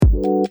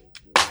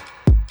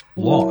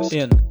Lost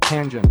in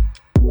tangent.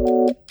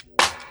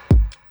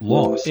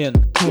 Lost in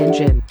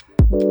tangent,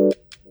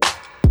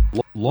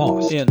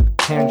 lost in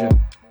tangent.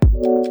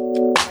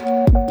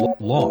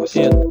 Lost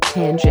in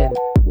tangent,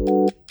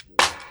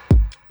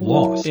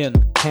 lost in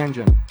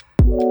tangent.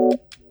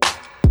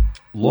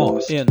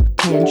 Lost in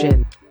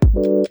tangent,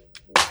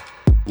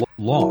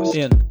 lost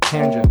in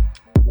tangent.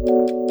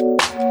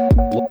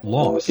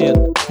 Lost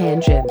in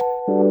tangent,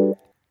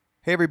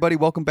 Hey everybody,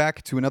 welcome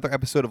back to another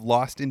episode of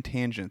Lost in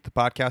Tangent, the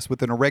podcast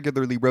with an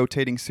irregularly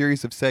rotating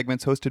series of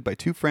segments hosted by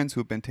two friends who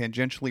have been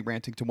tangentially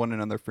ranting to one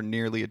another for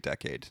nearly a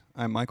decade.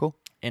 I'm Michael.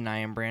 And I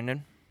am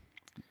Brandon.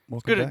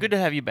 Welcome back. Good to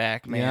have you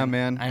back, man. Yeah,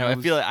 man. I know. I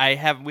feel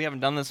like we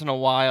haven't done this in a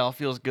while. It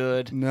feels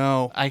good.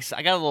 No. I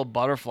got a little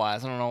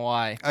butterflies. I don't know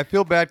why. I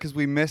feel bad because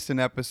we missed an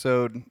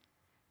episode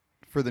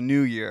for the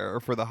new year or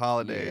for the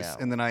holidays, Yeah.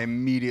 and then I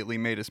immediately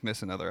made us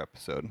miss another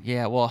episode.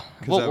 Yeah, well,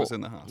 'Cause I was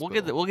in the hospital.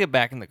 We'll get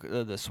back in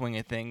the swing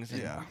of things.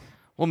 And Yeah.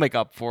 we'll make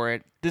up for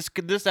it.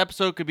 This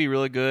episode could be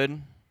really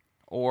good,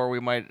 or we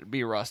might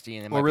be rusty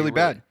and it might Or really be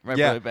bad. Might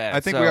Yeah, be really bad. I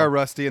think So- we are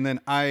rusty, and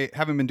then I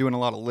haven't been doing a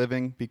lot of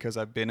living because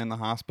I've been in the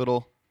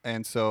hospital,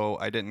 and so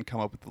I didn't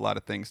come up with a lot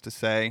of things to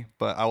say,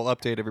 but I will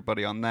update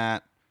everybody on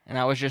that. And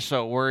I was just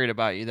so worried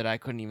about you that I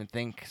couldn't even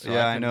think. So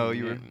Yeah, I couldn't know.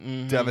 You were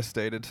even- Mhm.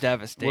 devastated.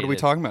 Devastated. What are we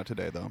talking about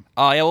today, though?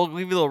 Yeah, we'll give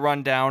you a little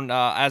rundown.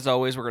 As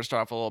always, we're gonna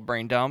start off with a little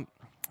brain dump,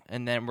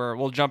 and then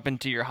we'll jump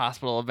into your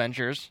hospital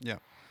adventures. Yeah.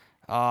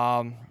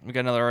 We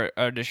got another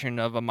edition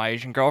of My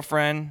Asian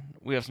Girlfriend.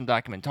 We have some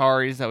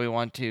documentaries that we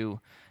want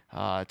to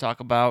talk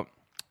about,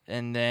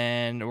 and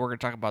then we're gonna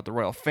talk about the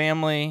royal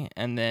family,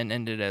 and then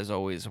end it as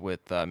always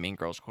with Mean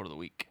Girls Quote of the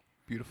Week.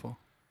 Beautiful.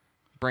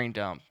 Brain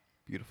dump.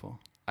 Beautiful.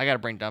 I got a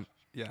brain dump.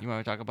 Yeah. You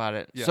want to talk about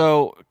it? Yeah.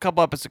 So a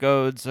couple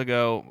episodes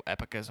ago,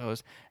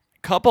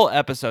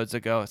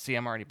 see,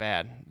 I'm already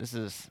bad. This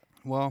is.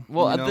 Well,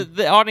 Well, you know,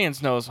 the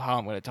audience knows how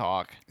I'm going to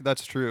talk.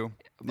 that's true.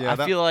 Yeah,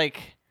 I feel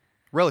like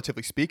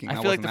relatively speaking, I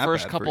that feel like wasn't the that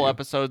first bad for couple you.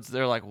 episodes,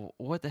 they're like,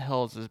 "What the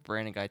hell is this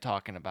Brandon guy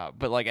talking about?"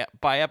 But like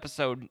by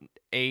episode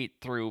 8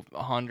 through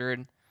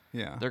 100,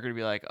 Yeah. they're going to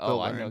be like, "Oh,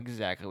 They'll I know learn.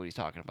 exactly what he's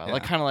talking about." Yeah.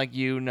 Like kind of like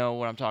you know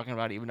what I'm talking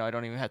about, even though I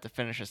don't even have to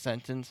finish a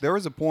sentence. There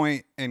was a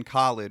point in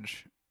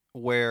college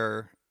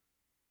where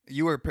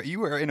you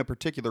were in a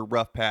particular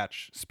rough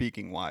patch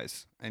speaking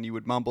wise, and you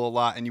would mumble a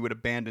lot and you would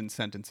abandon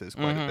sentences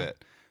quite a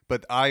bit.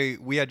 But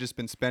we had just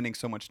been spending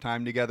so much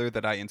time together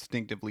that I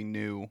instinctively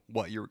knew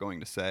what you were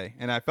going to say,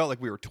 and I felt like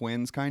we were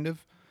twins, kind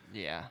of.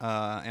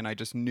 Yeah. And I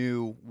just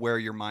knew where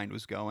your mind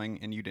was going,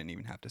 and you didn't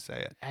even have to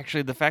say it.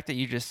 Actually, the fact that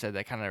you just said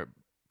that kind of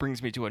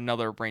brings me to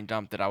another brain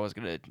dump that I was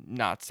going to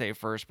not say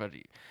first, but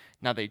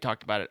now that you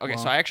talked about it. Okay,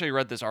 so Well, I actually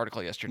read this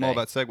article yesterday. I'm all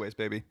about segues,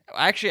 baby.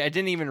 Actually, I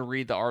didn't even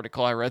read the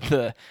article. I read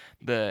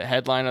the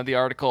headline of the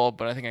article,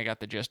 but I think I got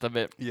the gist of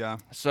it. Yeah.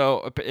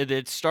 So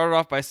it started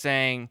off by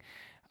saying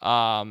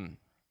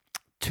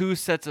two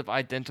sets of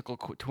identical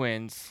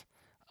twins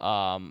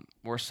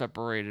were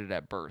separated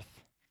at birth.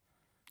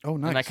 Oh,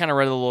 nice. And I kind of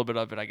read a little bit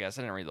of it, I guess.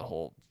 I didn't read the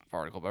whole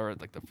article, but I read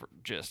like the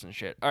gist and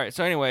shit. All right,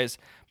 so anyways,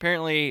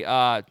 apparently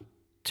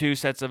two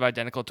sets of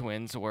identical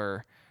twins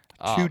were...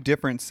 two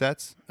different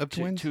sets of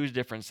two, twins? two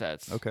different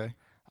sets. Okay.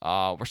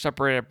 Were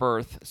separated at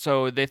birth.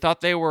 So they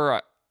thought they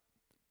were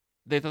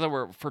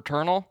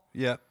fraternal,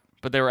 Yeah.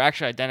 but they were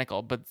actually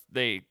identical, but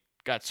they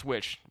got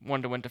switched.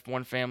 One went to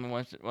one family,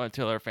 one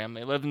to the other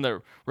family. They lived in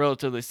the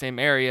relatively same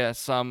area.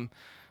 Some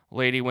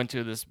lady went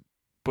to this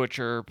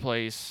butcher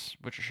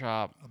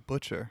shop. A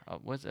butcher.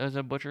 What's it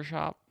a butcher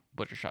shop?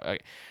 Butcher shop. Okay.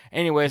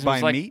 Anyways, it was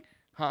Buying like, meat?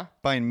 huh?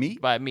 Buying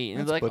meat? Buy meat.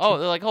 And That's they're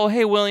like, oh,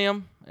 hey,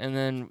 William. And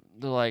then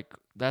they're like,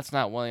 that's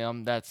not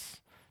William.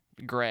 That's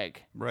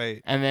Greg.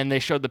 Right. And then they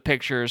showed the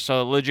pictures.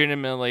 So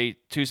legitimately,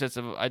 two sets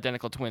of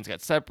identical twins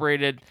got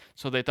separated.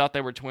 So they thought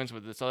they were twins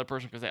with this other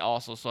person because they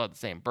also saw the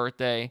same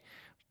birthday.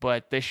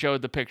 But they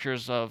showed the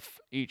pictures of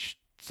each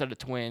set of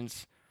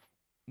twins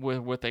with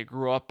what they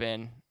grew up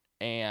in.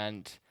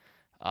 And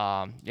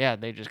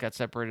they just got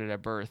separated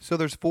at birth. So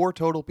there's 4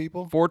 total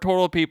people? 4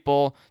 total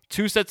people,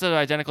 2 sets of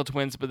identical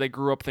twins, but they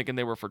grew up thinking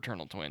they were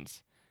fraternal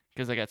twins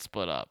because they got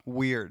split up.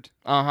 Weird.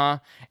 Uh-huh.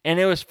 And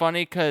it was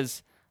funny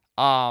because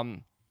I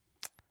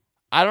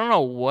don't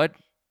know what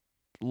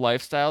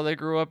lifestyle they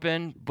grew up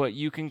in, but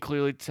you can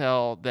clearly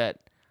tell that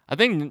I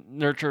think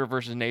nurture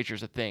versus nature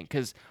is a thing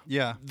because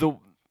Yeah.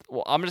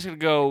 I'm just going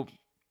to go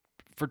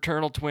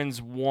fraternal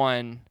twins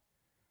 1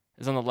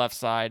 is on the left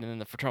side and then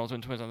the fraternal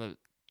twins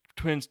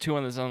twins 2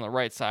 on the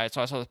right side.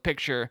 So I saw the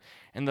picture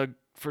and the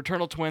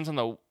fraternal twins on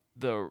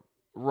the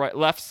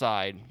left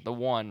side, the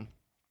 1,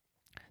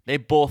 they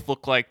both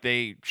look like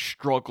they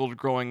struggled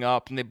growing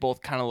up, and they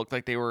both kind of looked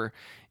like they were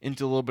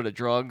into a little bit of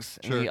drugs.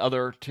 Sure. And the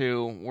other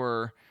 2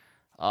 were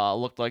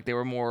looked like they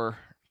were more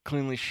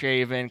cleanly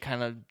shaven,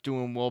 kind of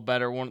doing well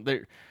better.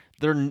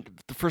 They're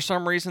for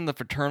some reason the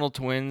fraternal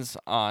twins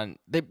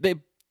they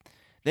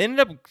ended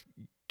up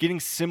getting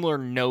similar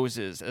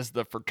noses as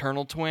the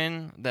fraternal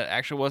twin that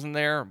actually wasn't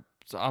there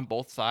on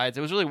both sides.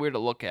 It was really weird to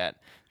look at.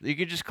 You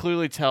could just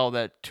clearly tell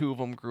that 2 of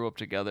them grew up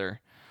together.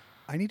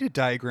 I need a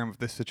diagram of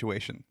this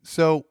situation.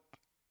 So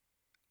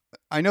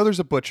I know there's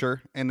a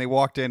butcher, and they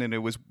walked in, and it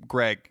was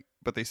Greg,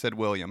 but they said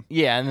William.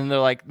 Yeah, and then they're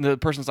like, the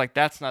person's like,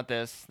 that's not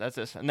this, that's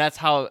this, and that's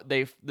how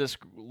this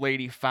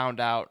lady found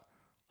out.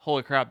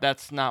 Holy crap,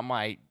 that's not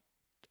my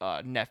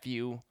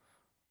nephew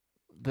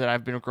that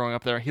I've been growing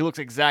up there. He looks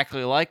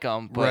exactly like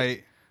him, but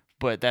Right.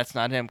 but that's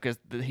not him because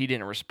he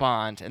didn't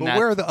respond. And But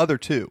where are the other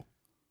two?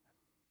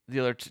 the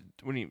other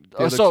when you The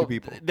other two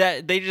people.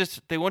 that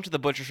they went to the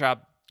butcher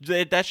shop.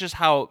 That's just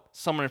how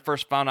someone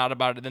first found out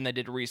about it. Then they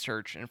did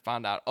research and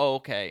found out, oh,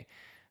 okay,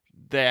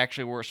 they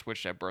actually were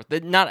switched at birth.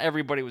 Not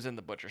everybody was in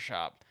the butcher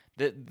shop.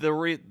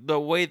 The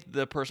way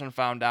the person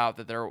found out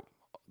that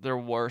there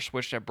were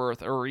switched at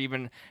birth, or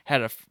even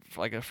had a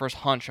first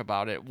hunch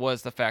about it,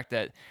 was the fact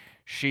that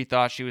she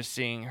thought she was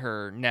seeing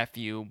her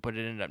nephew, but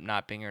it ended up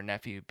not being her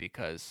nephew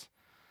because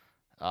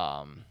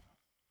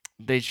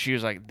she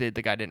was like, the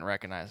guy didn't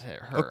recognize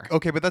her.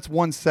 Okay, but that's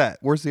one set.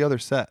 Where's the other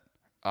set?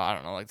 I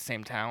don't know, like the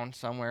same town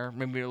somewhere,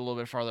 maybe a little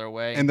bit farther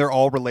away. And they're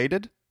all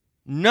related?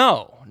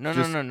 No.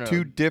 Just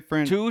two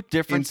different sets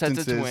of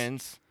instances.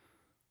 twins.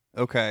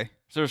 Okay.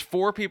 So there's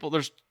 4 people.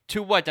 There's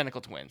 2 identical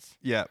twins.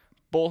 Yeah.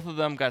 Both of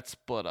them got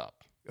split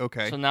up.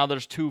 Okay. So now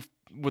there's 2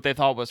 what they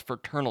thought was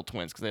fraternal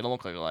twins because they don't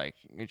look like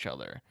each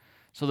other.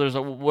 So there's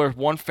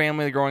one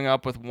family growing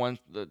up with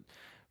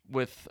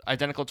with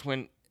identical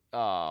twin,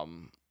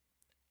 and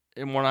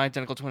one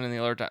identical twin and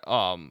the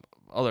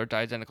other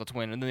identical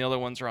twin, and then the other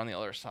ones are on the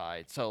other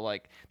side. So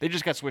like they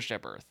just got switched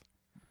at birth.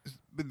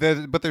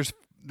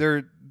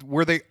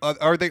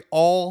 Are they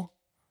all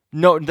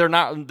No, they're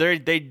not. They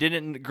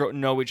didn't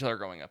know each other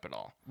growing up at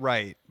all.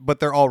 right? But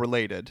they're all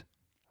related.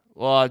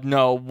 Well,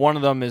 no, one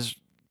of them is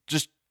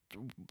just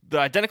the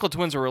identical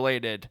twins are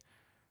related.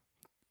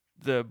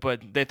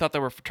 But they thought they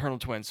were fraternal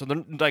twins, so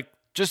they're like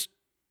just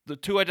the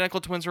 2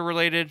 identical twins were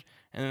related,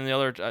 and then the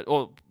other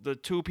the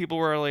 2 people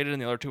were related,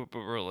 and the other 2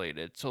 people were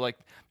related. So like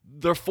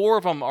the 4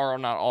 of them are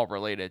not all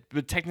related,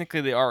 but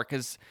technically they are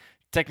because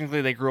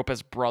technically they grew up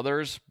as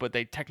brothers, but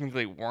they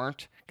technically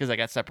weren't because they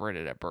got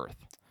separated at birth.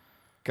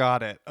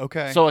 Got it.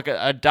 Okay. So like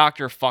a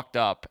doctor fucked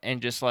up and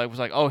just like was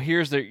like, oh,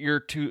 here's your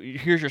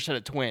set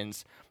of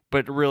twins,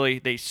 but really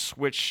they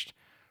switched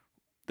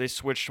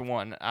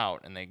one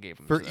out and they gave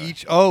them for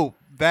each. Oh,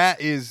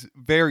 that is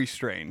very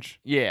strange.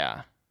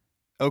 Yeah.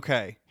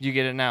 Okay. You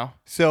get it now?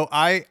 So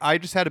I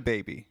just had a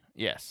baby.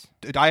 Yes.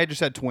 I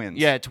just had twins.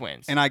 Yeah,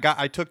 twins. And I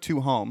took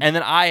 2 home. And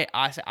then I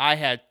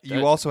had.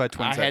 You also had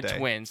twins I that had day.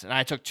 twins, and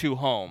I took 2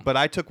 home. But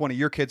I took one of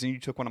your kids, and you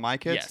took one of my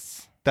kids.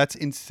 Yes. That's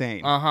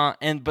insane.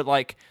 But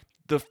like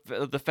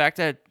the fact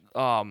that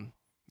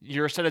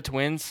your set of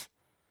twins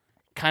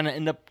kind of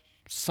end up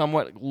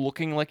somewhat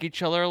looking like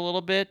each other a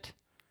little bit.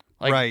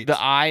 Like right.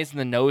 The eyes and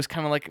the nose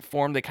kind of like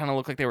formed. They kind of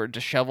look like they were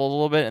disheveled a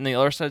little bit. And the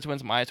other set of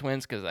twins, my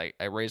twins, because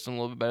I raised them a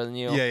little bit better than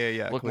you.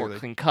 Yeah. Look clearly. more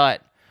clean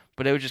cut.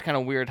 But it was just kind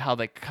of weird how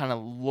they kind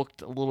of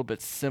looked a little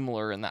bit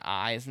similar in the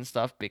eyes and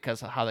stuff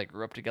because of how they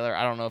grew up together.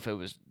 I don't know if it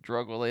was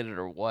drug related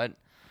or what,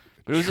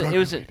 but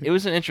it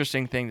was an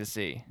interesting thing to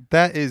see.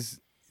 That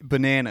is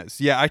bananas.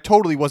 Yeah, I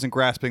totally wasn't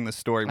grasping the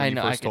story when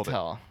you first told it.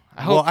 Tell.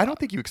 I don't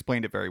think you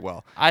explained it very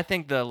well. I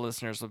think the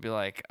listeners will be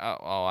like,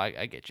 oh,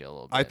 I get you a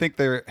little bit. I think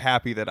they're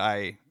happy that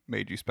I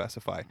made you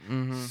specify.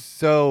 Mm-hmm.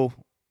 So,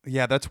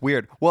 yeah, that's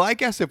weird. Well, I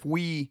guess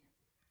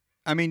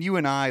you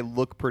and I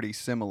look pretty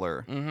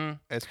similar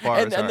as far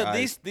as our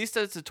eyes. These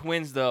sets of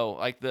twins though,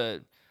 like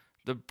the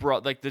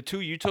 2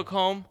 you took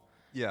home,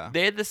 yeah,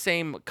 they had the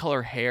same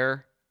color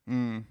hair,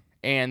 and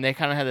they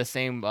kind of had the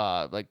same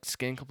like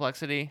skin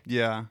complexity.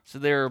 Yeah, so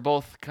they were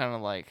both kind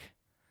of like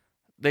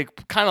they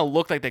kind of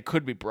looked like they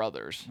could be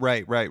brothers.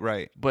 Right.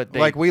 But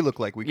like we look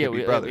like we could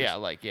be brothers.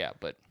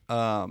 But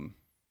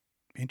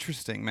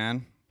interesting,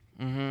 man.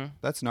 Mm-hmm.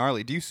 That's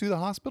gnarly. Do you sue the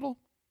hospital?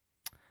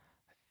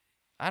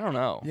 I don't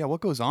know. Yeah, what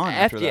goes on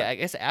after that? Yeah, I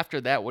guess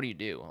after that, what do you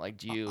do? Like,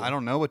 do you? I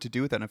don't know what to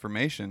do with that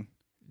information.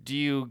 Do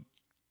you?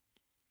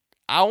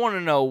 I want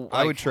to know. Like,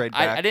 I would trade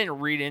back. I didn't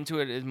read into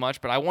it as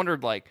much, but I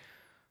wondered like,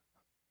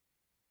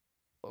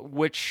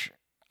 which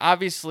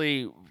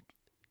obviously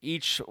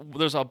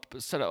there's a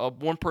set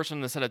of one person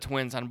in the set of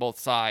twins on both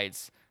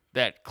sides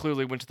that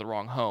clearly went to the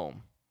wrong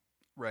home.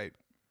 Right.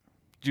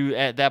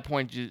 At that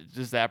point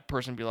does that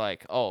person be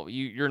like, oh,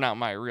 you're not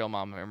my real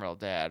mom and real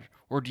dad,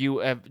 or do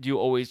you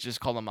always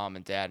just call them mom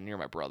and dad and you're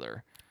my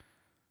brother?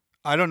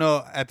 I don't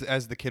know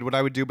as the kid what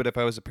I would do, but if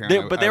I was a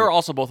parent, they were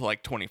also both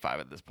like 25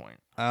 at this point.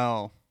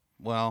 Oh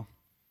well,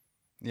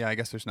 yeah. I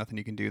guess there's nothing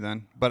you can do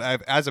then. But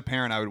as a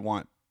parent, I would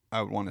want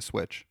to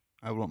switch.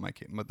 I would want my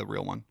kid, the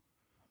real one.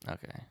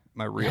 Okay.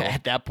 My real. Yeah,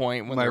 at that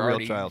point, when my they're real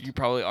child. You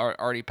probably are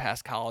already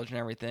past college and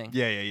everything.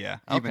 Yeah.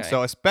 Okay. Even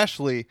so,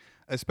 especially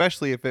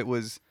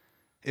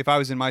if I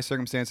was in my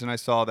circumstance and I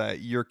saw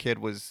that your kid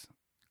was,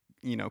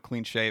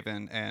 clean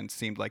shaven and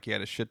seemed like he had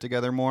his shit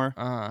together more,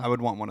 I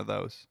would want one of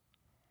those.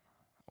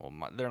 Well,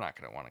 they're not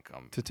going to want to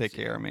come to take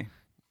care of me.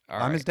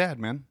 I'm his dad,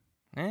 man.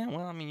 Yeah,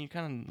 well, I mean, you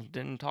kind of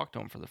didn't talk to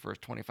him for the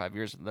first 25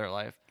 years of their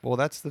life. Well,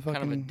 that's the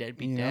fucking kind of a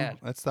deadbeat dad.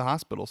 That's the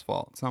hospital's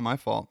fault. It's not my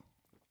fault.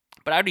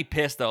 But I'd be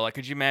pissed though. Like,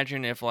 could you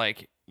imagine if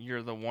like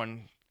you're the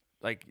one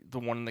like the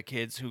one of the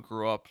kids who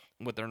grew up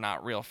with their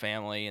not real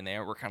family and they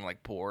were kind of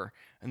like poor,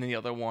 and then the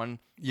other one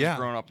was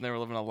grown up and they were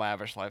living a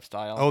lavish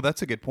lifestyle. Oh,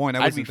 that's a good point. I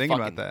I'd wasn't be thinking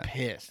about fucking that.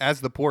 pissed.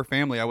 As the poor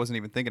family, I wasn't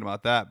even thinking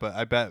about that. But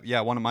I bet,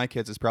 one of my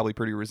kids is probably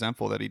pretty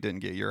resentful that he didn't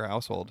get your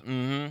household.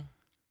 Mm-hmm.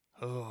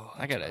 Oh,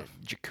 I got a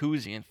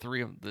jacuzzi in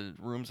 3 of the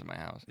rooms in my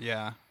house.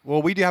 Yeah.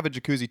 Well, we do have a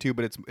jacuzzi too,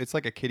 but it's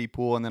like a kiddie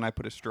pool, and then I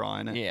put a straw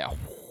in it. Yeah.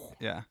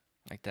 Yeah.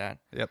 Like that.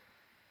 Yep.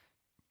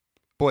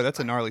 Boy, that's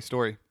a gnarly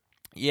story.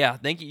 Yeah,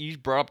 thank you. You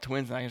brought up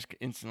twins, and I just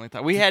instantly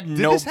thought we had Did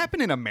no. this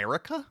happen in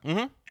America? Mm-hmm.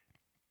 It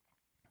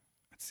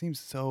seems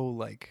so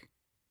like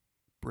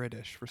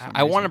British for some reason.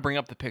 I want to bring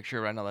up the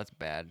picture, but I know that's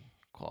bad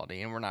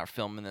quality, and we're not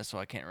filming this, so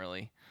I can't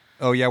really.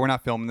 Oh yeah, we're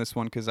not filming this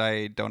one because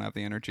I don't have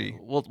the energy.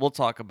 We'll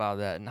talk about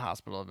that in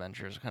Hospital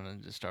Adventures. Kind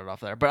of just start off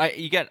there, but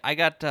I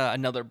got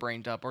another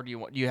brain dump, or do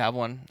you have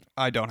one?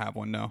 I don't have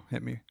one. No,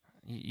 hit me.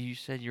 You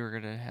said you were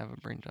gonna have a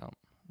brain dump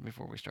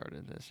before we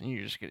started this, and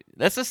you just get.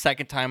 That's the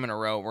second time in a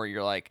row where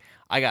you're like,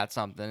 I got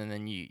something, and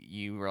then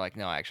you were like,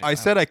 no, actually. I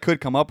said I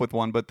could come up with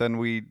one, but then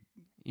we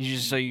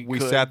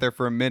sat there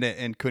for a minute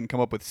and couldn't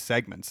come up with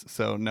segments.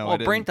 So no, well, I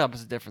didn't. brain dump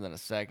is different than a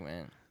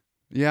segment.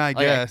 Yeah, I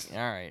guess. All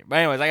right, but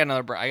anyways, I got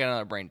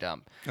another brain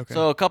dump. Okay.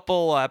 So a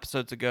couple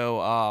episodes ago,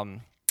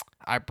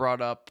 I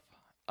brought up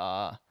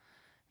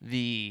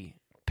the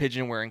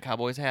pigeon wearing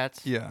Cowboys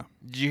hats. Yeah.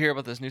 Did you hear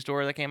about this new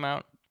story that came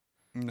out?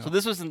 No. So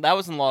that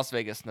was in Las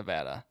Vegas,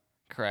 Nevada,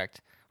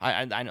 correct?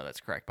 I know that's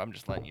correct, but I'm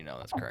just letting you know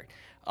that's correct.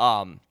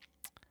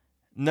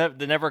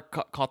 They never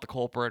caught the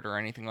culprit or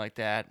anything like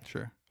that.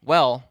 Sure.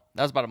 Well,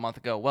 that was about a month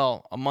ago.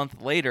 Well, a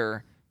month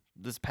later,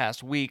 this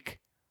past week,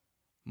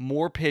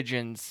 more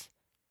pigeons,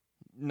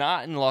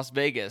 not in Las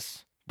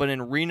Vegas, but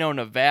in Reno,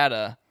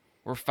 Nevada,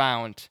 were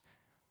found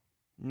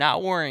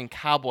not wearing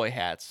cowboy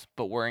hats,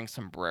 but wearing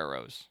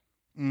sombreros.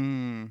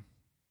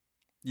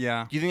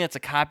 Yeah. Do you think that's a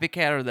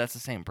copycat or that's the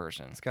same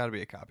person? It's got to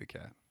be a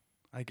copycat.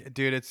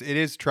 Dude, it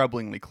is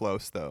troublingly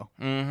close though.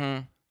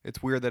 Mm-hmm.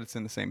 It's weird that it's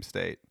in the same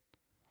state.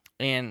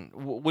 And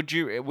would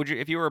you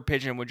if you were a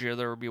pigeon, would you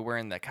rather be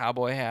wearing the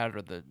cowboy hat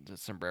or the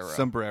sombrero?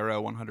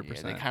 Sombrero, 100%.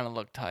 Yeah, they kind of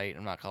look tight.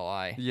 I'm not gonna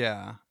lie.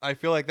 Yeah, I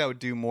feel like that would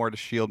do more to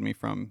shield me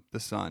from the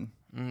sun.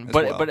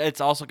 But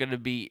it's also going to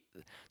be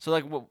so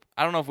like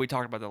I don't know if we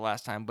talked about that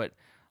last time, but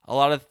a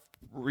lot of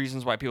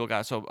reasons why people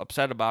got so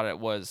upset about it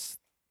was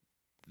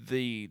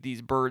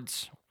these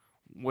birds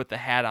with the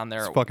hat on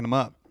there it's fucking them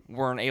up.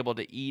 weren't able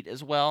to eat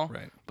as well.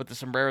 Right. But the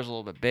sombrero's a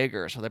little bit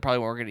bigger, so they probably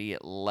weren't going to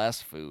get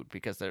less food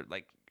because they're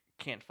like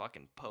can't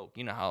fucking poke.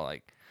 You know how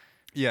like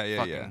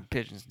fucking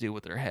pigeons do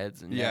with their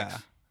heads and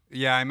necks.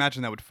 Yeah, I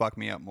imagine that would fuck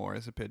me up more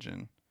as a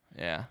pigeon.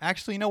 Yeah.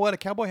 Actually, you know what? A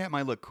cowboy hat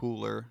might look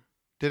cooler.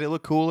 Did it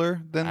look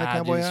cooler than the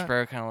cowboy The hat?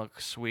 sombrero kind of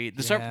looks sweet.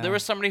 There Yeah.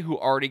 was somebody who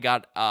already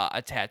got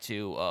a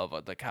tattoo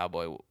of the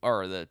cowboy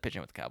or the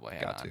pigeon with the cowboy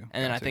hat on.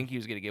 And then I think he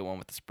was gonna get one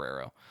with the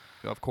sombrero.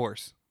 Of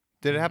course.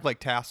 Did it have like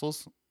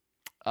tassels?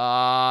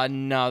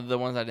 No, the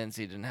ones I didn't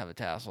see didn't have a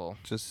tassel.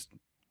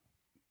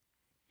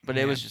 But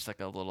it was just like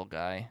a little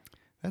guy.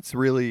 That's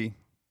really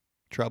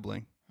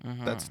troubling.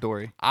 Mm-hmm. That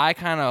story. I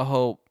kind of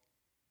hope.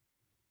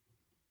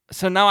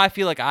 So now I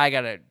feel like I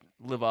gotta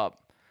live up.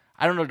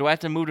 I don't know. Do I have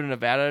to move to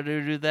Nevada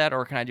to do that,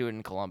 or can I do it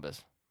in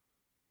Columbus?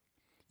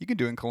 You can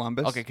do it in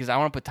Columbus. Okay, because I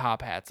want to put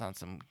top hats on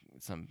some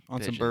on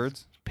pigeons. some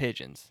birds.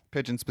 Pigeons.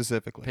 Pigeons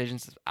specifically.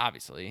 Pigeons,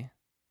 obviously. I'm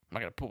not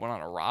gonna put one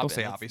on a robin. Don't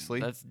say obviously.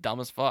 That's dumb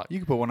as fuck. You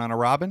can put one on a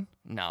robin.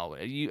 No,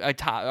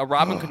 a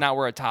robin could not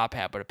wear a top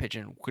hat, but a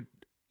pigeon could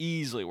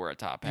easily wear a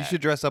top hat. You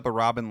should dress up a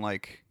robin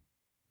like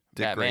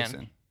Dick Batman.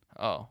 Grayson.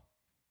 Oh.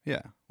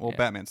 Yeah. Well, Yeah.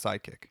 Batman's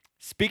sidekick.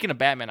 Speaking of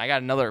Batman, I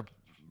got another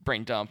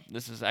brain dump.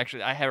 This is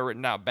actually I have it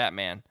written down.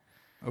 Batman.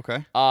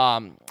 Okay.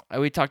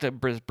 We talked about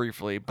this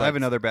briefly, but I have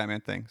another Batman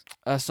thing.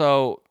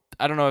 So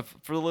I don't know if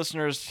for the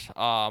listeners,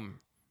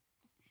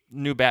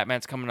 new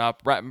Batman's coming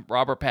up.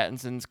 Robert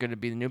Pattinson's going to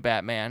be the new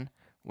Batman,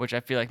 which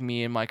I feel like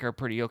me and Mike are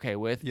pretty okay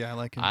with. Yeah, I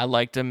like him. I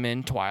liked him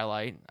in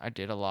Twilight. I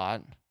did a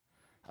lot.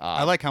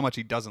 I like how much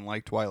he doesn't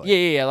like Twilight.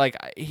 Yeah. Like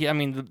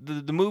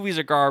the movies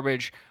are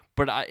garbage,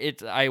 but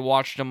I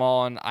watched them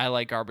all, and I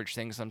like garbage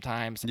things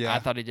sometimes. Yeah. I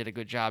thought he did a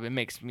good job. It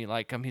makes me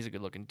like him. He's a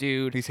good looking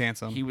dude. He's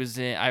handsome. He was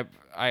in.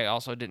 I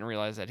also didn't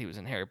realize that he was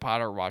in Harry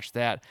Potter. Watched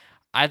that.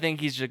 I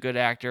think he's a good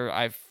actor.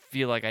 I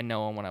feel like I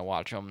know him when I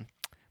watch him.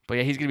 But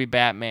yeah, he's gonna be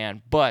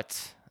Batman.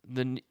 But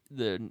the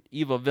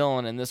evil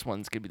villain in this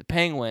one's gonna be the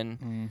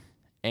Penguin,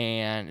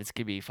 and it's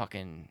gonna be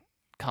fucking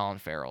Colin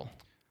Farrell.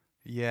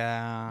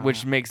 Yeah.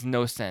 Which makes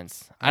no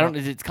sense. I don't.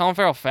 Is Colin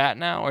Farrell fat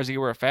now, or is he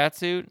wear a fat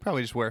suit?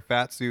 Probably just wear a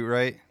fat suit,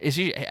 right? Is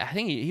he? I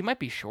think he might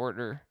be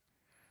shorter.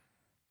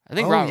 I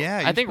think.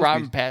 Yeah, I think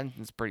Robert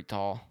Pattinson's pretty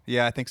tall.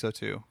 Yeah, I think so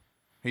too.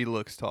 He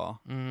looks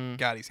tall. Mm-hmm.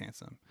 God, he's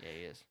handsome. Yeah,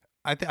 he is.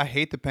 I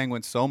hate the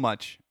Penguin so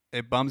much.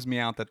 It bums me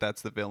out that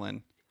that's the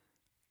villain.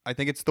 I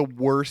think it's the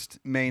worst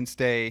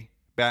mainstay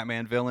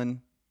Batman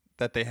villain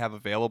that they have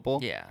available.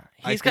 Yeah,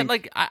 he's got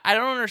like I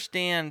don't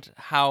understand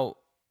how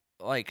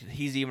like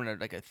he's even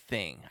a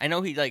thing. I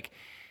know he's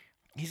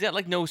got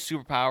like no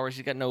superpowers.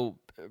 He's got no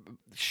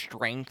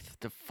strength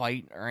to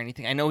fight or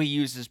anything. I know he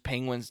uses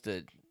penguins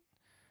to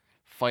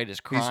fight his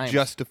crimes. He's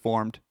just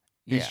deformed.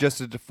 He's Yeah. just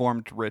a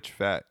deformed, rich,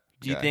 fat.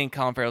 Do you guy. think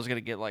Colin Farrell's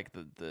gonna get like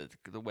the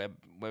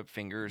web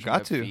fingers? Got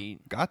web to?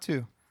 Feet? Got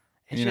to.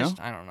 It's You just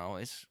know? I don't know.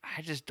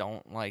 I just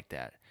don't like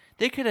that.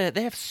 They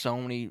have so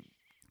many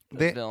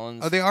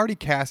villains. Oh, they already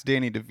cast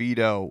Danny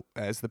DeVito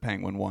as the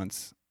Penguin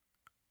once,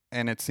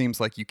 and it seems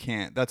like you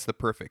can't. That's the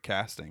perfect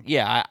casting.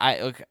 Yeah,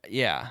 I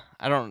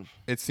don't.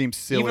 It seems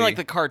silly. Even like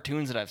the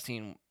cartoons that I've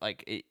seen,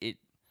 like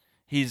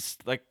he's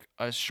like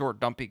a short,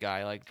 dumpy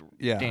guy, like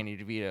Yeah. Danny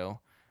DeVito.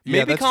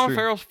 Yeah, Maybe that's Colin true.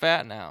 Farrell's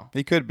fat now.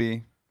 He could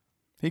be.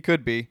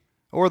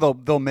 Or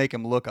they'll make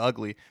him look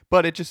ugly.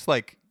 But it just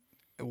like,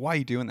 why are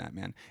you doing that,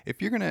 man?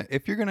 If you're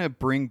gonna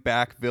bring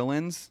back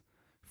villains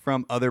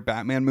from other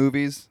Batman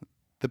movies,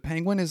 the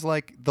Penguin is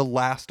like the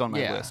last on my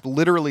Yeah. list.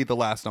 Literally the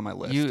last on my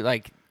list. You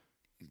like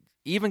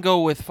even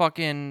go with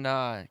fucking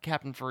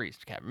Captain Freeze,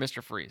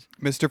 Mr. Freeze.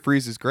 Mr.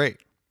 Freeze is great.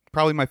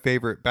 Probably my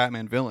favorite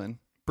Batman villain.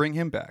 Bring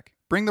him back.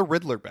 Bring the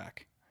Riddler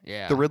back.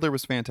 Yeah, The Riddler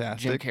was Jim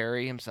fantastic.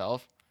 Carrey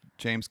himself.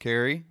 James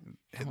Carrey,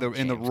 in the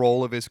James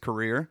role of his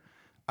career,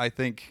 I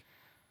think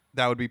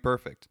that would be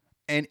perfect.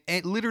 And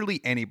literally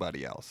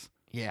anybody else.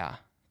 Yeah,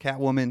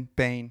 Catwoman,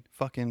 Bane,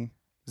 fucking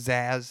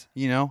Zaz,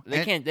 you know?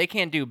 they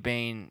can't do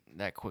Bane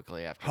that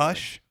quickly after.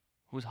 Hush.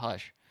 Who's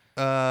Hush?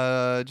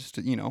 Just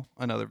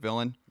another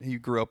villain. He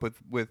grew up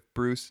with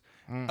Bruce.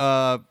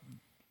 Mm.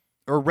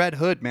 Or Red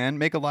Hood, man.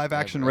 Make a live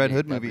action Red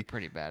Hood that'd be movie.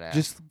 pretty badass.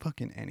 Just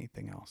fucking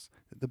anything else.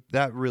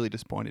 That really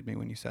disappointed me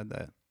when you said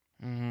that.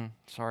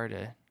 Sorry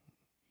to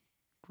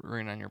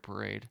rain on your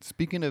parade.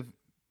 Speaking of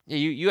Yeah,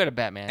 you had a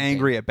Batman.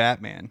 angry at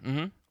Batman,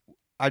 Mm-hmm.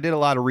 I did a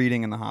lot of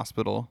reading in the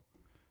hospital.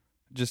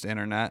 Just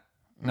internet.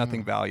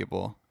 Nothing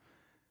valuable.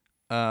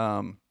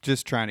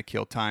 Just trying to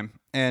kill time.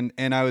 And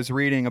I was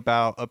reading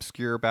about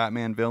obscure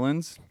Batman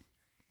villains.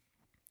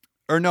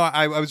 Or no,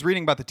 I was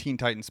reading about the Teen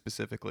Titans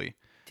specifically.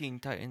 Teen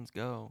Titans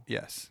Go.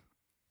 Yes.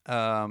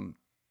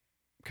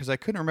 Because I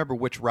couldn't remember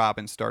which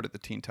Robin started the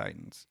Teen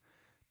Titans.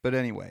 But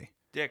anyway,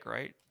 Dick,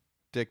 right?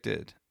 Dick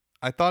did.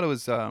 I thought it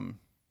was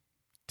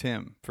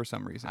Tim for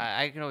some reason.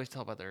 I can always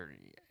tell by their.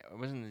 It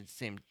wasn't the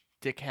same.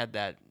 Dick had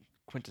that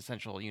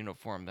quintessential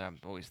uniform that I'm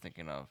always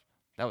thinking of.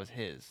 That was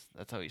his.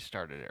 That's how he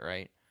started it,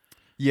 right?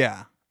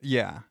 Yeah.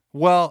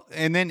 Well,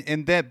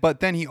 but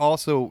then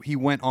he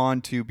went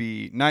on to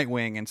be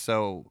Nightwing, and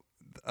so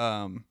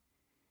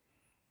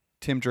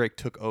Tim Drake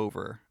took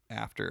over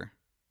afterwards.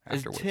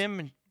 Is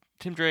Tim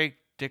Drake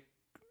Dick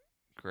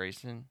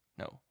Grayson?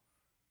 No.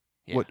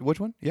 Yeah. Which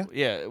one? Yeah.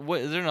 Yeah.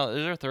 What is there? No.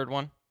 Is there a third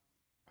one?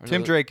 Or is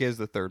Tim there- Drake is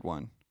the third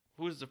one.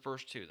 Who was the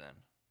first two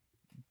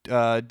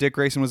then? Dick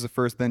Grayson was the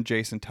first, then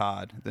Jason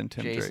Todd, then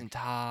Tim Jason Drake,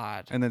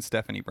 Todd. and then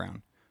Stephanie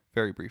Brown,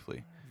 very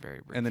briefly, Very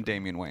briefly. and then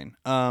Damian Wayne.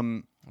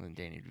 And then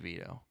Danny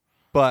DeVito.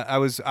 But I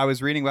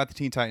was reading about the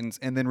Teen Titans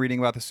and then reading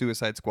about the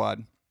Suicide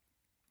Squad.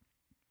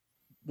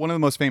 One of the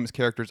most famous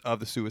characters of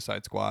the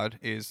Suicide Squad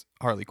is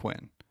Harley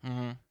Quinn,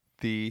 Mm-hmm.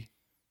 the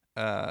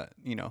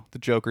the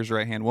Joker's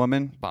right hand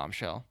woman.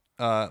 Bombshell.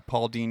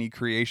 Paul Dini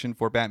creation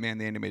for Batman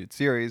the Animated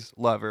Series.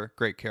 Love her,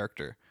 great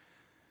character.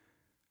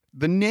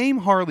 The name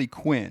Harley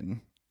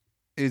Quinn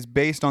is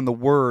based on the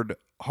word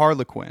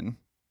harlequin,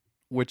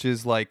 which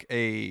is like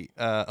a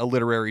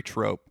literary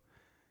trope.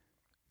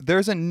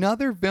 There's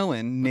another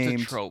villain What's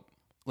named a trope?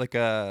 like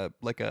a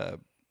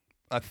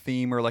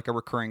theme or like a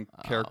recurring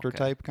character okay.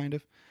 type kind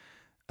of.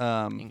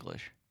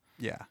 English.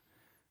 Yeah.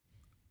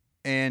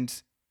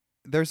 And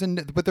there's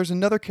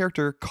another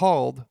character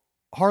called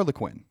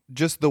Harlequin.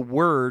 Just the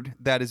word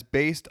that is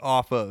based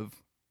off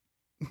of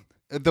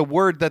the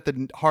word that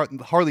the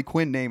Harley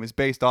Quinn name is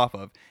based off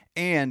of.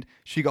 And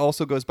she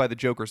also goes by the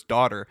Joker's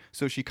daughter,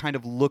 so she kind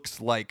of looks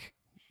like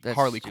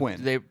Harley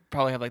Quinn. They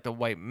probably have like the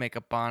white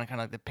makeup on,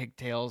 kind of like the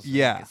pigtails.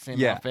 Yeah, like the same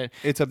yeah. outfit.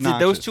 It's Did obnoxious.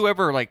 those two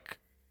ever like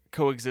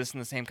coexist in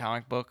the same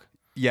comic book?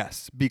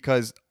 Yes,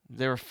 because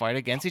They ever fight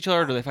against each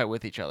other, or do they fight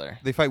with each other?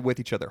 they fight with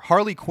each other.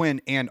 Harley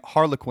Quinn and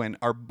Harlequin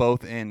are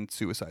both in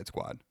Suicide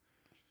Squad.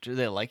 Do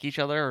they like each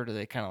other, or do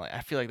they kind of like?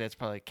 I feel like that's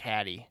probably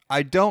catty.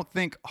 I don't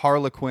think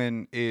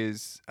Harlequin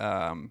is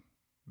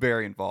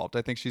very involved.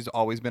 I think she's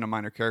always been a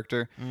minor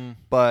character,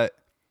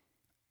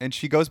 and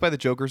she goes by the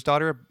Joker's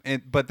daughter.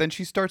 But then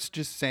she starts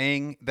just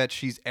saying that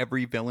she's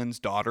every villain's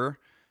daughter.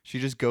 She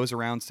just goes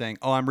around saying,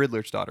 "Oh, I'm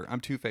Riddler's daughter. I'm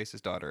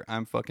Two-Face's daughter.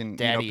 I'm fucking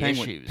Daddy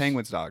issues.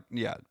 Penguin's daughter.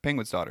 Yeah,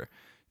 Penguin's daughter."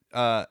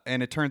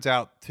 And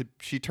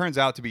she turns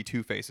out to be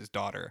Two-Face's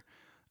daughter.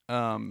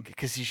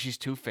 Because she's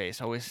Two-Face,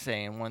 always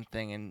saying one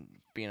thing and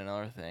being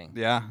another thing.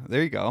 Yeah,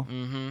 there you go.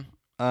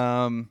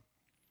 Mm-hmm.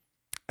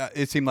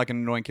 It seemed like an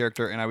annoying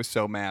character, and I was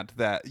so mad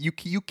that you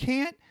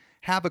can't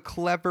have a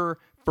clever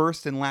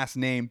first and last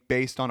name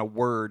based on a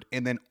word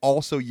and then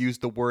also use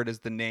the word as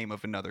the name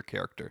of another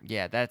character.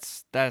 Yeah,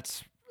 that's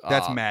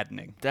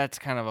Maddening. That's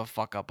kind of a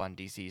fuck up on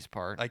DC's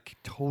part. I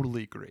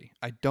totally agree.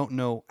 I don't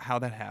know how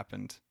that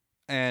happened.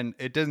 And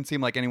it doesn't seem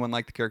like anyone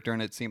liked the character,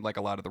 and it seemed like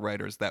a lot of the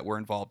writers that were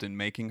involved in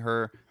making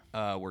her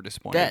were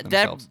disappointed in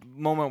that themselves.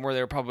 moment where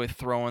they were probably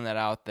throwing that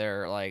out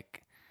there,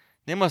 like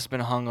They must have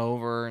been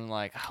hungover and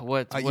like,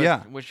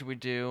 Yeah. what should we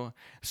do?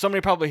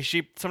 Somebody probably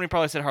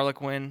said Harley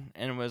Quinn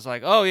and was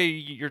like, oh yeah,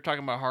 you're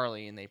talking about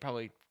Harley, and they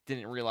probably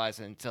didn't realize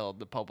it until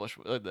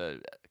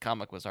the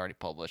comic was already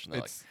published, and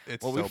they're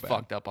It's well, so we bad.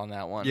 fucked up on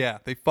that one. Yeah,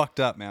 they fucked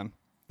up, man.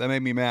 That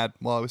made me mad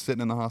while I was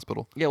sitting in the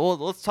hospital. Yeah, well,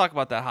 let's talk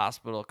about that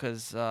hospital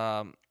because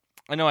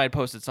I know I had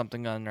posted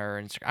something on our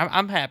Instagram.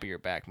 I'm happy you're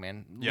back,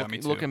 man. Yeah, me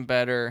too. Looking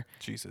better.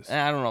 Jesus. And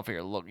I don't know if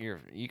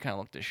you kind of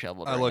look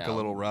disheveled. I right look now, a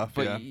little rough,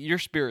 but yeah. your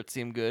spirits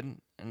seem good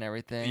and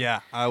everything. Yeah,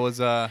 I was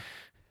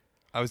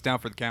down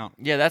for the count.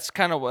 Yeah,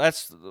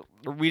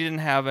 we didn't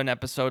have an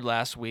episode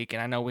last week,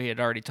 and I know we had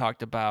already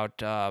talked about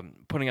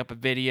putting up a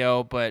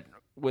video, but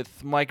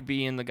with Mike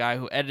being the guy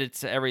who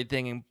edits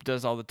everything and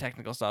does all the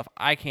technical stuff,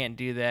 I can't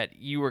do that.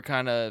 You were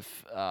kind of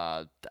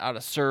out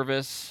of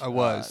service. I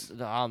was.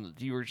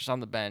 You were just on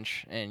the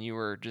bench, and you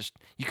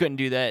couldn't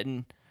do that.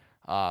 And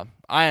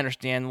I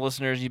understand,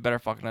 listeners. You better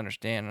fucking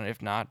understand. And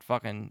if not,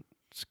 fucking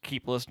just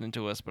keep listening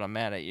to us. But I'm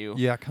mad at you.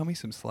 Yeah, cut me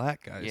some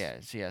slack,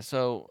 guys.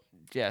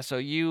 So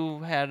you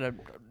had a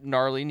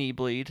gnarly knee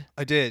bleed.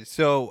 I did.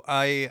 So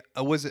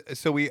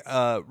we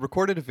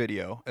recorded a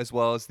video as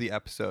well as the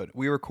episode.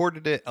 We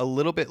recorded it a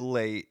little bit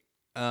late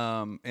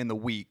in the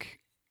week.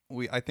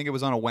 I think it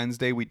was on a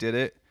Wednesday we did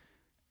it,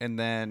 and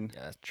then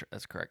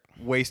That's correct.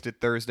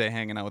 wasted Thursday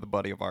hanging out with a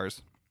buddy of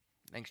ours.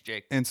 Thanks,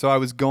 Jake. And so I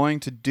was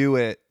going to do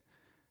it.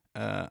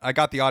 I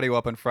got the audio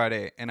up on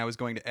Friday, and I was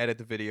going to edit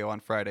the video on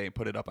Friday and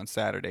put it up on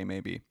Saturday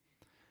maybe.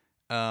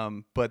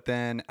 But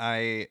then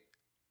I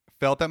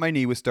felt that my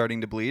knee was starting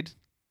to bleed,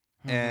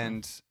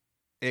 and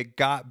it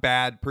got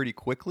bad pretty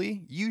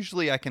quickly.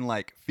 Usually I can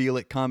like feel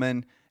it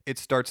coming. It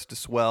starts to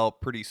swell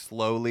pretty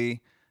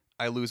slowly.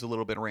 I lose a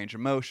little bit of range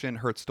of motion,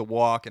 hurts to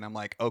walk, and I'm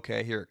like,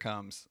 okay, here it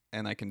comes,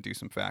 and I can do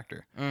some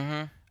factor.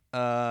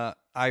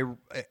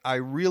 I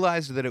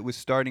realized that it was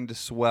starting to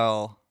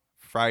swell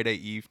Friday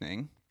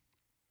evening,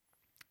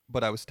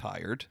 but I was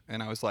tired,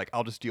 and I was like,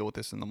 I'll just deal with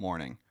this in the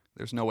morning.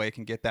 There's no way it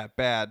can get that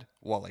bad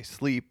while I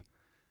sleep.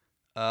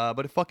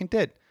 But it fucking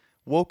did.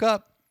 Woke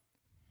up.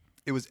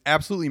 It was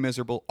absolutely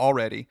miserable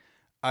already.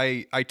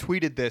 I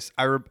tweeted this.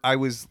 I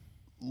was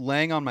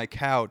laying on my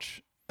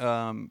couch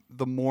on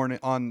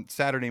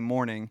Saturday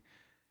morning,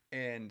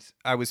 and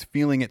I was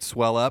feeling it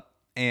swell up,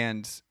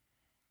 and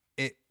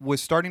it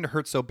was starting to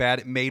hurt so bad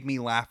it made me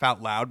laugh out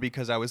loud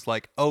because I was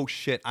like, oh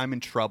shit, I'm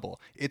in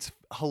trouble. It's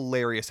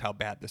hilarious how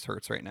bad this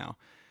hurts right now.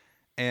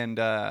 And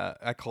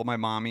I called my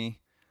mommy.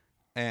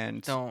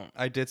 And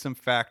I did some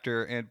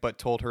factor, but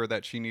told her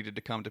that she needed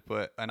to come to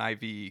put an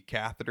IV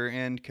catheter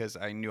in because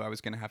I knew I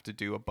was going to have to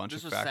do a bunch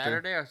of factor. This was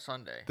Saturday or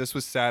Sunday? This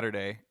was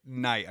Saturday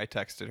night. I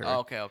texted her.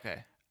 Oh,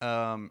 okay.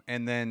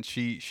 And then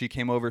she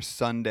came over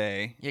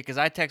Sunday. Yeah, because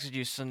I texted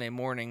you Sunday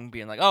morning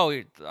being like, oh,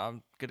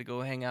 I'm going to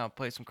go hang out,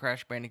 play some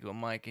Crash Bandicoot with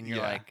Mike. And you're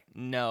like,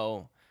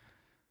 no.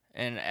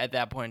 And at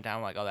that point in time,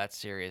 I'm like, oh, that's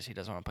serious. He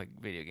doesn't want to play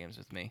video games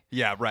with me.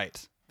 Yeah,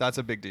 right. That's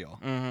a big deal.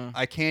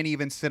 I can't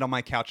even sit on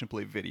my couch and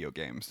play video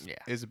games. Yeah.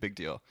 Is a big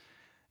deal.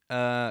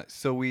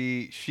 So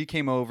she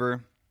came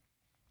over,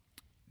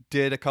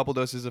 did a couple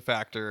doses of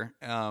factor,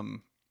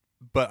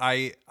 but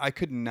I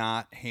could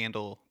not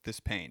handle this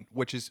pain,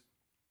 which is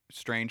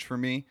strange for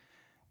me.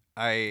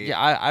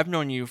 I've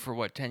known you for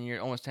what, 10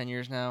 years, almost 10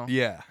 years now.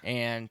 Yeah.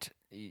 And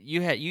you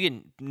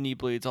get knee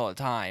bleeds all the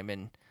time,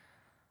 and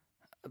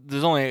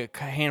there's only a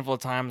handful of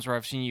times where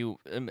I've seen you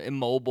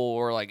immobile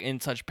or like in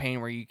such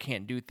pain where you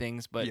can't do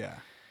things. But yeah,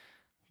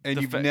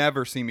 and you've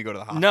never seen me go to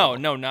the hospital.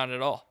 No, not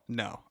at all.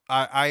 No,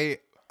 I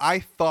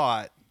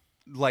thought,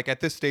 like,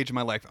 at this stage of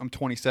my life, I'm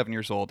 27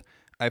 years old.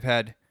 I've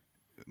had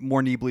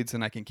more knee bleeds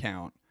than I can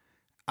count.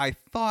 I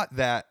thought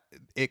that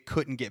it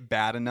couldn't get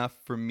bad enough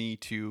for me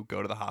to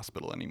go to the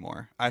hospital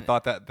anymore. I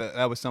thought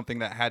that was something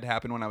that had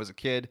happened when I was a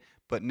kid,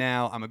 but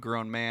now I'm a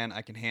grown man.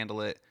 I can handle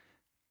it.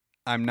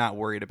 I'm not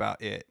worried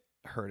about it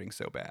hurting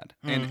so bad.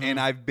 And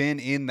I've been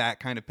in that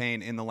kind of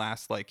pain in the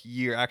last like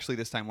year. Actually,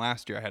 this time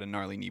last year I had a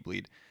gnarly knee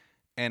bleed,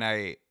 and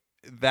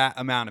that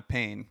amount of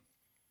pain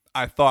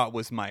I thought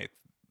was my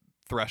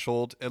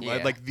threshold,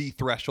 like the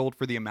threshold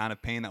for the amount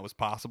of pain that was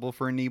possible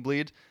for a knee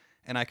bleed,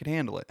 and I could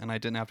handle it, and I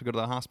didn't have to go to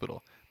the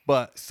hospital.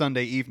 But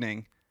Sunday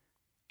evening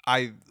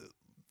I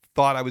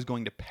thought I was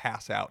going to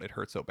pass out. It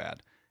hurt so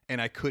bad,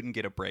 and I couldn't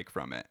get a break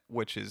from it,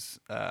 which is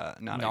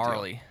not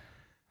gnarly.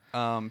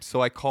 Ideal.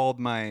 So I called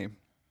my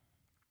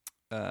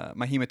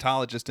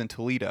hematologist in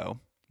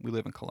Toledo. We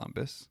live in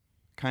Columbus,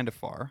 kind of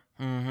far.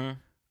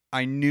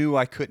 I knew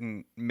I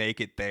couldn't make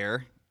it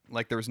there.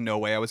 Like, there was no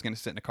way I was going to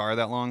sit in a car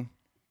that long.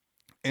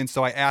 And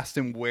so I asked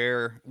him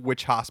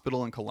which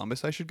hospital in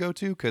Columbus I should go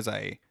to, because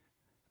I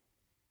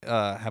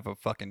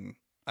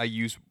I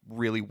use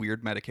really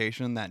weird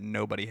medication that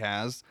nobody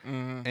has.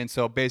 And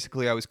so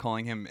basically I was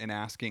calling him and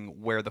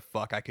asking where the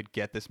fuck I could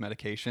get this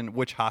medication,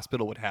 which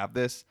hospital would have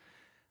this.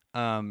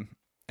 And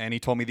he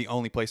told me the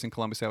only place in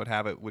Columbus that would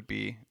have it would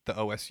be the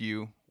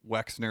OSU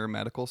Wexner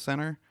Medical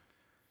Center.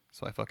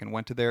 So I fucking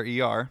went to their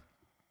ER.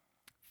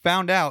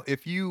 Found out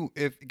if you're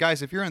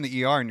in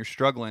the ER and you're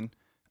struggling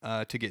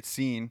to get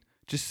seen,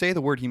 just say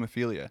the word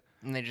hemophilia.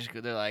 And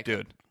they're like,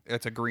 dude,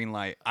 it's a green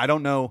light. I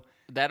don't know.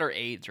 That or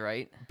AIDS,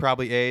 right?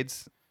 Probably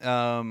AIDS.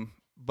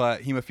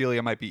 But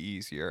hemophilia might be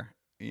easier,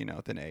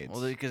 than AIDS.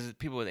 Well, because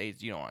people with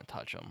AIDS, you don't want to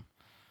touch them.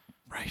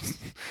 Right.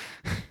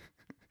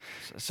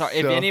 Sorry,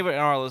 if anybody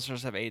in our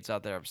listeners have AIDS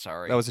out there, I'm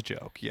sorry. That was a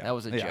joke. Yeah. That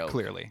was a joke.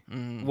 Clearly.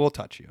 Mm. We'll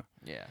touch you.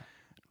 Yeah.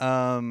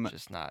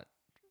 Just not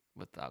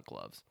without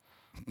gloves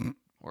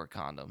or a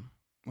condom.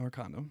 Or a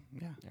condom.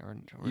 Yeah. Or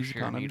Use a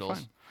share condom, needles.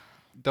 fine.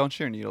 Don't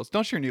share needles.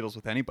 Don't share needles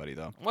with anybody,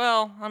 though.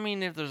 Well, I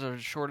mean, if there's a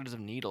shortage of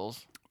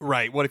needles.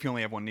 Right. What if you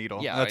only have one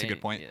needle? Yeah, That's a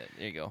good point. Yeah,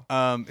 there you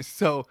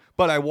go.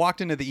 But I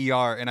walked into the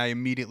ER and I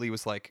immediately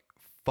was like,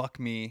 fuck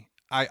me.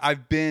 I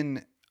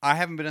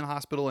haven't been in the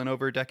hospital in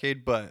over a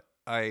decade, but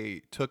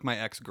I took my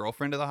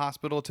ex-girlfriend to the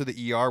hospital to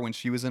the ER when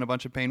she was in a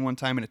bunch of pain one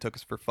time, and it took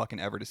us for fucking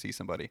ever to see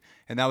somebody.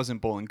 And that was in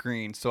Bowling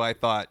Green. So I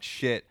thought,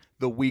 shit,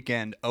 the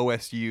weekend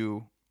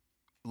OSU,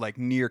 like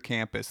near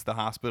campus, the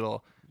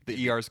hospital,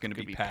 the ER is going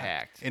to be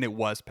packed. And it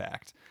was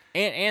packed.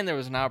 And there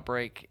was an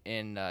outbreak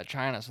in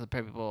China, so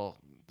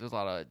there's a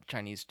lot of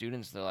Chinese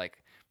students. They're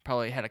like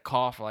probably had a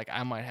cough, or like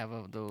I might have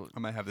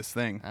this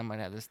thing. I might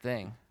have this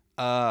thing.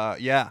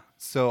 Yeah.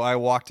 So I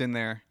walked in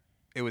there.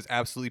 It was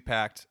absolutely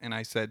packed, and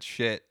I said,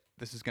 shit,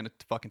 this is gonna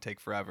fucking take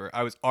forever.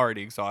 I was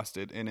already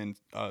exhausted and in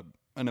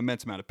an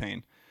immense amount of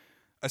pain,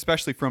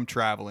 especially from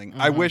traveling.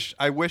 Mm-hmm.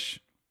 I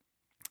wish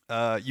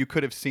you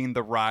could have seen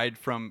the ride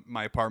from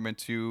my apartment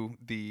to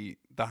the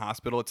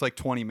hospital. It's like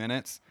 20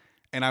 minutes.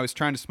 And I was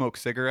trying to smoke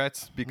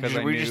cigarettes because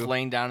Were you just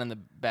laying down in the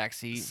back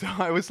seat? So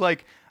I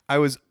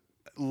was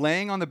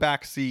laying on the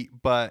back seat,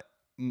 but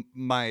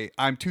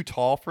I'm too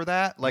tall for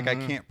that. Like I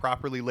can't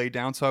properly lay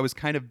down. So I was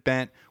kind of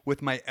bent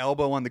with my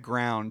elbow on the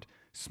ground,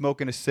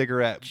 smoking a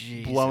cigarette,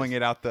 blowing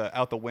it out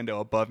the window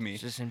above me.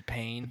 Just in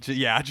pain.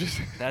 That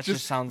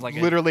just sounds like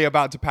literally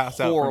about to pass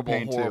out from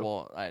pain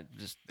horrible.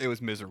 too. It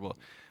was miserable.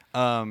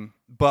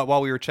 But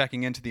while we were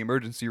checking into the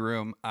emergency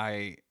room,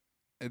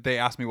 they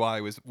asked me why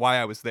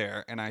I was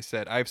there, and I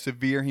said I have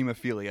severe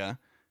hemophilia,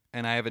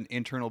 and I have an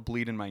internal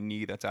bleed in my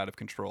knee that's out of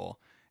control.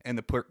 And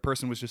the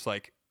person was just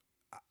like,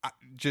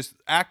 just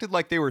acted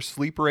like they were a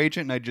sleeper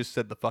agent, and I just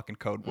said the fucking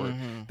code word.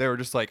 Mm-hmm. They were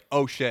just like,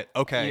 oh shit,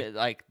 okay. Yeah,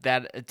 like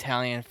that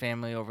Italian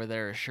family over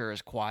there sure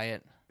is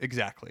quiet.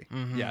 Exactly.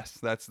 Mm-hmm. Yes,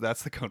 that's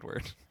the code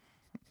word.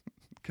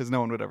 Because no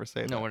one would ever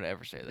say that. No one would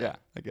ever say that. Yeah,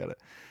 I get it.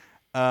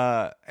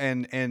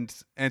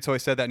 And so I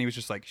said that, and he was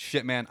just like,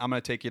 shit, man, I'm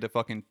gonna take you to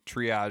fucking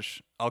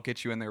triage. I'll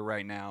get you in there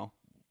right now.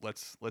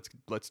 Let's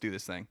do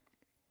this thing.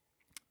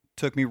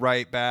 Took me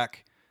right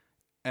back.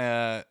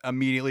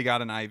 Immediately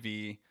got an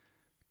IV.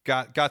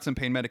 Got some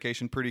pain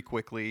medication pretty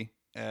quickly.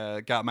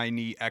 Got my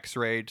knee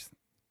x-rayed.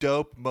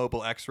 Dope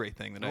mobile x-ray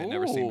thing that I had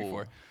never seen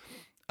before.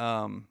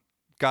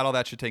 Got all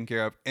that shit taken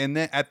care of. And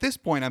then at this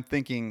point, I'm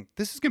thinking,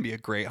 this is going to be a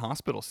great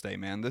hospital stay,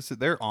 man.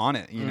 They're on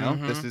it, you know?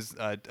 Mm-hmm. This is,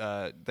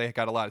 they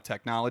got a lot of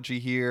technology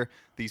here.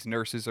 These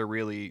nurses are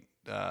really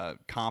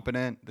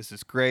competent. This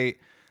is great.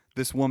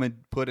 This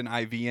woman put an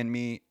IV in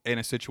me in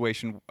a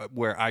situation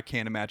where I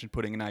can't imagine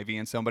putting an IV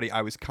in somebody.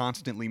 I was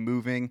constantly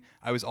moving.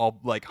 I was all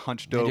like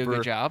hunched over. Did you do a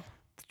good job?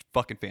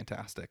 Fucking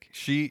fantastic.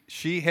 She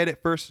hit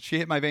it first. She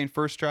hit my vein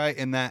first try,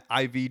 and that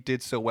IV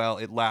did so well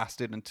it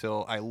lasted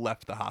until I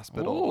left the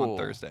hospital on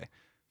Thursday.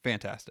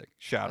 Fantastic.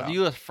 Shout out.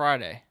 You left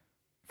Friday.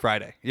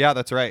 Yeah,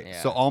 that's right.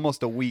 Yeah. So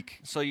almost a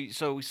week.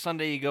 So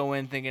Sunday you go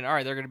in thinking, all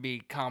right, they're going to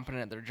be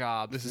competent at their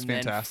jobs. This is and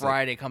fantastic. Then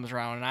Friday comes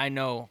around, and I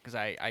know because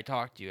I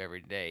talk to you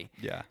every day.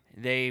 Yeah.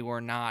 They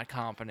were not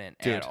competent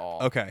Dude, at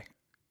all. Okay.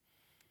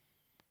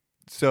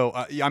 So,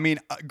 I mean,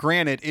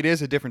 granted, it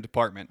is a different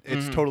department.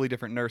 It's totally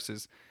different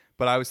nurses.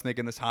 But I was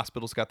thinking this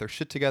hospital's got their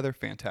shit together.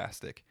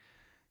 Fantastic.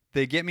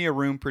 They get me a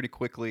room pretty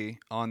quickly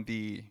on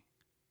the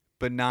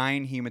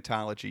benign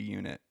hematology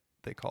unit,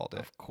 they called it.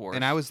 Of course.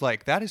 And I was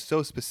like, that is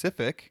so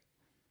specific.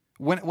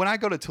 When I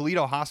go to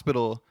Toledo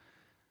Hospital,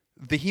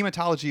 the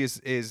hematology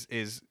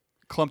is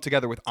clumped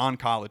together with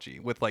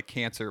oncology, with like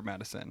cancer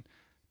medicine,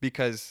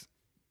 because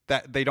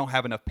that they don't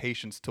have enough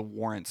patients to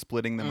warrant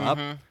splitting them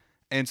up.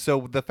 And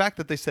so the fact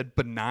that they said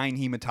benign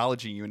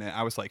hematology unit,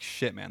 I was like,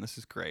 shit, man, this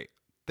is great.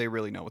 They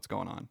really know what's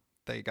going on.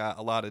 They got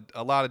a lot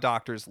of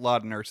doctors, a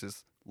lot of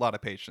nurses, a lot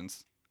of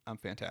patients. I'm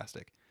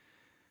fantastic.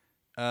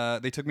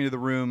 They took me to the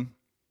room,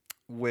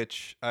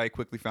 which I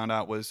quickly found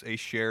out was a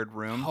shared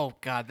room. Oh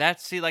God,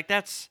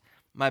 that's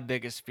my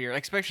biggest fear.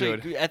 Especially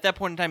Dude. at that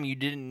point in time, you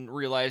didn't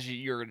realize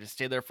you were going to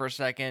stay there for a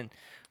second.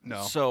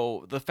 No.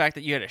 So the fact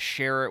that you had to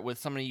share it with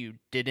somebody you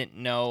didn't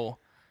know.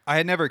 I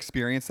had never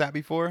experienced that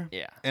before.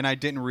 Yeah. And I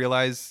didn't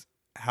realize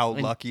how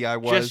lucky I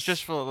was.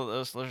 Just for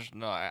those listeners,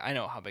 no, I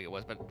know how big it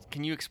was, but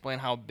can you explain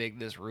how big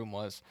this room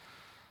was?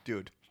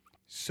 Dude,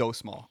 so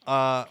small.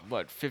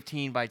 What,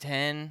 15 by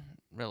 10?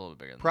 A little bit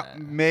bigger than that.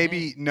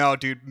 Maybe. No,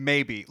 dude,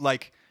 maybe.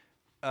 Like,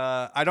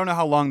 I don't know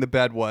how long the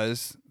bed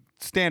was.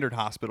 Standard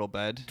hospital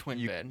bed.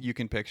 Twin bed. You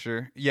can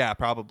picture. Yeah,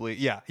 probably.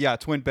 Yeah,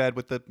 twin bed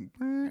with the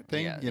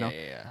thing, Yeah, you know.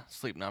 Yeah.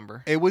 Sleep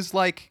number. It was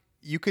like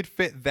you could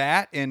fit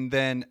that and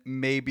then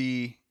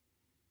maybe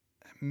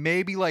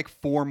like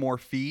 4 more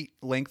feet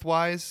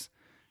lengthwise,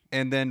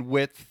 and then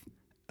width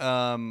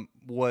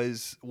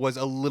was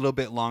a little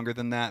bit longer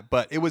than that,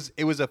 but it was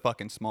a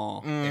fucking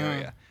small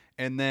area.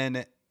 And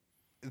then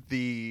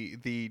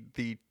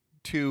the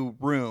two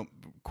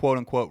quote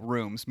unquote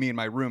rooms, me and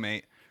my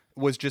roommate,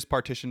 was just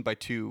partitioned by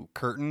two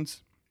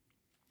curtains,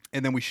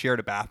 and then we shared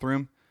a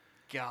bathroom.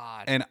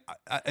 God. And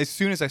as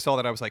soon as I saw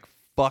that, I was like,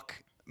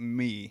 fuck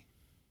me.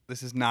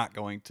 This is not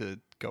going to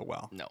go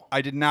well. No.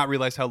 I did not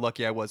realize how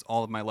lucky I was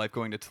all of my life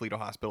going to Toledo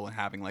Hospital and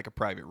having like a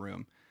private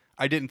room.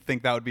 I didn't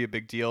think that would be a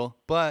big deal,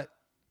 but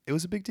it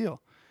was a big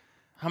deal.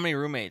 How many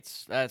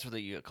roommates? That's what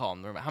you call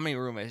them. How many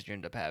roommates did you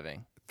end up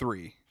having?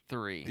 3.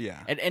 3. Yeah.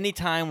 At any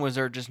time, was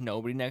there just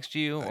nobody next to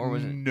you, or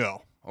was it?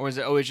 No. Or was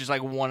it always just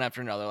like one after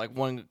another? Like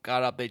one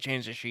got up, they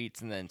changed the sheets,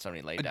 and then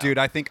somebody laid down. Dude,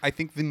 I think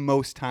the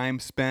most time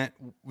spent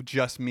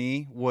just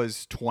me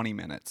was 20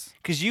 minutes.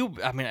 Because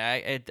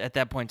at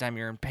that point in time,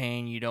 you're in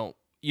pain. You don't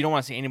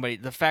want to see anybody.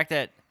 The fact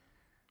that,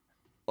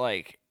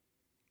 like,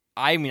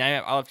 I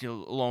left you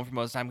alone for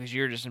most of the time because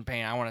you're just in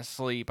pain. I want to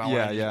sleep.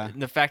 And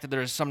the fact that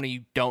there's somebody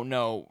you don't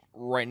know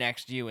right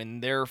next to you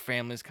and their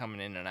family's coming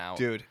in and out.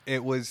 Dude,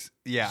 it was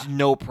There's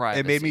no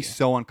privacy. It made me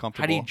so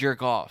uncomfortable. How do you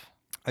jerk off?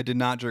 I did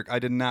not jerk. I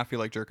did not feel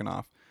like jerking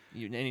off.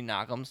 Any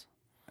knock'ems?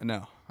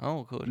 No.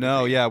 Oh, cool.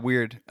 No, yeah,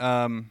 weird.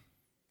 Yeah,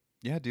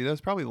 dude, that was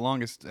probably the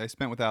longest I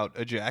spent without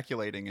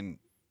ejaculating in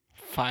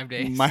 5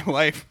 days. my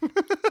life.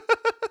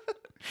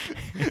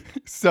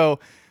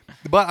 So,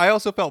 but I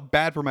also felt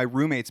bad for my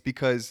roommates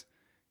because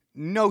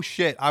no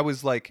shit, I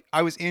was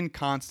in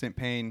constant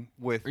pain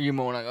with. Are you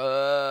more like,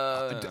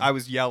 I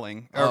was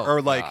yelling, Oh,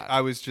 or like God.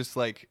 I was just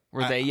like.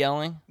 Were they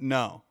yelling?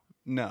 No,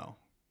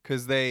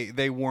 because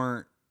they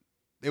weren't.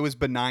 It was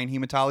benign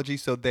hematology,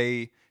 so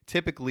they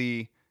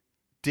typically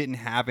didn't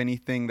have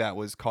anything that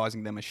was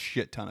causing them a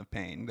shit ton of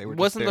pain. They were.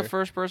 Wasn't just the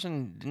first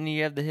person? Didn't he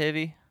have the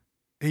HIV?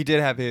 He did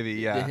have HIV,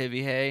 yeah. The HIV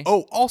hay.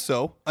 Oh,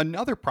 also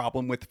another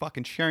problem with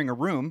fucking sharing a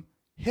room.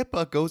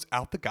 HIPAA goes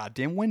out the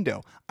goddamn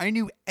window. I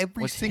knew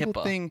every What's single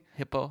HIPAA? thing.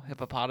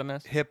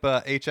 Hippopotamus.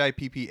 HIPAA,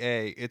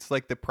 HIPPA. It's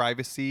like the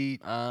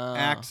Privacy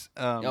Act.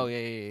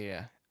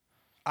 Yeah.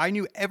 I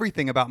knew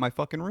everything about my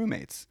fucking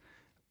roommates.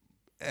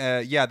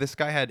 Yeah, this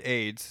guy had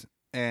AIDS,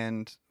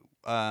 and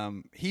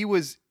he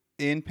was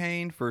in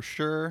pain for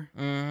sure.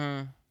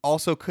 Mm-hmm.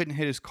 Also couldn't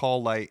hit his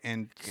call light,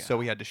 and so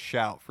he had to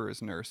shout for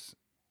his nurse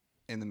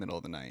in the middle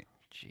of the night.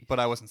 Jeez. But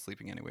I wasn't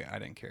sleeping anyway. I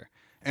didn't care.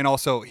 And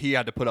also, he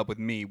had to put up with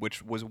me,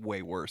 which was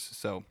way worse.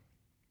 So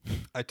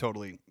I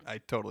totally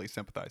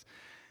sympathize.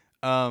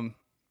 I'm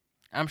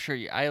sure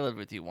I lived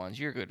with you once.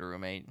 You're a good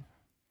roommate.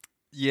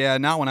 Yeah,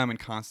 not when I'm in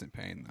constant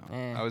pain though.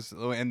 Eh. I was,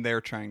 and they're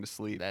trying to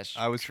sleep.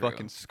 I was true.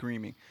 fucking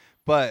screaming.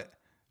 But,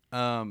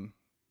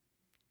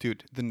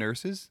 dude, the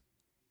nurses,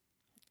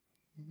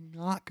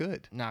 not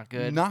good. Not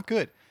good. Not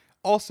good.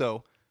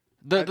 Also,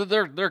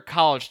 they're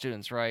college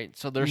students, right?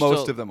 So they're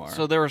most still, of them are.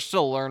 So they're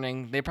still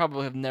learning. They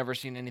probably have never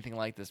seen anything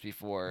like this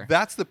before.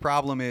 That's the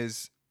problem.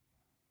 Is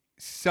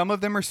some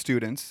of them are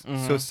students,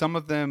 so some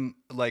of them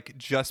like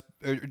just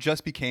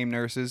became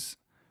nurses,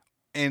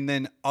 and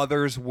then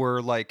others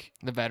were like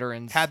The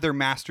veterans had their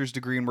master's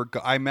degree and were.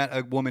 I met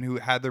a woman who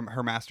had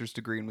her master's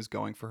degree and was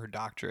going for her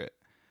doctorate,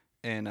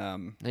 and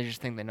They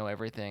just think they know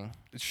everything.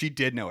 she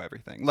did know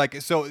everything.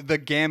 Like, so the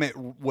gamut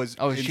was.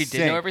 Oh, insane. she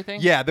did know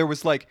everything? Yeah, there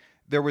was like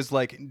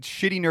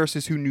shitty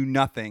nurses who knew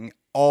nothing,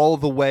 all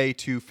the way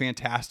to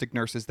fantastic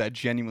nurses that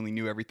genuinely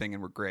knew everything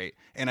and were great.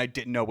 And I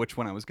didn't know which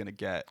one I was gonna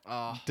get.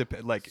 So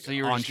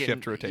you were on just shift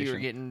getting, rotation. You were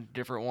getting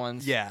different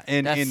ones. Yeah,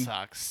 and that and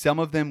sucks. some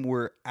of them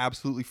were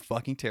absolutely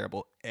fucking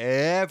terrible.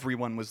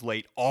 Everyone was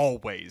late,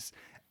 always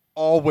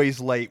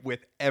late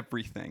with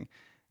everything.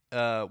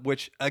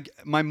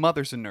 My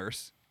mother's a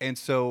nurse, and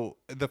so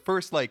the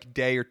first like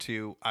day or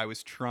two, I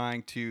was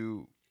trying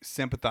to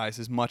sympathize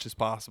as much as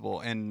possible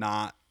and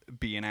not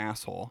be an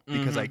asshole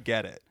because I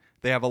get it.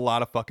 They have a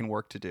lot of fucking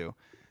work to do.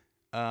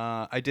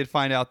 I did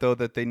find out though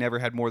that they never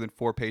had more than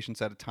 4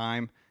 patients at a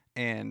time,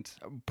 and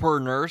Per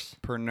nurse,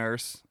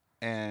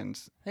 and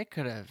they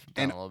could have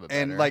done a little bit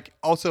better. and like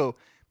also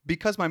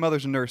because my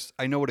mother's a nurse,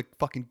 I know what a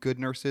fucking good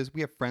nurse is.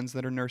 We have friends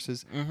that are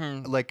nurses.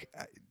 Like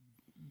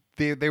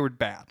they were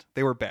bad.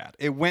 They were bad.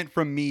 It went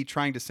from me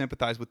trying to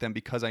sympathize with them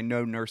because I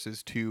know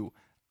nurses to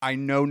I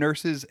know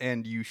nurses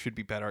and you should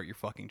be better at your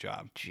fucking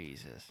job.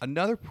 Jesus.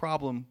 Another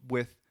problem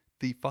with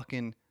the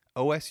fucking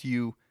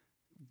OSU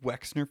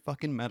Wexner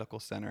fucking Medical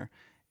Center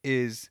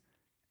is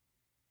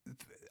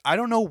I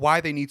don't know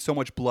why they need so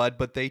much blood,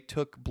 but they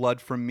took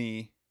blood from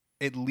me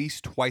at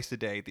least twice a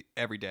day,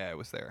 every day I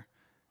was there.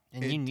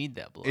 And you need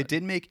that blood. It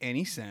didn't make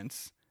any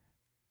sense.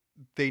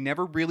 They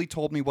never really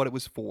told me what it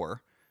was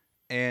for,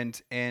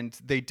 and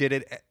they did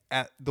it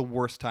at the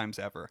worst times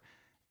ever.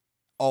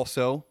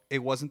 Also,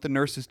 it wasn't the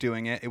nurses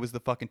doing it; it was the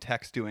fucking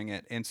techs doing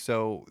it, and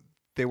so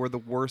they were the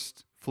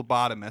worst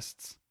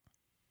phlebotomists.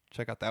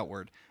 Check out that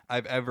word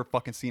I've ever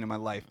fucking seen in my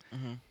life.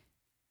 Mm-hmm.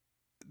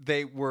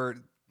 They were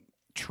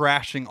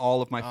trashing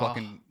all of my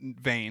fucking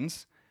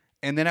veins.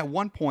 And then at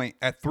one point,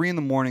 at 3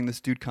 a.m,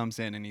 this dude comes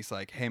in and he's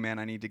like, "Hey man,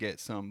 I need to get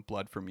some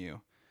blood from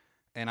you."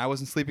 and I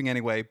wasn't sleeping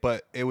anyway,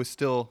 but it was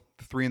still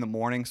 3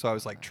 a.m, so I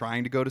was like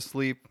trying to go to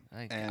sleep.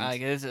 And I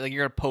guess like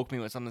you're gonna poke me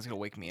with something that's gonna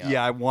wake me up.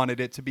 yeah, I wanted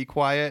it to be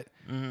quiet.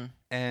 Mm-hmm.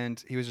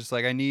 And he was just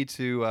like, I need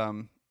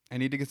to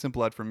get some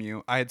blood from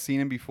you. I had seen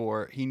him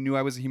before. He knew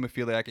I was a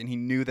hemophiliac, and he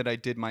knew that I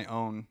did my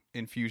own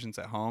infusions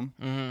at home.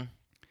 Mm-hmm.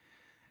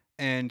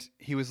 And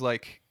he was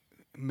like,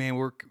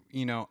 man,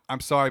 I'm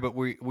sorry, but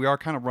we are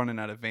kind of running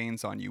out of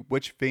veins on you.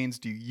 Which veins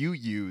do you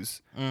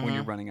use when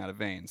you're running out of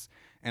veins?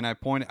 And I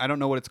don't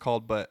know what it's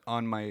called, but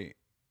on my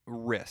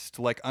wrist,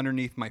 like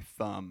underneath my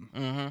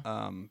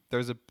thumb,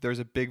 there's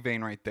a big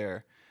vein right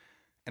there.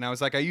 And I was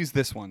like, I use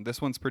this one.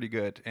 This one's pretty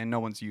good, and no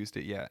one's used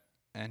it yet.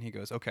 And he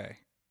goes, okay.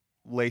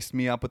 Laced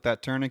me up with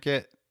that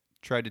tourniquet,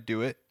 tried to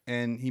do it,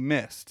 and he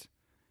missed.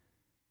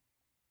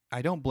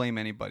 I don't blame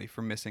anybody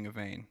for missing a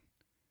vein.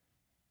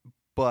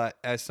 But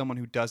as someone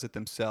who does it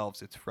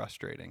themselves, it's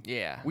frustrating.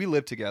 Yeah. We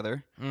live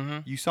together. Mm-hmm.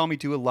 You saw me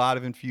do a lot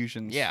of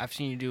infusions. Yeah, I've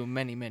seen you do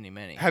many, many,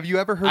 many. Have you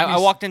ever heard I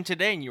walked in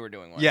today and you were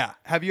doing one. Yeah.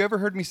 Have you ever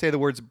heard me say the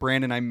words,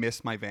 Brandon, I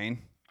missed my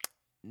vein?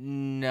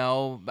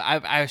 No, but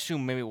I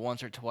assume maybe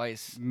once or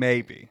twice.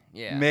 Maybe.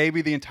 Yeah.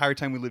 Maybe the entire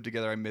time we lived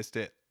together, I missed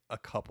it a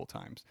couple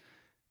times.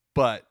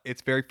 But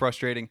it's very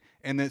frustrating.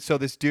 And then, so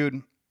this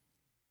dude,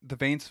 the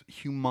vein's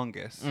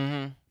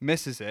humongous,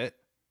 misses it.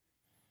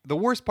 The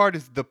worst part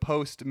is the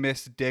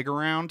post-miss dig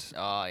around.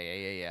 Oh,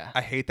 yeah.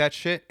 I hate that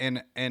shit.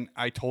 And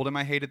I told him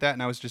I hated that.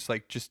 And I was just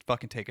like, just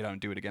fucking take it out and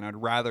do it again. I'd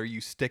rather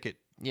you stick it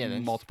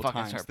multiple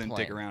times than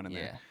dig around in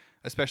there.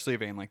 Especially a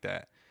vein like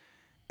that.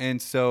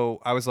 And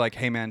so I was like,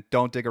 hey, man,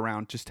 don't dig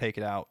around. Just take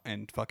it out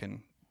and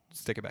fucking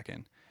stick it back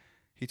in.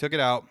 He took it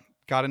out,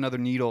 got another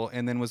needle,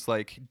 and then was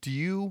like, do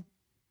you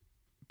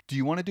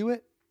want to do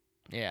it?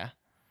 Yeah.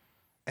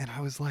 And I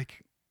was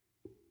like,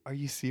 are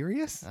you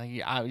serious?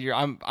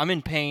 I'm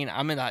in pain.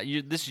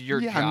 This is your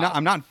job.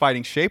 I'm not in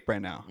fighting shape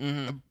right now.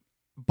 Mm-hmm.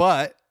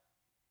 But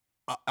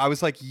I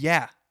was like,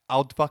 yeah,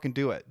 I'll fucking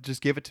do it.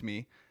 Just give it to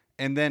me.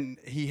 And then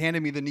he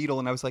handed me the needle,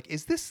 and I was like,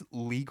 is this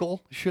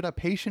legal? Should a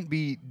patient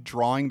be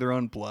drawing their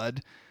own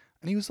blood?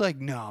 And he was like,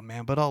 no,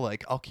 man, but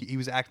I'll keep. He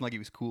was acting like he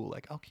was cool.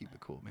 Like, I'll keep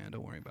it cool, man.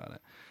 Don't worry about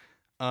it.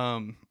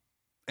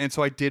 And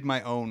so I did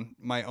my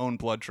own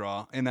blood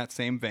draw in that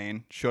same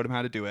vein. Showed him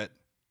how to do it.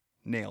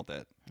 Nailed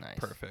it. Nice.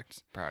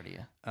 Perfect. Proud of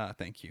you.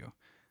 Thank you.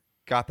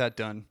 Got that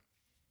done.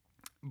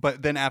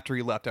 But then after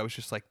he left, I was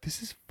just like,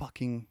 this is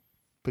fucking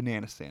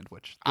banana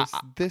sandwich.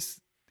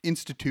 This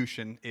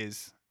institution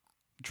is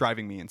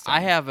driving me insane.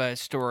 I have a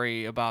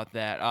story about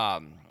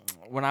that.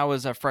 When I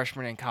was a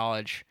freshman in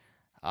college,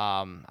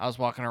 I was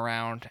walking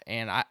around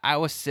and I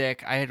was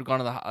sick. I had gone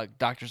to the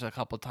doctors a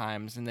couple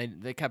times, and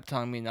they kept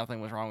telling me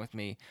nothing was wrong with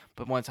me.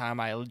 But one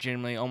time I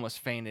legitimately almost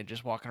fainted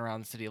just walking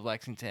around the city of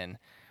Lexington.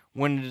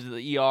 Went into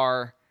the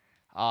ER,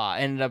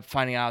 ended up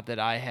finding out that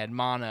I had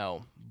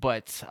mono.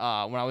 But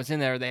when I was in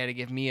there, they had to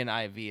give me an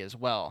IV as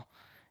well.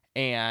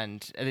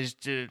 And they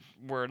just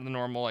were the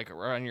normal, like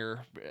around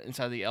your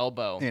inside the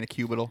elbow. In a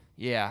cubital.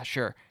 Yeah,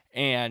 sure.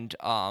 And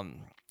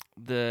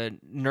the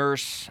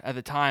nurse at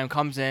the time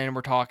comes in and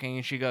we're talking,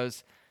 and she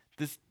goes,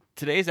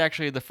 today's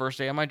actually the first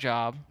day of my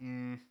job.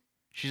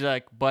 She's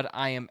like, but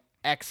I am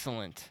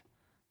excellent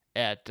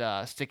at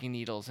sticking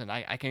needles, and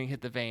I can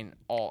hit the vein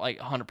all like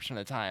 100% of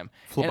the time.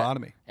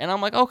 Phlebotomy. And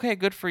I'm like, okay,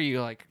 good for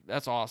you. Like,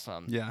 that's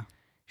awesome. Yeah.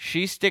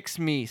 She sticks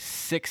me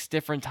 6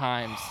 different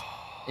times.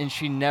 And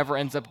she never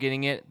ends up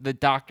getting it. The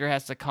doctor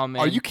has to come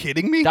in. Are you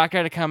kidding me? Doctor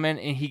had to come in,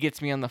 and he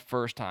gets me on the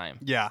first time.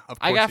 Yeah, of course.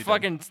 I got he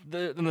fucking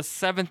on the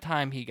 7th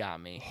time he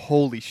got me.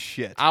 Holy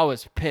shit! I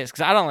was pissed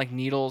because I don't like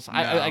needles. No.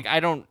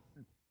 I don't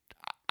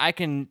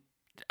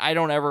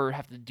ever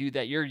have to do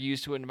that. You're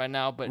used to it by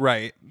now, but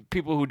right.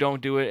 People who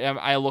don't do it,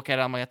 I look at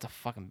it, I'm like, that's a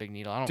fucking big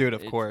needle. Dude,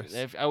 of course.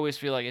 I always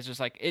feel like it's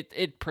just like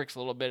it pricks a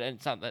little bit, and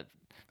it's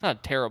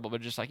not terrible, but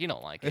just like you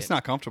don't like it. It's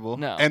not comfortable.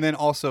 No. And then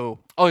also,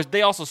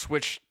 they also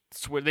switched.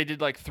 They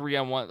did like 3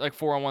 on one, like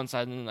 4 on one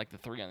side, and then like the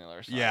 3 on the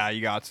other side. yeah,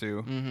 you got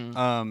to.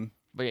 Mm-hmm.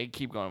 But yeah,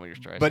 keep going with your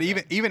story. But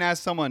even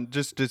as someone,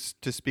 just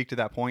to speak to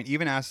that point,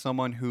 even as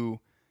someone who,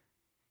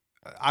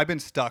 I've been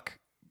stuck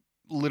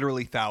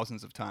literally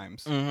thousands of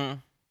times. Mm-hmm.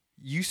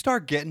 You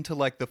start getting to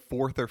like the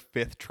 4th or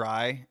 5th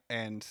try,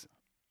 and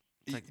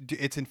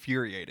it's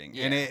infuriating,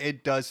 and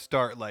it does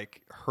start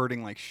like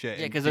hurting like shit.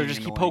 Yeah, because they're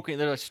just keep poking,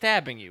 they're like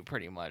stabbing you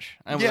pretty much.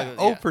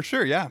 For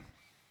sure, yeah.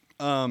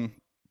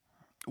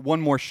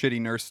 One more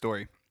shitty nurse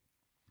story,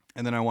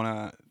 and then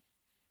I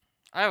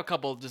have a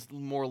couple just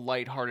more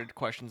lighthearted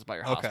questions about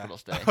your hospital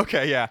stay.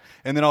 Okay, yeah,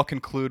 and then I'll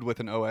conclude with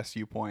an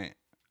OSU point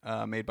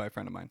made by a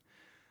friend of mine.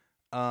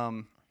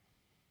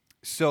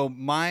 So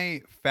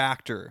my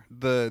factor,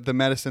 the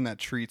medicine that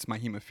treats my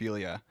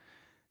hemophilia,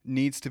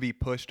 needs to be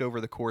pushed over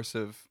the course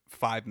of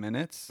 5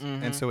 minutes,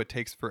 and so it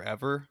takes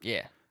forever.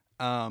 Yeah.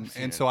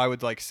 And so I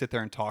would like sit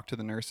there and talk to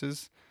the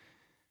nurses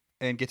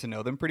and get to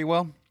know them pretty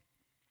well.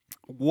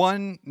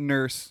 One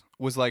nurse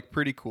was like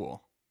pretty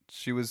cool.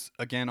 She was,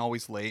 again,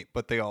 always late,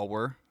 but they all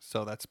were.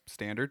 So that's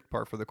standard,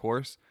 par for the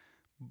course.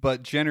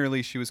 But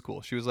generally, she was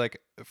cool. She was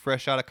like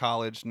fresh out of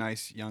college,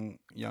 nice young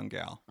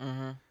gal.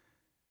 Mm-hmm.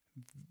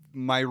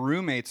 My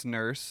roommate's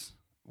nurse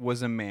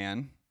was a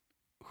man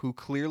who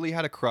clearly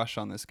had a crush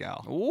on this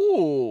gal.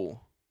 Ooh.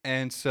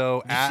 And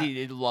so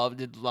Did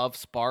love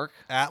spark?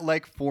 at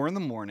like 4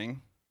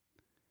 a.m,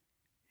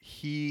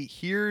 he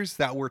hears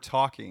that we're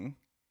talking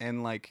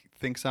and like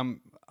thinks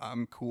I'm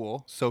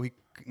cool. So he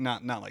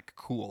not like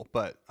cool,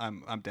 but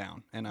I'm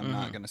down and I'm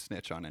not gonna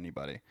snitch on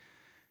anybody.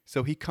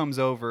 So he comes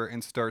over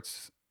and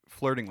starts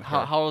flirting with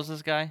her. How old is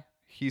this guy?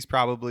 He's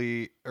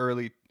probably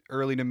early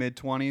to mid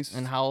 20s.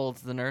 And how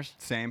old's the nurse?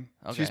 Same.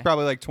 Okay. She's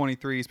probably like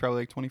 23. He's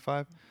probably like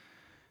 25.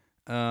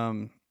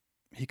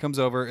 He comes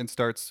over and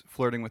starts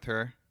flirting with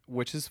her,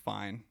 which is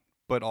fine,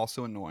 but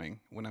also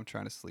annoying when I'm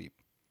trying to sleep.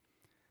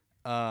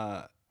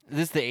 Is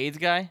this the AIDS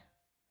guy?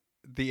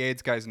 The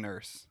AIDS guy's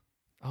nurse.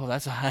 Oh,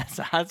 that's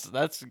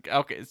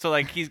okay. So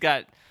like he's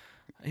got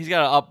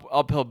an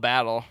uphill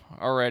battle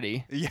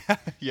already.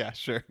 Yeah,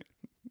 sure.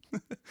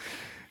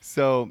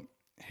 So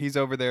he's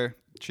over there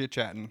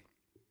chit-chatting,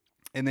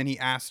 and then he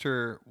asked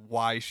her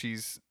why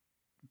she's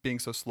being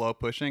so slow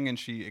pushing, and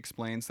she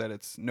explains that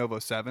it's Novo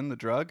 7, the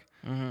drug.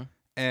 Mm-hmm.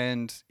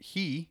 And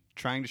he,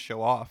 trying to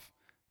show off,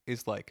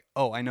 is like,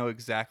 oh, I know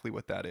exactly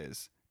what that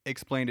is.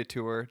 Explained it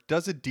to her.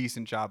 Does a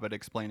decent job at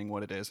explaining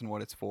what it is and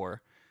what it's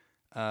for.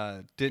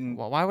 Didn't.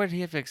 Well, why would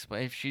he have to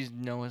explain if she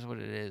knows what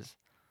it is?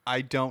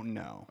 I don't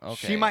know.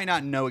 Okay. She might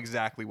not know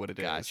exactly what it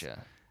is.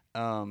 Gotcha.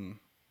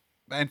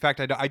 In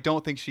fact, I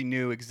don't think she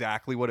knew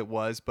exactly what it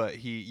was, but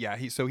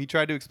so he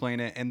tried to explain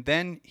it, and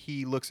then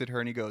he looks at her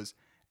and he goes,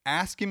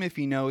 ask him if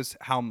he knows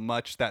how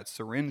much that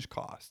syringe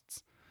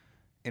costs,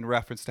 in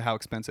reference to how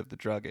expensive the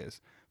drug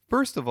is.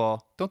 First of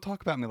all, don't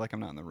talk about me like I'm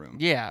not in the room.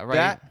 Yeah,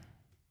 right.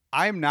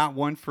 I'm not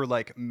one for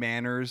like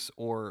manners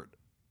or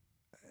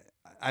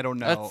I don't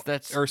know,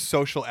 that's or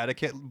social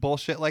etiquette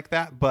bullshit like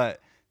that, but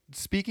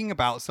speaking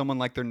about someone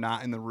like they're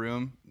not in the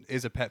room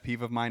is a pet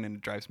peeve of mine, and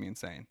it drives me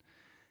insane.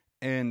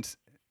 And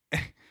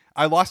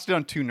I lost it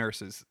on 2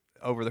 nurses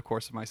over the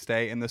course of my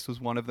stay, and this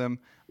was one of them.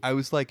 I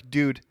was like,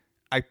 dude,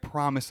 I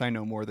promise I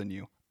know more than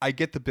you. I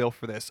get the bill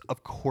for this.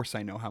 Of course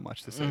I know how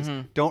much this is.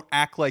 Don't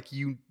act like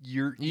you're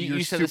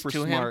You said this super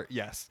to him? smart.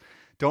 Yes.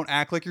 Don't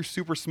act like you're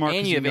super smart and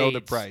because you you have know AIDS.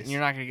 the price. And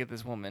you're not gonna get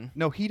this woman.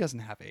 No, he doesn't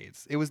have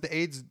AIDS. It was the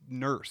AIDS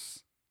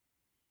nurse.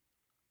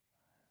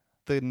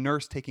 The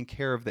nurse taking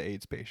care of the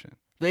AIDS patient.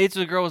 The AIDS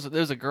girl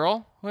there was a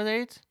girl with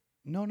AIDS.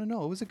 No.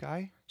 It was a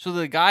guy. So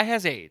the guy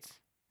has AIDS.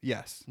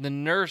 Yes. The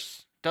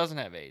nurse doesn't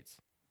have AIDS.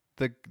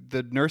 The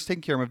nurse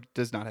taking care of him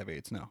does not have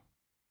AIDS. No.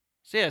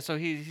 So yeah, so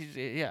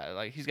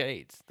he's got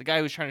AIDS. The guy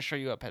who's trying to show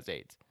you up has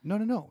AIDS.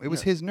 No. It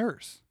was his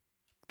nurse.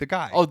 The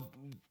guy. Oh,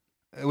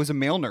 It was a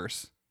male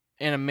nurse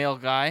and a male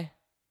guy.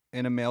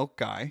 and a male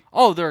guy.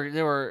 Oh,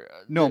 they were.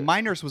 No,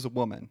 my nurse was a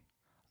woman.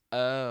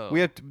 Oh.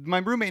 My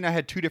roommate and I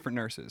had 2 different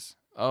nurses.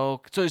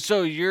 Oh,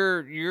 so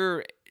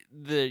your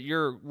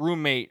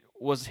roommate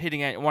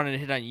wanted to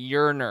hit on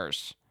your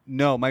nurse.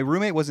 No, my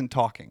roommate wasn't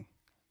talking.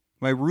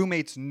 My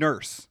roommate's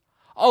nurse.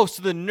 Oh,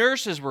 so the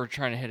nurses were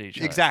trying to hit each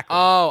other. Exactly.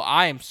 Oh,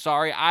 I am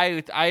sorry.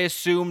 I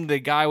assumed the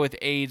guy with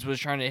AIDS was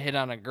trying to hit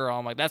on a girl.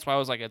 I'm like, that's why I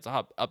was like, it's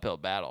a uphill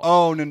battle.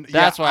 Oh, no.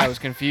 That's why I was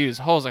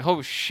confused. I was like,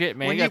 oh shit,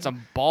 man, you got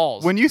some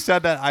balls. When you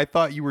said that, I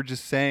thought you were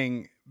just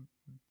saying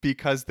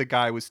because the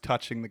guy was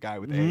touching the guy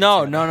with AIDS.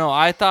 No.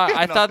 I thought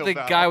uphill the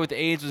battle. guy with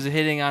AIDS was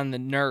hitting on the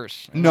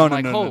nurse. And No, I'm no,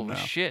 like, no, no, holy no.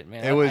 shit,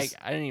 man. It was-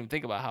 I didn't even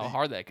think about how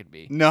hard that could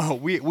be. No,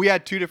 we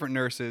had 2 different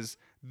nurses.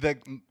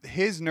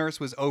 His nurse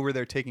was over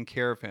there taking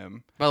care of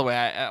him. By the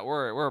way,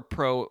 we're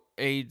pro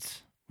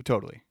AIDS.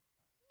 Totally.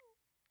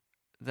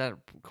 Can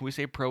we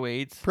say pro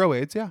AIDS? Pro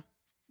AIDS, yeah.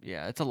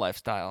 Yeah, it's a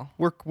lifestyle.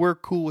 We're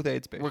cool with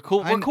AIDS patients. We're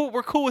cool.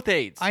 We're cool with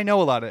AIDS. I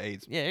know a lot of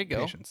AIDS Yeah, there you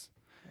go. patients.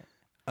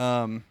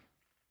 Anyway.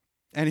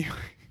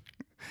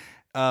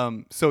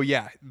 So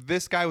yeah,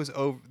 this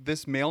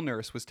male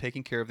nurse was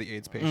taking care of the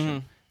AIDS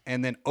patient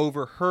and then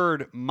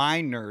overheard my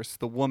nurse,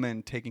 the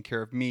woman, taking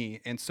care of me,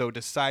 and so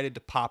decided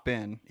to pop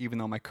in even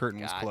though my curtain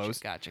was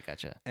closed.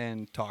 Gotcha.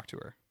 And talk to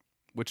her,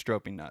 which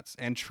drove me nuts,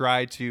 and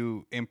try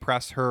to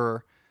impress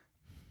her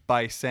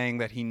by saying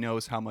that he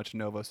knows how much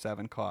Novo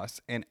 7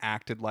 costs and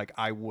acted like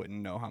I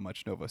wouldn't know how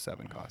much Novo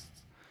 7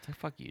 costs. It's like,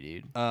 fuck you,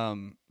 dude.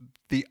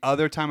 The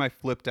other time I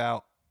flipped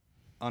out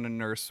on a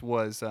nurse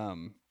was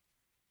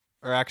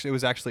it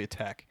was actually a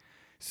tech.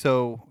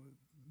 So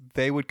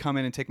they would come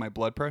in and take my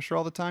blood pressure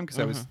all the time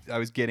because I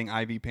was getting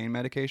IV pain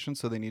medication,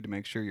 so they need to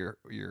make sure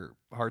your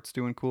heart's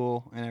doing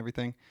cool and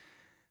everything.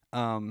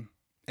 And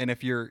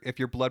if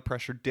your blood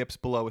pressure dips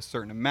below a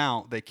certain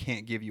amount, they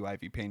can't give you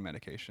IV pain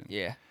medication.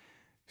 Yeah.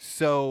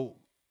 So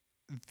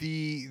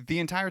the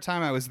entire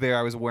time I was there,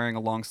 I was wearing a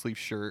long sleeve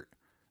shirt,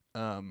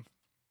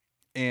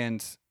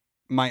 and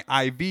my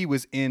IV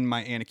was in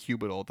my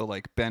antecubital, the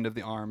like bend of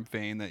the arm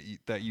vein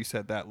that you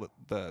said that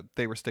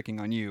they were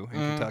sticking on you in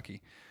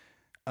Kentucky.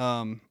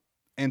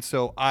 And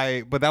so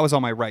but that was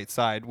on my right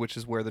side, which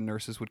is where the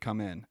nurses would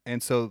come in.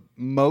 And so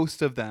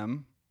most of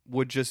them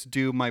would just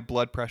do my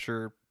blood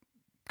pressure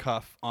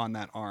cuff on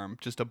that arm,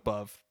 just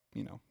above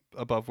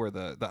where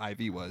the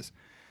IV was.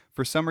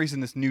 For some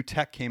reason, this new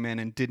tech came in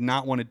and did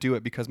not want to do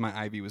it because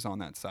my IV was on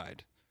that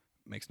side.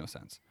 Makes no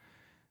sense.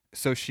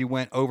 So she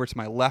went over to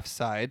my left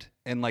side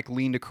and like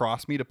leaned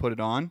across me to put it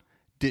on.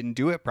 Didn't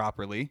do it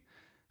properly.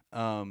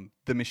 The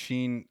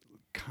machine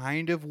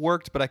kind of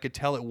worked, but I could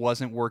tell it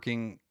wasn't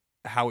working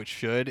how it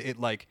should. It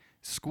like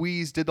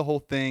squeezed, did the whole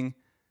thing,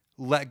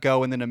 let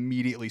go, and then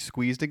immediately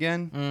squeezed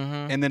again,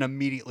 and then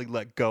immediately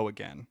let go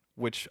again,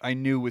 which I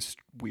knew was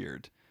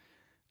weird.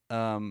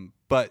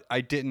 But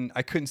I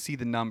couldn't see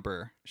the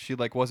number. She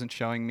like wasn't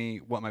showing me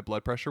what my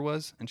blood pressure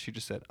was, and she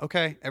just said,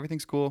 "Okay,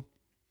 everything's cool."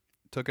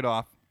 Took it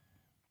off.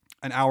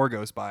 An hour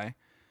goes by,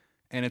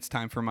 and it's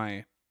time for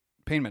my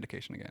pain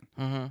medication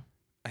again.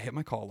 I hit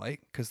my call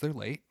light because they're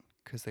late,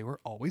 because they were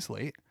always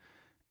late.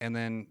 And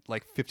then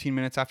like 15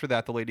 minutes after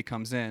that, the lady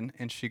comes in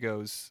and she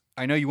goes,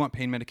 "I know you want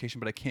pain medication,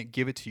 but I can't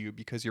give it to you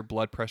because your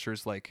blood pressure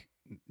is like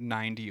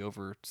 90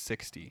 over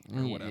 60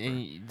 or whatever."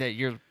 That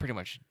you're pretty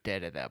much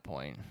dead at that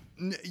point.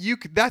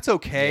 That's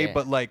okay,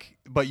 Yeah.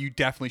 but you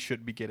definitely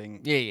shouldn't be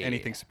getting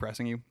anything Yeah.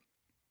 suppressing you.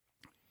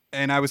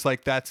 And I was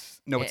like,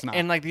 it's not.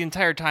 And like the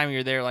entire time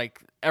you're there,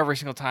 like every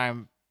single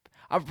time,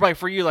 like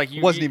for you, like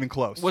you Wasn't even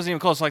close. Wasn't even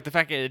close. Like the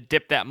fact that it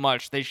dipped that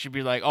much, they should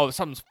be like, "Oh,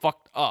 something's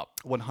fucked up."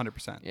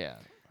 100%. Yeah.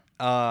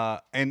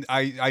 And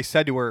I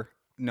said to her,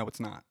 "No, it's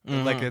not.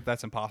 Like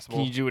that's impossible.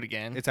 Can you do it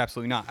again? It's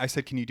absolutely not." I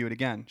said, "Can you do it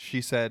again?" She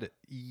said,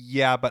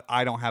 "Yeah, but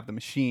I don't have the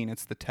machine.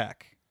 It's the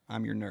tech.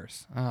 I'm your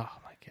nurse." Oh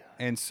my god.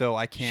 And so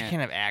I She can't.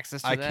 can't have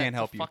access to I that. can't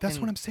help you. That's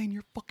what I'm saying.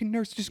 You're a fucking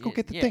nurse. Just go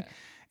get the thing.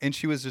 And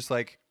she was just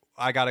like,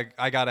 I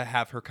gotta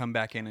have her come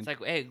back in and It's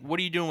like, hey, what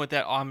are you doing with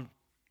that? Oh, I'm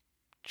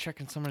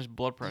checking someone's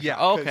blood pressure. Yeah,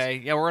 Oh, 'cause okay.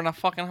 Yeah, we're in a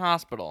fucking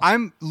hospital.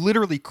 I'm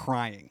literally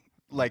crying.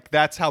 Like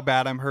that's how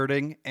bad I'm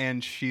hurting.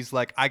 And she's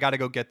like, "I gotta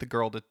go get the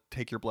girl to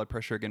take your blood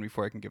pressure again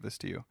before I can give this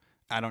to you.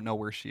 I don't know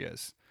where she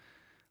is."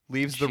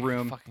 Leaves the She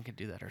room. fucking could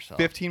do that herself.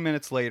 15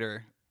 minutes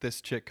later,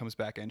 this chick comes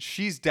back in.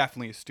 She's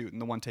definitely a student,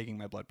 the one taking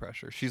my blood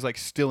pressure. She's like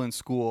still in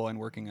school and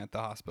working at the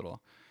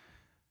hospital.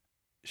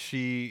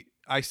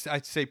 I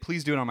say,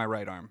 "Please do it on my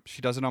right arm."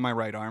 She does it on my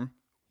right arm.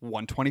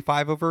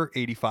 125 over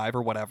 85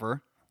 or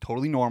whatever.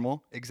 Totally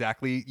normal.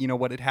 Exactly,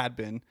 what it had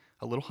been.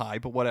 A little high,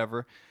 but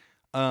whatever.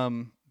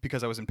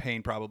 Because I was in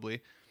pain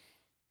probably.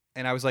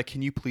 And I was like,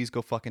 "Can you please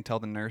go fucking tell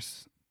the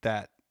nurse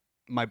that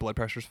my blood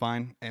pressure's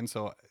fine and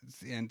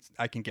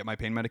I can get my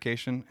pain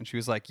medication?" And she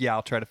was like, "Yeah,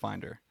 I'll try to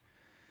find her."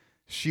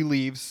 She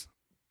leaves.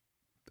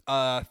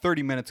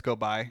 30 minutes go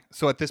by.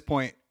 So at this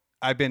point,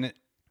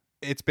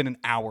 it's been an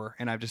hour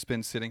and I've just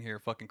been sitting here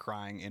fucking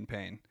crying in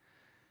pain.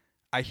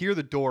 I hear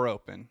the door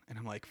open and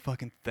I'm like,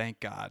 fucking thank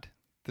God.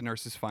 The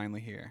nurse is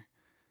finally here.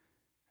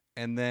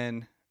 And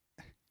then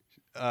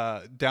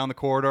down the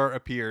corridor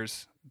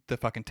appears the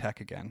fucking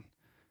tech again.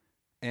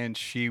 And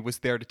she was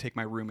there to take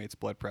my roommate's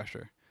blood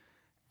pressure.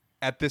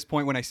 At this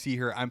point, when I see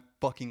her, I'm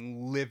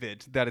fucking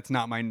livid that it's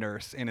not my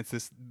nurse and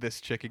it's this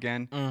chick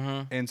again.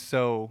 And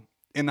so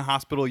in the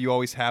hospital, you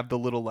always have the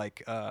little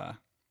like,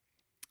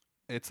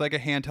 it's like a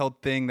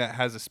handheld thing that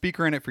has a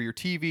speaker in it for your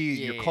TV,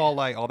 your call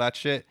light, all that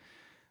shit.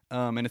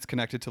 And it's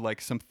connected to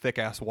like some thick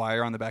ass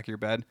wire on the back of your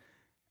bed.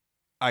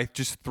 I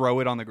just throw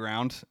it on the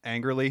ground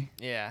angrily.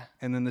 Yeah.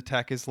 And then the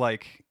tech is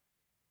like,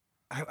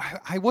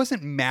 I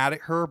wasn't mad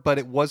at her, but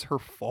it was her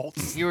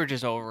fault. You were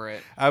just over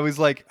it. I was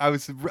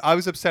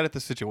upset at the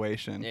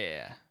situation.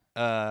 Yeah.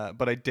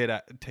 But I did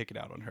take it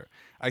out on her.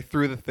 I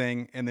threw the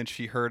thing, and then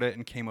she heard it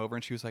and came over,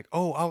 and she was like,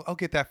 "Oh, I'll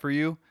get that for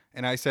you."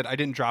 And I said, "I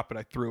didn't drop it.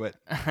 I threw it."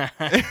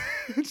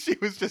 And she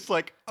was just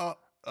like,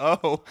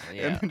 "Oh,"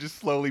 Yeah. and then just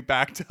slowly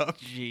backed up.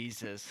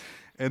 Jesus.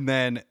 And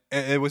then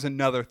it was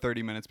another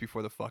 30 minutes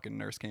before the fucking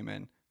nurse came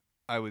in.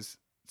 I was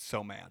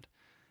so mad.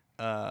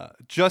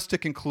 Just to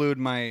conclude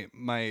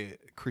my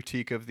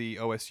critique of the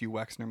OSU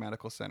Wexner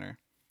Medical Center,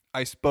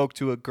 I spoke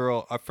to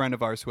a friend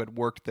of ours who had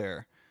worked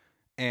there,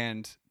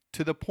 and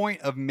to the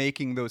point of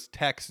making those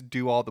techs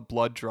do all the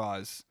blood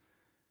draws,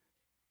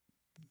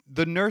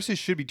 the nurses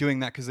should be doing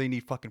that because they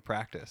need fucking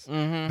practice.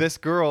 This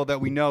girl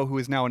that we know who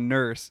is now a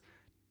nurse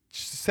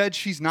said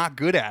she's not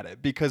good at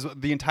it because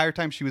the entire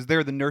time she was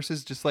there, the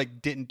nurses just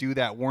like didn't do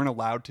that, weren't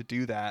allowed to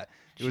do that.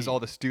 It was all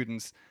the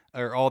students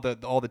or all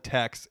the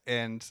techs,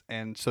 and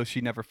so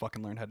she never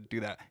fucking learned how to do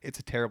that. It's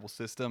a terrible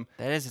system.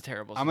 That is a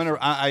terrible system.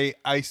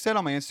 I said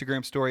on my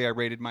Instagram story I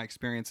rated my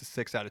experience a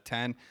 6 out of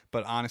 10,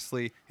 but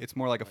honestly, it's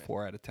more like a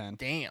 4 out of 10.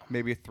 Damn.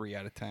 Maybe a 3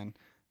 out of 10.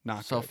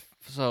 Not So good.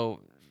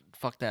 so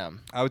fuck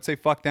them. I would say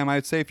fuck them. I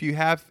would say if you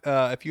have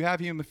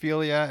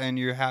hemophilia and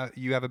you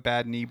have a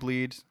bad knee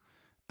bleed,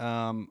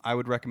 I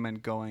would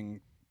recommend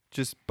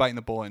just biting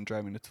the bullet and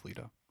driving to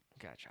Toledo.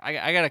 Gotcha.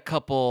 I got a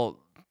couple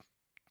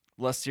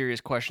less serious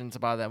questions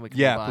about that. We can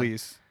move on.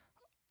 Please.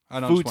 I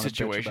don't Food just wanna bitch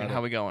situation. about How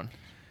it. we going?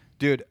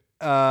 Dude,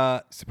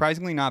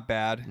 surprisingly not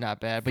bad.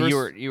 Not bad, but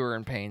First- you were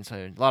in pain, so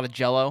a lot of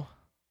Jello.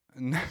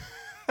 No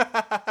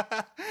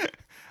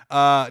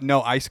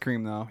ice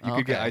cream though. You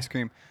could get Okay. ice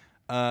cream.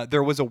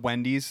 There was a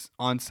Wendy's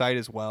on site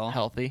as well.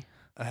 Healthy.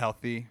 A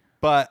healthy.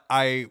 But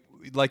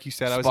like you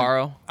said,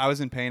 Sbarro. I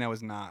was in pain. I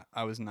was not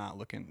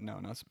looking. No,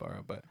 not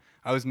Sbarro, but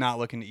I was not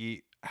looking to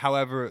eat.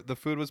 However, the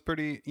food was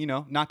pretty,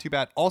 not too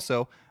bad.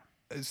 Also,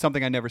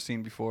 something I'd never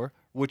seen before,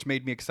 which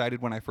made me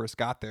excited when I first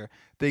got there.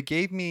 They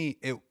gave me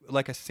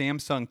like a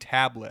Samsung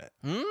tablet,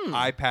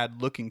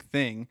 iPad looking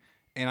thing,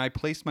 and I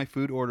placed my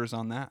food orders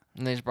on that.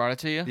 And they just brought it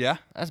to you? Yeah.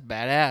 That's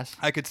badass.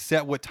 I could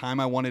set what time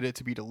I wanted it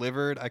to be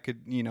delivered. I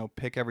could,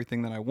 pick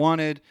everything that I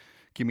wanted,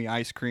 give me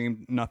ice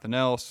cream, nothing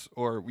else,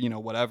 or,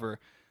 whatever.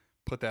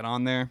 Put that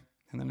on there,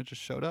 and then it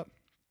just showed up.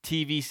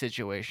 TV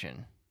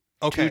situation.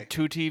 Okay.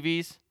 Two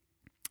TVs?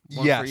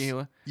 One yes. for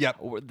you? Yep.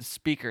 Or the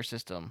speaker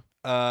system.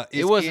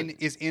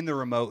 Is in the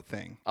remote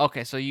thing.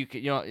 Okay, so you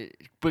could,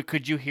 but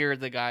could you hear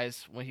the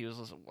guys when he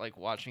was like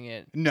watching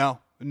it? No.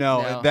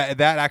 That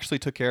actually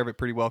took care of it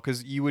pretty well,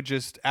 because you would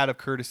just, out of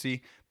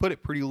courtesy, put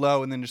it pretty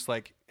low and then just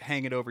like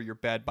hang it over your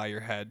bed by your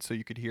head so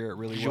you could hear it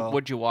really well.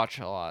 Would you watch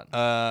a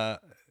lot?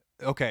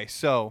 Okay,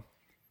 so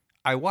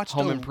I watched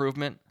Home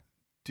Improvement.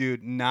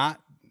 Dude,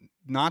 not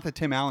the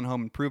Tim Allen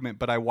Home Improvement,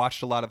 but I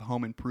watched a lot of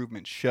Home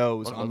Improvement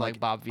shows on like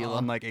Bob Vila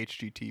on like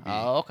HGTV.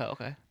 Oh,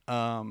 okay.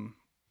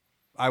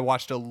 I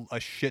watched a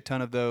shit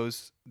ton of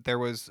those. There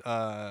was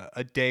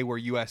a day where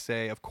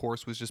USA, of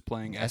course, was just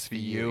playing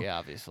SVU. Yeah,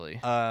 obviously.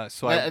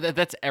 So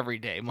that's every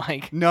day,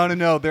 Mike.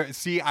 No.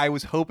 See, I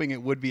was hoping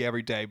it would be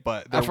every day,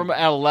 but from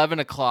at 11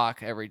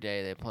 o'clock every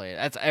day they play it.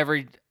 That's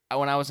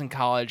when I was in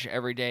college,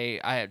 every day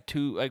I had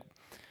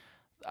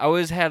I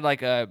always had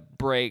like a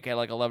break at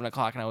like 11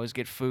 o'clock, and I always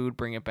get food,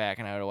 bring it back,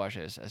 and I would watch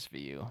it as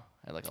SVU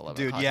at like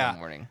 11 o'clock in the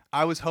morning.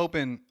 I was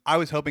hoping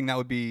that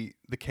would be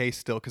the case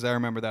still, because I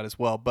remember that as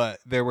well. But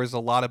there was a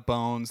lot of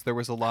Bones. There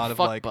was a lot of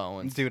like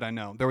Bones. Dude, I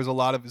know. There was a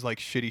lot of like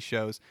shitty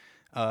shows.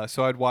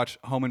 So I'd watch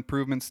Home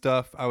Improvement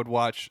stuff. I would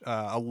watch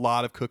a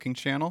lot of Cooking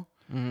Channel.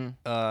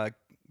 Mm-hmm.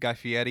 Guy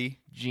Fieri.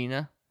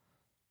 Gina.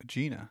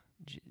 Gina.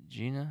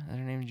 Gina? Is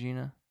her name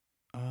Gina?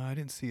 I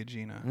didn't see a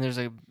Gina. And there's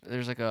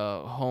like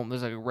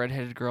a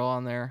redheaded girl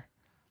on there.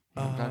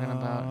 You know what I'm talking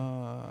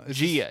about?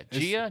 Gia. Is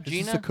Gina?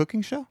 this a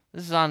cooking show?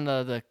 This is on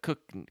the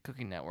Cooking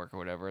Network or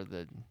whatever.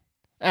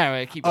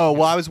 Anyway, keep Oh, going.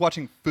 well, I was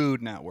watching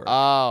Food Network.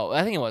 Oh,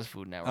 I think it was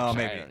Food Network. Oh,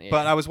 maybe.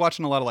 But I was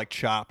watching a lot of like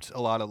Chopped, a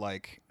lot of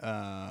like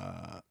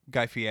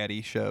Guy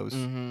Fieri shows.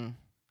 Mm-hmm.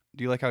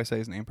 Do you like how I say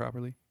his name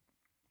properly?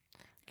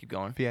 Keep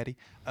going. Fieri.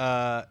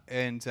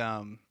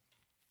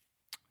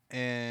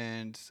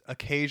 And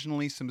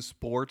occasionally some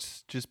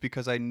sports, just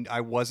because I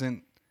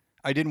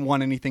didn't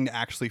want anything to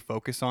actually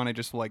focus on. I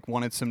just like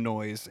wanted some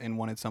noise and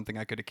wanted something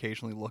I could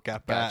occasionally look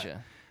at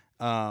Gotcha.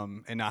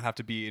 and not have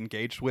to be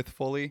engaged with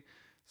fully.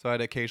 So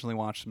I'd occasionally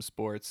watch some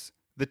sports.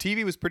 The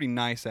TV was pretty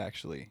nice,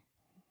 actually.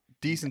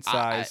 Decent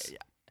size.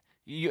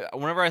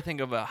 Whenever I think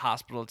of a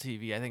hospital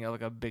TV, I think of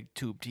like a big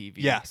tube TV.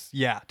 Yes.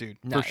 Yeah, dude.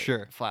 For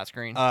sure. Flat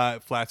screen.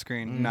 Flat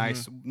screen.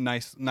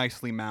 Mm-hmm.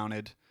 Nicely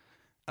mounted.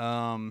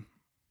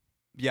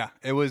 Yeah,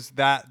 it was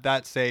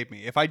that saved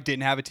me. If I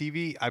didn't have a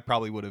TV, I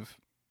probably would have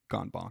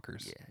gone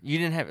bonkers. Yeah. You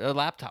didn't have a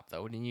laptop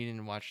though, you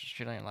didn't watch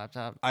shit on your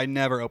laptop? I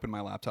never opened my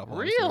laptop.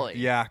 Really?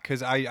 Yeah,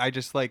 because I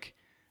just like,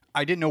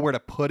 I didn't know where to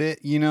put it,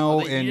 you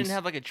and you didn't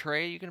have like a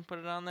tray you can put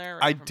it on there?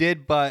 I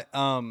did, but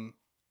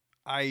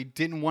I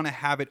didn't want to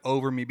have it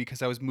over me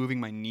because I was moving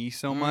my knee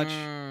so much,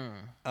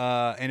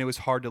 and it was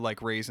hard to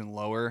like raise and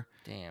lower.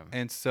 Damn.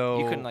 And so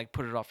you couldn't like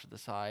put it off to the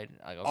side.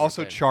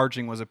 Also,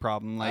 charging was a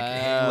problem.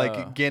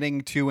 Like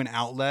getting to an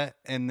outlet,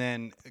 and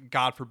then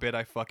God forbid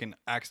I fucking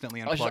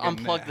accidentally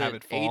unplug the have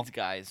it fall. AIDS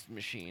guy's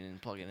machine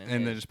and plug it in.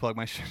 And then just plug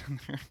my shit in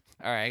there.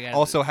 All right. I got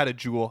also had a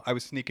Juul. I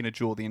was sneaking a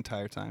Juul the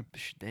entire time.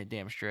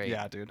 Damn straight.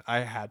 Yeah, dude. I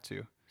had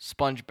to.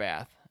 Sponge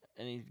bath.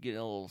 And you get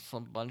a little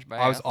sponge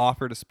bath. I was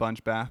offered a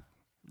sponge bath.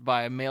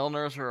 By a male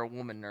nurse or a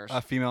woman nurse?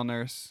 A female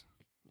nurse.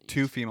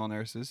 2 female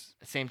nurses.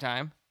 At the same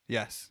time?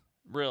 Yes.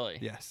 Really?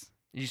 Yes.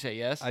 Did you say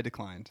yes? I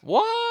declined.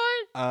 What?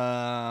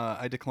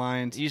 I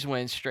declined. You just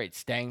went straight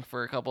stank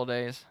for a couple of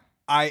days?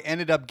 I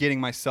ended up getting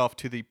myself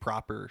to the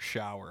proper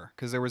shower,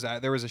 because there was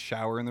a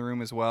shower in the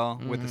room as well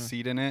with a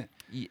seat in it.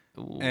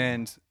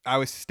 And I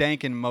was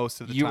stanking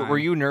most of the time. Were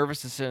you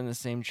nervous to sit in the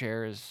same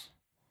chair as...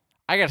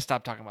 I got to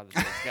stop talking about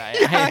this guy.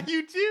 Yeah,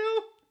 you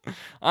do?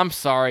 I'm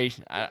sorry.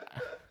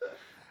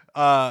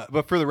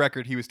 But for the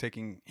record, he was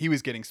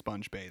getting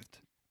sponge bathed.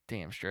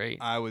 Damn straight.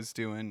 I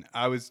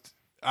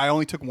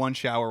only took one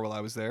shower while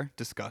I was there.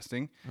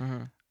 Disgusting.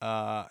 Mm-hmm.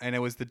 And it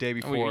was the day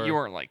before. You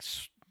weren't like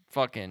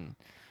fucking.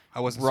 I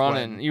wasn't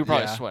running. Sweating. You were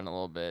probably sweating a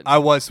little bit. I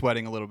was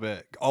sweating a little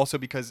bit. Also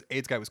because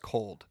AIDS guy was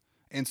cold,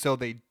 and so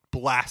they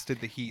blasted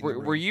the heat.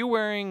 Were you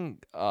wearing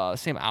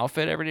same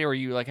outfit every day, or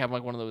you like having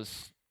like one of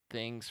those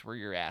things where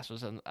your ass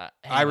was?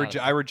 I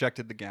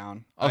rejected the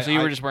gown. Oh, so you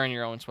were just wearing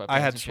your own sweatpants? I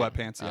had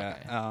sweatpants, yeah.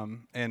 Okay.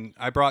 And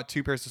I brought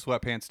 2 pairs of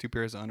sweatpants, 2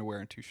 pairs of underwear,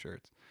 and 2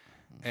 shirts.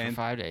 And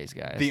for 5 days,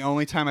 guys. The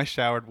only time I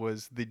showered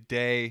was the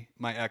day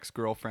my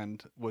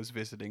ex-girlfriend was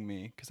visiting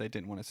me, because I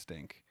didn't want to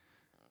stink.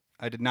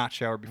 I did not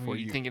shower before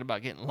you. Were you thinking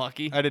about getting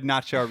lucky? I did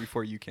not shower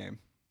before you came.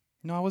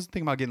 No, I wasn't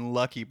thinking about getting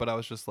lucky, but I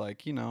was just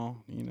like, you know.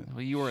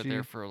 Well, you weren't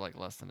there for like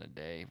less than a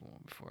day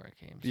before I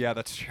came. So. Yeah,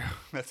 that's true.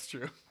 That's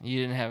true.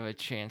 You didn't have a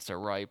chance to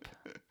ripe.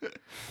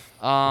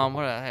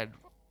 What I had.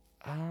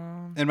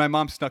 And my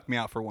mom snuck me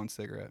out for 1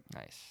 cigarette.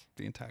 Nice.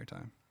 The entire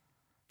time.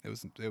 It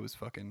was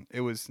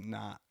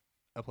not.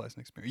 a pleasant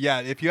experience. Yeah,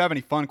 if you have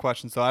any fun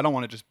questions, though, I don't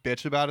want to just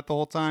bitch about it the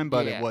whole time,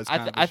 but Yeah. it was I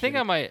kind of I think shitty.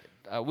 I might.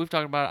 We've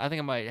talked about it. I think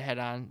I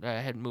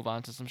might move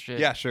on to some shit.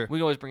 Yeah, sure. We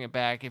can always bring it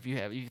back if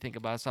you think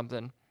about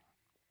something.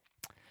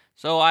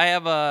 So I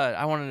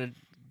wanted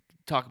to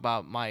talk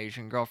about my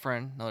Asian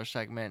girlfriend, another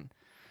segment.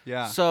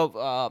 Yeah.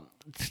 So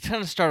to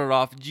kind of start it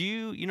off, do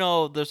you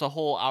know there's a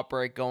whole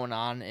outbreak going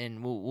on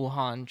in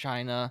Wuhan,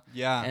 China,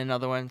 Yeah. and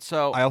another one.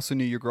 So I also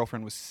knew your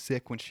girlfriend was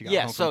sick when she got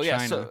home from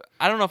China. So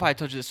I don't know if I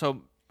told you this.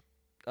 So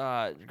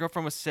your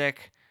girlfriend was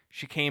sick.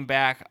 She came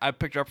back. I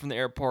picked her up from the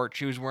airport.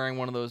 She was wearing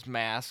one of those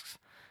masks,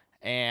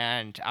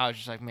 and I was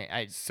just like,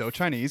 man, So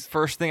Chinese.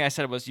 first thing I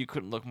said was, you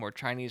couldn't look more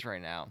Chinese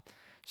right now.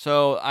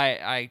 So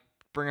I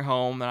bring her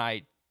home and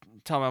I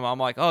tell my mom,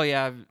 like, oh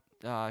yeah,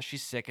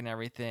 she's sick and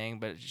everything,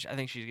 but I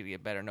think she's gonna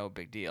get better. No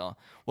big deal.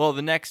 Well,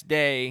 the next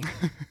day,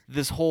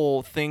 this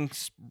whole thing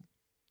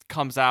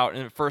comes out,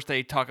 and at first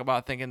they talk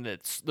about thinking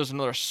that there's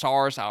another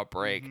SARS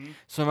outbreak. Mhm.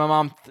 So my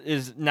mom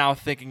is now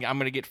thinking I'm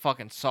gonna get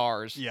fucking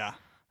SARS, Yeah.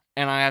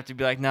 and I have to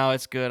be like, no,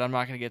 it's good. I'm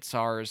not gonna get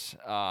SARS.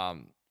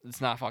 It's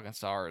not fucking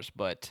SARS,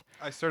 but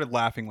I started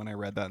laughing when I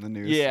read that in the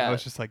news. Yeah. I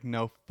was just like,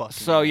 no fucking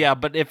so way. yeah.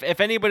 But if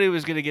anybody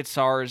was gonna get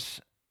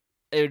SARS,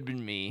 it would have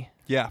been me.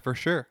 Yeah, for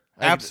sure.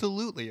 Like,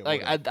 Absolutely. It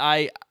Like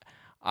would've.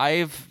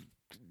 I've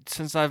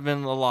since I've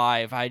been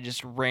alive, I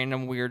just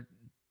random weird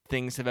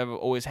things have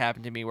always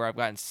happened to me where I've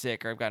gotten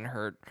sick or I've gotten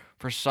hurt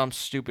for some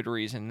stupid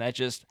reason.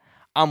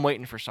 I'm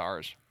waiting for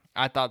SARS.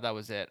 I thought that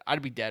was it.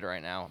 I'd be dead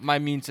right now. My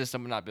immune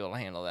system would not be able to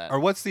handle that. Or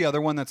what's the other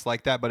one that's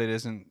like that, but it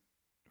isn't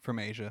from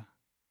Asia?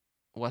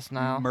 What's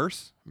now?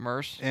 MERS?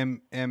 MERS?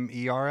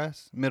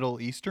 MERS?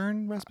 Middle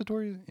Eastern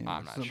Respiratory? Yeah,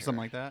 I'm not something sure.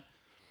 like that.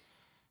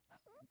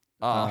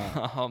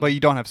 But But you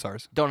don't have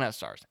SARS. don't have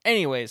SARS.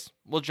 Anyways,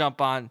 we'll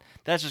jump on.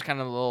 That's just kind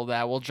of a little of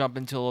that. We'll jump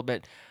into a little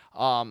bit.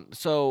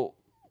 So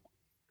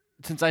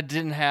since I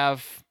didn't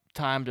have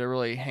time to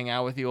really hang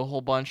out with you a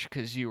whole bunch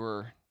because you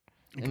were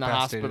in the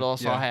Incapacitated, hospital,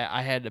 so yeah.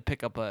 I had to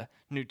pick up a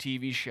new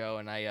TV show,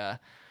 and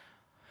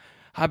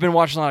I've been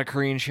watching a lot of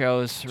Korean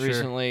shows Sure.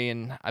 recently,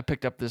 and I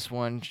picked up this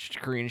one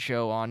Korean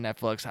show on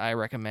Netflix. I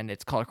recommend it.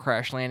 It's called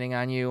Crash Landing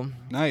on You.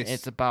 Nice.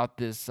 It's about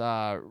this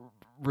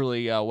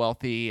really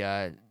wealthy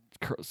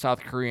South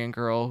Korean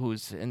girl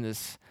who's in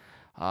this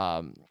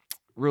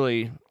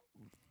really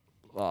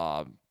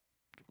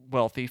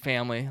wealthy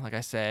family, like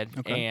I said.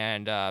 Okay.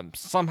 And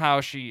somehow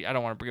I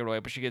don't want to bring it away,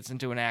 but she gets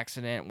into an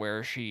accident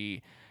where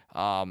she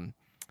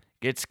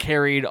gets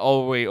carried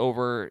all the way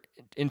over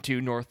into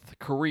North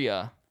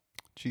Korea.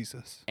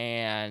 Jesus.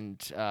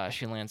 And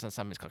she lands on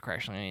something. It's called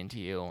Crash Landing into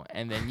You,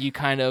 and then you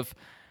kind of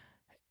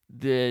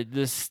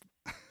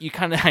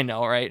I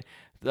know, right?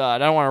 I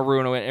don't want to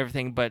ruin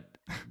everything, but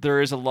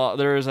there is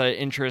an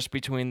interest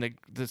between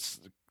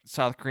this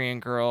South Korean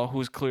girl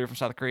who's clear from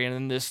South Korea and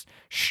then this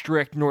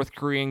strict North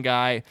Korean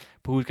guy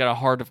who's got a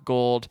heart of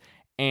gold.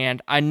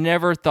 And I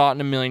never thought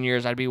in a million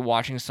years I'd be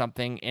watching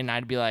something and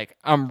I'd be like,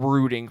 I'm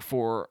rooting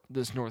for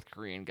this North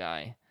Korean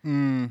guy.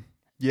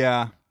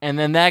 Yeah. And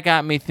then that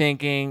got me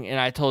thinking, and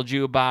I told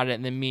you about it,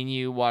 and then me and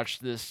you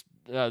watched this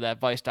that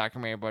Vice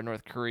documentary about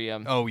North Korea.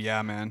 Oh,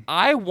 yeah, man.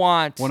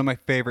 One of my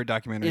favorite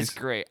documentaries. It's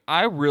great.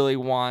 I really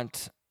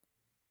want.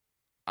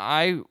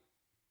 I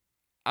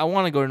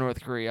want to go to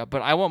North Korea,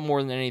 but I want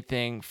more than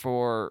anything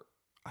for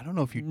I don't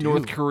know if you do.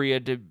 North Korea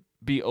to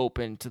be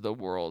open to the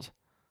world.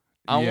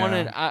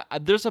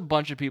 There's a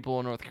bunch of people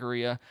in North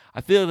Korea.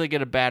 I feel like they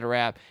get a bad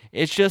rap.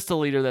 It's just the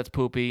leader that's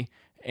poopy.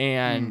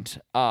 And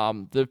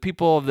the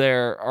people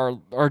there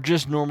are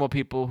just normal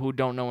people who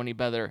don't know any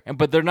better.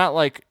 But they're not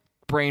like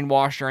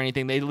brainwashed or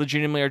anything. They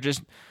legitimately are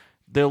just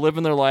they're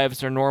living their lives.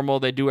 They're normal.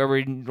 They do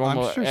every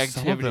normal I'm sure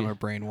activity. some of them are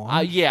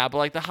brainwashed. Yeah, but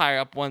like the higher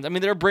up ones, I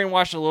mean, they're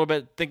brainwashed a little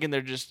bit, thinking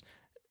they're as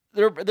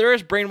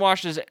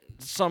brainwashed as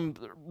some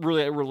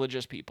really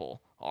religious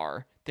people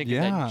are, thinking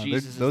that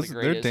Jesus is the greatest.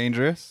 They're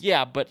dangerous.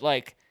 Yeah, but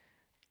like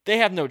they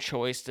have no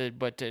choice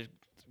but to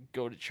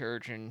go to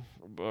church and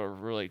or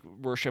really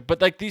worship.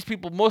 But like these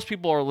people, most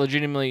people are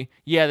legitimately,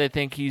 they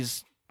think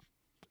he's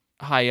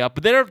high up,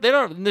 but they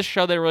don't in this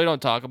show they really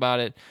don't talk about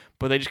it,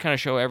 but they just kind of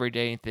show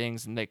everyday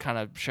things, and they kind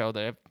of show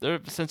their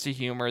sense of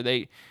humor.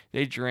 They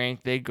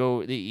drink, they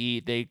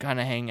eat, they kind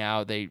of hang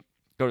out, they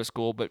go to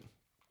school. But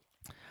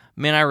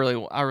man, I really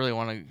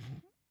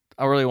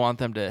want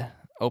them to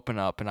open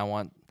up, and I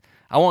want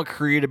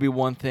Korea to be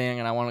one thing,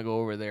 and I want to go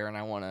over there, and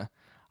I want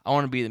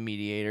to be the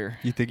mediator.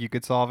 You think you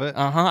could solve it?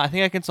 I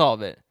think I can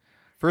solve it.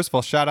 First of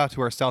all, shout out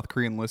to our South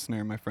Korean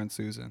listener, my friend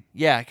Susan.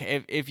 Yeah,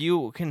 if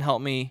you can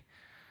help me,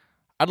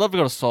 I'd love to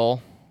go to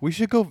Seoul. We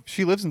should go.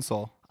 She lives in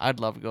Seoul. I'd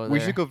love to go there. We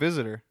should go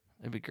visit her.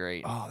 It'd be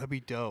great. Oh, that'd be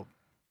dope.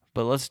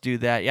 But let's do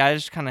that. Yeah, I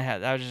was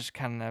just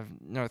kind of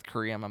North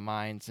Korea on my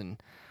mind, and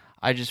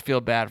I just feel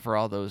bad for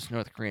all those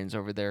North Koreans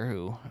over there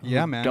who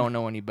man. don't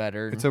know any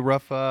better. It's a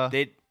rough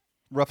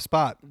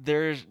spot.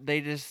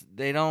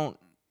 They don't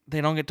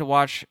get to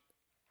watch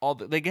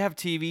they have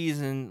TVs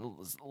and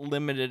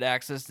limited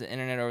access to the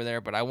internet over there,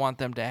 but I want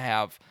them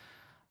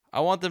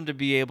to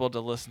be able to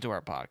listen to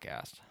our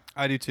podcast.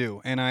 I do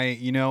too. And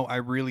I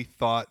really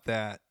thought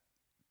that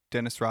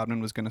Dennis Rodman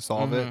was going to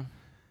solve it,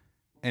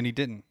 and he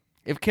didn't.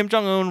 If Kim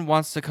Jong-un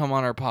wants to come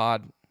on our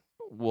pod,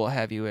 we'll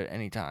have you at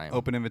any time.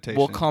 Open invitation.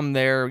 We'll come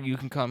there. You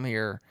can come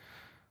here.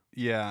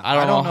 Yeah, I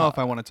don't know if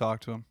I want to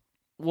talk to him.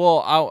 Well,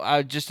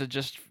 I just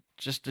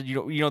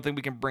you don't think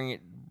we can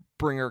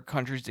bring our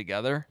countries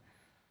together?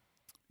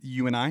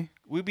 You and I?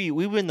 We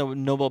win the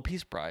Nobel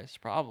Peace Prize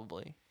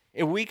probably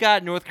if we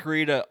got North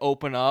Korea to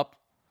open up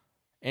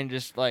and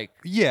just like.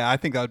 Yeah, I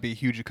think that would be a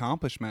huge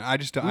accomplishment. I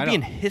just we'd be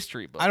in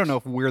history books. I don't know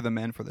if we're the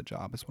men for the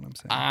job. Is what I'm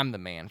saying. I'm the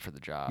man for the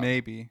job.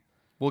 Maybe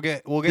we'll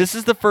get. This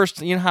is the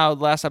first. You know how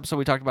last episode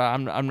we talked about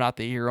I'm not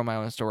the hero of my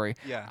own story.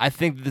 Yeah. I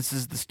think this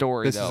is the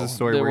story. This is the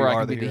story where you I are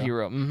can the be the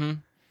hero. Mm-hmm.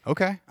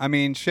 Okay. I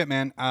mean, shit,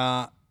 man.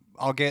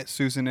 I'll get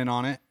Susan in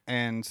on it,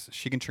 and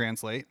she can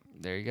translate.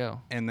 There you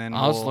go. And then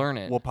I'll just learn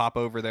it. We'll pop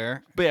over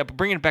there. But yeah, but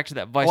bringing it back to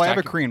that Vice. I have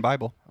a Korean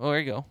Bible. Oh, there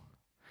you go.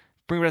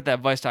 Bring it back to that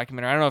Vice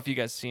documentary. I don't know if you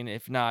guys seen it.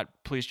 If not,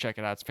 please check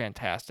it out. It's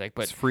fantastic.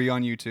 But It's free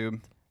on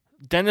YouTube.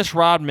 Dennis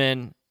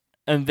Rodman,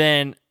 and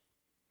then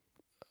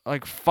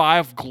like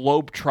 5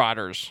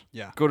 Globetrotters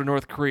go to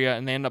North Korea,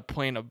 and they end up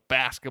playing a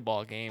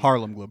basketball game.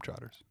 Harlem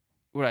Globetrotters.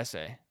 What did I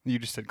say? You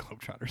just said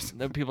Globetrotters.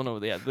 The people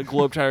know. Yeah, the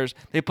Globetrotters.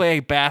 They play a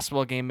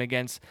basketball game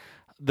against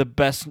the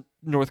best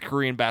North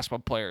Korean basketball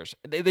players.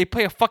 They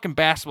play a fucking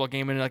basketball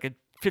game in like a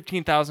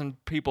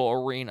 15,000 people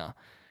arena.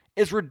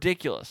 It's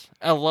ridiculous.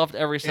 I loved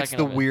every second. It's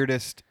the of it.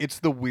 weirdest. It's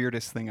the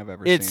weirdest thing I've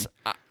ever seen.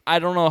 I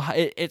don't know.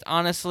 It's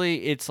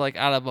honestly, it's like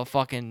out of a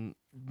fucking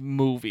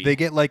movie. They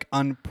get like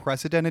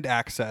unprecedented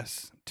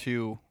access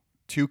to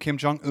Kim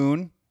Jong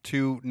Un,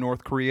 to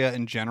North Korea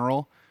in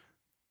general.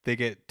 They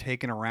get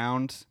taken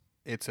around.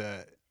 It's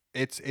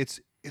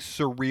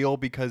surreal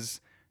because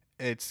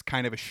it's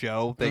kind of a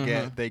show.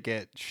 They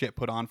get shit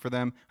put on for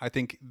them. I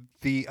think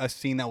a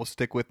scene that will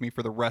stick with me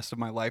for the rest of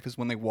my life is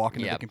when they walk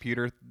into the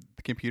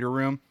computer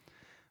room,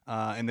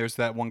 and there's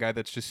that one guy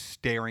that's just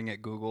staring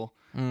at Google,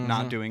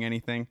 not doing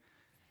anything.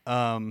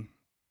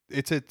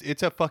 It's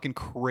a fucking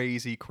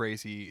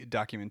crazy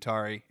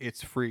documentary.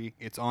 It's free.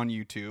 It's on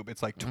YouTube.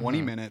 It's like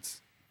 20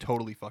 minutes.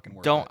 Totally fucking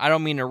worth it. I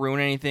don't mean to ruin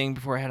anything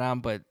before I head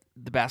on, but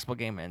the basketball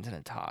game ends in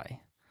a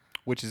tie.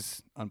 Which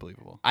is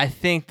unbelievable. I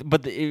think,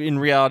 but in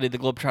reality, the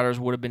Globetrotters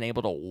would have been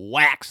able to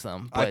wax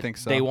them. But I think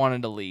so. They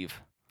wanted to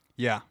leave.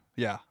 Yeah.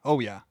 Oh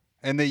yeah.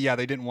 And they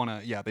didn't want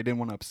to. Yeah, they didn't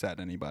want to upset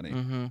anybody.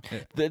 Mm-hmm.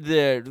 Yeah.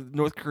 The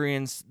North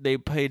Koreans, they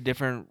play a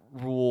different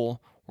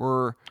rule.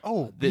 Where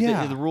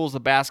the rules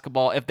of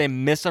basketball, if they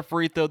miss a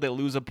free throw, they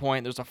lose a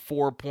point. There's a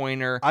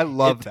 4-pointer. I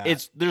love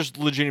that. There's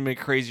legitimate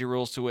crazy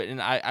rules to it,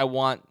 and I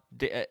want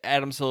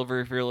Adam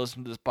Silver, if you're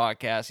listening to this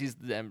podcast, he's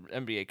the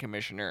NBA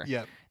commissioner.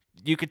 Yeah.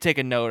 You could take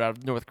a note out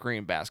of North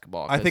Korean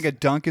basketball. I think a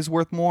dunk is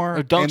worth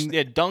more.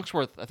 Dunk's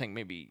worth, I think,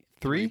 maybe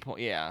 3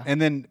 points. Yeah. And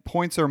then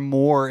points are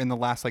more in the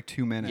last like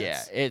 2 minutes.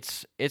 Yeah,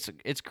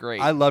 it's great.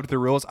 I loved the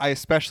rules. I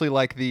especially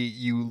like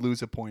you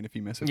lose a point if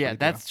you miss it. Yeah,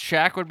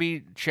 Shaq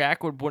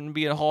wouldn't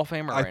be a Hall of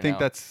Famer right now. I think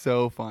that's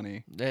so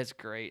funny. That's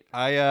great.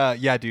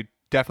 Dude,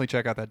 definitely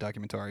check out that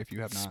documentary if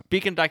you have not.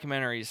 Speaking of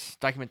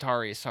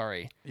documentaries,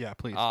 sorry. Yeah,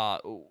 please.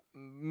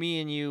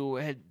 Me and you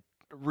had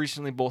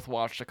recently both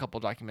watched a couple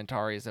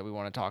documentaries that we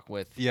want to talk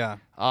with. Yeah.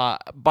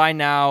 By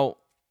now,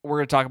 we're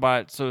going to talk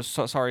about it, so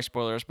sorry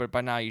spoilers, but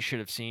by now you should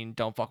have seen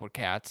Don't Fuck With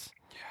Cats.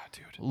 Yeah,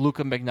 dude.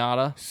 Luca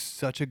Magnotta.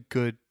 Such a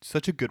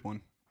good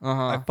one.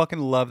 Uh-huh. I fucking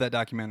love that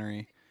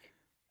documentary.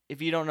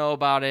 If you don't know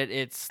about it,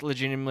 it's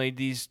legitimately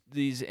these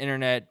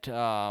internet,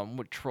 I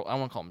won't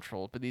call them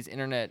trolls, but these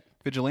internet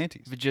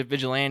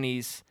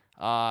vigilantes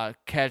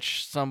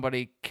catch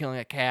somebody killing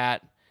a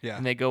cat. Yeah.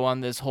 And they go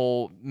on this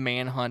whole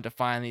manhunt to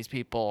find these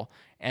people,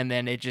 and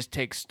then it just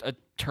takes a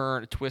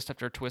twist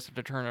after twist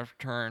after turn after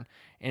turn,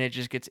 and it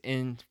just gets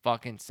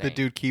fucking insane. The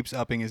dude keeps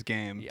upping his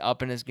game.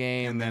 Up in his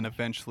game. And then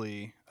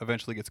eventually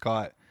gets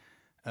caught.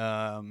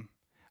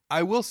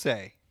 I will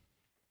say,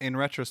 in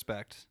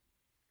retrospect,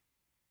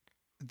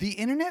 the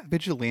internet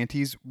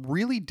vigilantes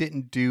really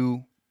didn't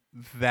do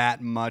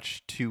that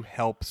much to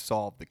help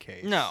solve the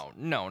case. No,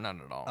 not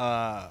at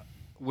all.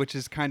 Which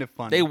is kind of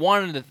funny. They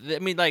wanted to. I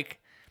mean, like,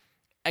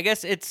 I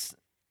guess it's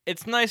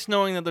nice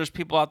knowing that there's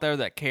people out there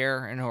that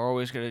care and who are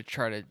always going to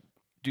try to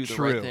do the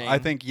right thing. I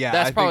think, yeah.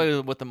 That's probably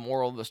what the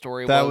moral of the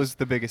story was. That was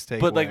the biggest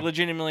takeaway. But, like,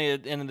 legitimately,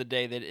 at the end of the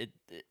day, that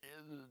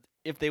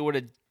if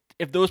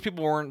those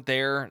people weren't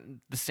there,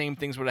 the same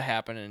things would have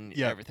happened and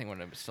everything would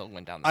have still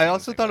went down the same I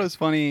also thought it was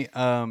funny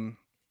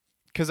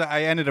because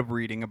I ended up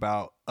reading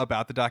about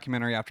the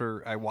documentary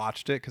after I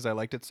watched it because I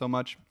liked it so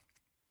much.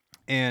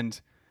 And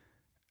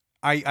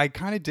I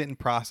kind of didn't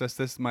process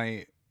this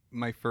my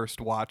first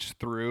watch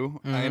through.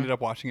 Mm-hmm. I ended up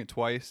watching it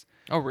twice.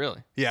 Oh,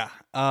 really? Yeah.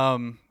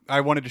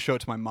 I wanted to show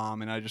it to my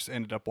mom, and I just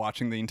ended up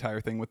watching the entire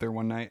thing with her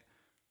one night.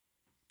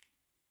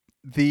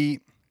 Their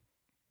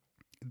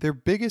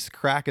biggest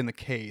crack in the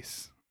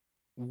case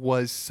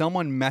was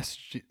someone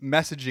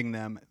messaging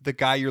them, the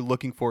guy you're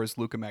looking for is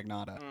Luca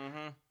Magnotta.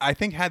 Mm-hmm. I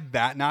think had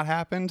that not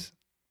happened,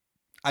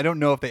 I don't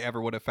know if they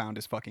ever would have found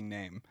his fucking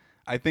name.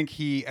 I think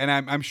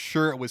I'm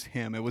sure it was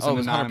him. It was an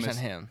anonymous. 100%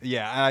 him.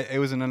 Yeah, it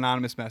was an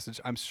anonymous message.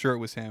 I'm sure it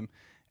was him.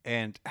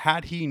 And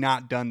had he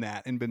not done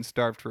that and been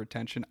starved for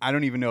attention, I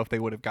don't even know if they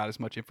would have got as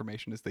much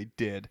information as they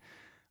did.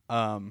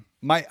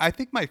 I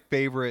think my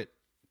favorite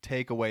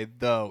takeaway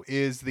though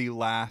is the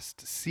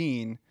last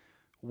scene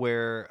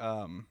where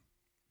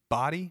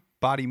body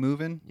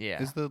moving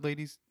is the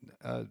lady's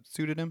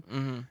pseudonym.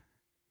 Mm-hmm.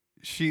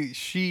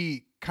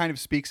 She kind of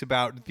speaks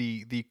about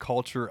the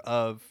culture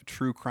of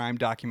true crime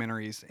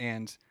documentaries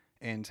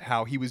and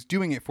how he was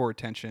doing it for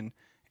attention,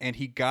 and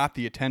he got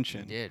the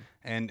attention. He did.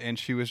 And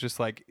she was just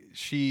like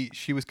she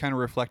was kind of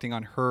reflecting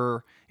on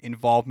her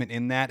involvement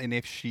in that, and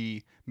if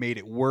she made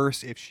it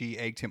worse, if she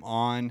egged him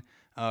on,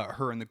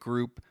 her and the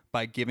group,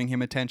 by giving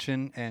him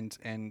attention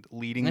and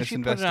leading this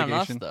investigation. Put it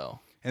on us, though.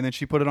 And then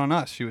she put it on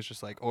us. She was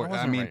just like,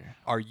 right.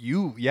 are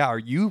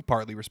you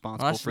partly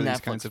responsible for these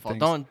kinds of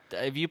things?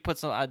 If you put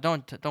some,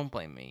 don't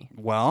blame me.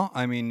 Well,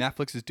 I mean,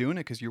 Netflix is doing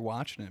it because you're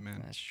watching it,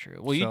 man. That's true.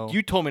 Well,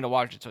 you told me to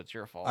watch it, so it's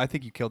your fault. I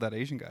think you killed that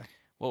Asian guy.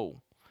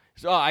 Whoa.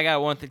 So I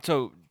got one thing.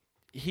 So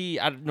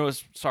I don't know.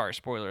 Sorry,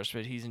 spoilers,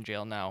 but he's in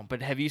jail now.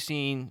 But have you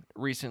seen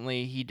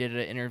recently? He did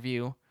an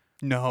interview.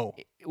 No.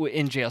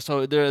 In jail.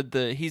 So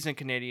he's in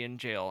Canadian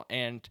jail,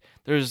 and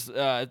there's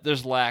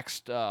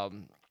laxed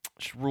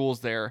rules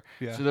there.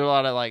 Yeah. So there's a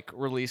lot of like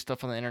release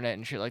stuff on the internet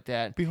and shit like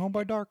that. Be home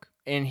by dark.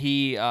 And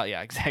he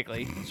yeah,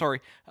 exactly. Sorry.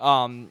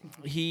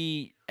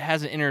 He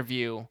has an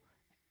interview,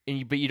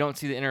 but you don't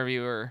see the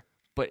interviewer,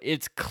 but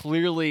it's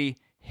clearly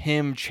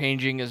him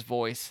changing his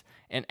voice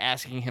and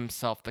asking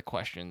himself the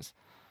questions.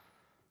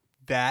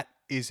 That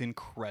is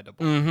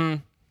incredible. Mm-hmm.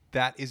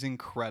 That is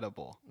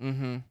incredible.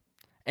 Mm-hmm.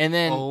 And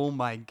then, oh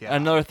my god,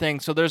 another thing.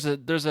 So there's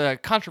a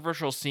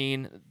controversial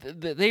scene.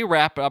 They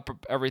wrap up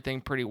everything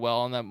pretty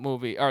well in that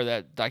movie or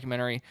that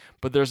documentary.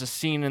 But there's a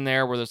scene in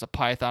there where there's a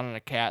python and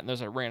a cat, and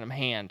there's a random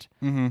hand.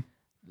 Mm-hmm.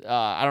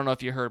 I don't know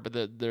if you heard,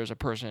 but there's a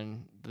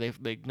person.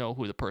 They know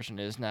who the person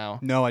is now.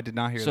 No, I did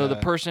not hear that. So the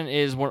person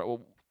is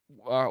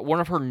one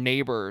of her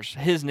neighbors.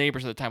 His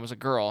neighbors at the time was a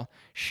girl.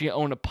 She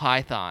owned a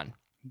python.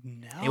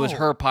 No. It was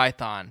her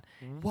python.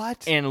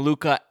 What? And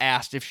Luca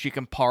asked if she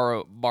can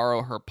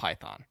borrow her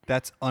python.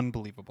 That's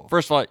unbelievable.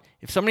 First of all,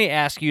 if somebody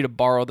asks you to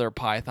borrow their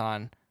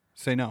python,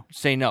 say no.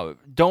 Say no.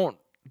 You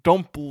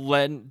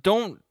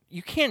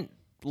can't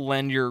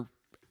lend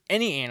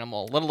any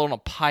animal, let alone a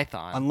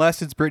python.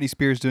 Unless it's Britney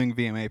Spears doing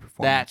VMA performance.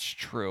 That's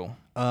true.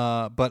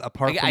 But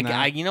apart from that,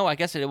 I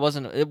guess it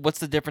wasn't. What's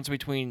the difference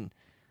between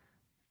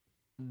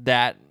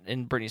that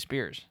and Britney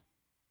Spears?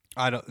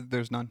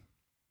 There's none.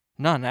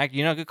 None.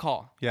 Good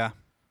call. Yeah.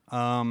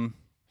 So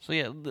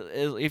yeah,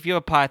 if you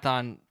have a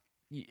python,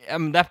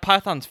 that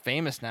python's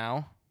famous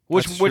now.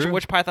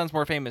 Which python's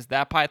more famous,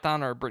 that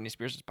python or Britney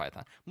Spears'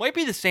 python? Might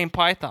be the same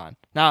python.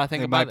 Now I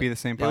think it might be the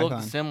same python. They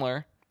look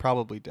similar.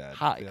 Probably dead.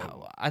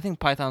 I think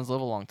pythons live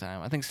a long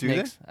time. I think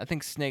snakes. I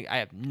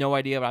have no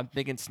idea, but I'm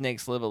thinking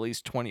snakes live at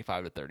least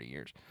 25 to 30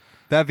 years.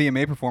 That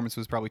VMA performance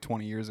was probably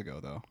 20 years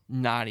ago, though.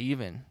 Not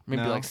even.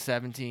 Maybe like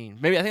 17.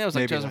 Maybe I think it was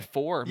like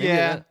 2004.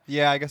 Maybe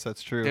yeah, I guess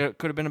that's true. It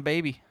could have been a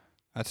baby.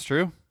 That's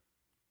true.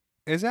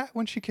 Is that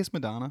when she kissed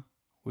Madonna?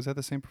 Was that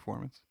the same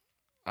performance?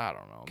 I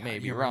don't know.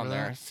 Maybe around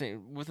there.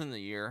 Within the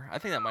year. I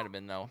think that might have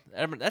been, though.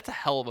 That's a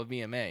hell of a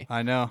VMA.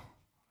 I know.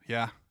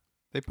 Yeah.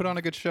 They put on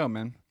a good show,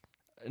 man.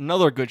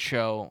 Another good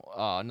show,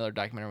 another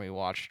documentary we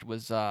watched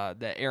was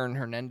the Aaron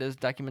Hernandez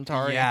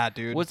documentary. Yeah,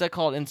 dude. What's that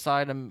called?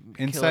 Inside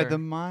the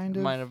Mind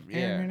of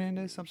Aaron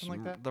Hernandez, something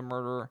like that. The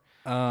murderer.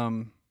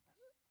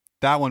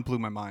 That one blew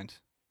my mind.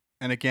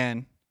 And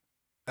again,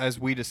 as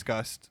we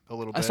discussed a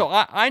little bit. So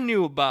I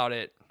knew about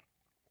it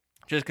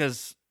just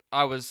because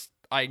I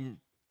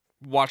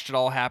watched it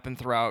all happen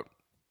throughout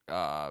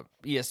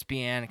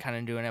ESPN, kind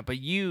of doing it. But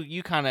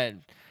you kind of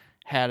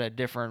had a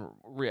different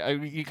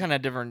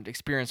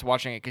experience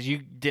watching it because you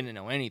didn't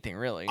know anything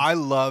really. I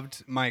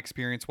loved my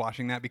experience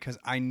watching that because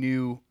I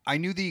knew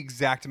the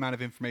exact amount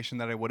of information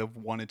that I would have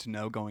wanted to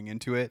know going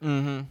into it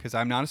because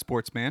I'm not a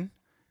sportsman.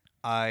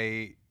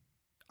 I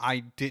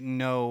didn't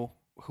know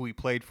who he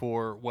played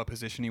for, what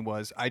position he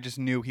was. I just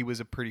knew he was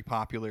a pretty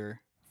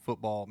popular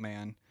football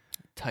man.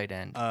 Tight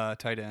end.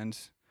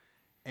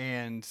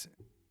 And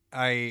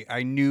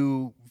I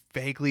knew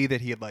vaguely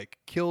that he had like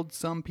killed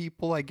some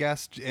people, I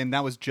guess, and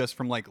that was just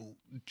from like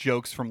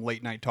jokes from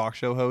late night talk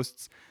show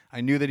hosts. I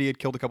knew that he had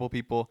killed a couple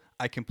people.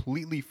 I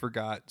completely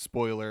forgot,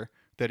 spoiler,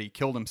 that he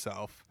killed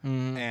himself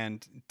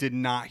and did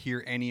not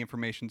hear any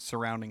information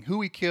surrounding who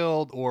he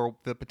killed or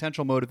the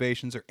potential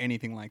motivations or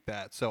anything like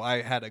that. So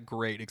I had a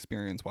great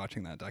experience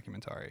watching that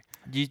documentary.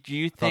 Do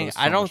you think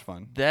much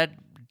fun. That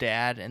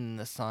dad and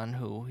the son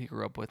who he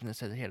grew up with and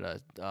said he had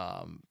a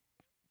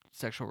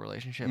sexual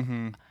relationship?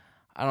 Mm-hmm.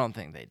 I don't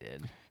think they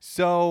did.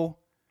 So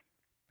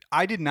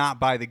I did not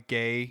buy the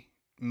gay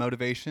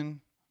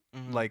motivation,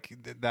 like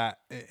that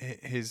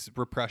his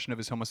repression of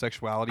his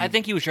homosexuality. I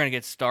think he was trying to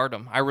get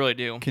stardom. I really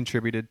do.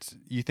 Contributed.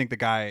 You think the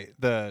guy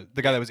that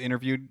was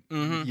interviewed?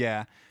 Mm-hmm.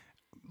 Yeah.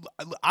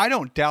 I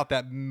don't doubt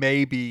that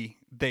maybe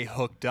they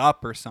hooked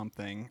up or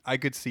something. I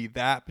could see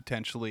that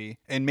potentially.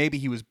 And maybe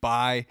he was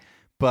bi,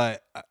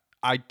 but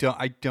I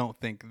don't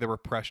think the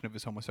repression of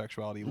his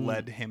homosexuality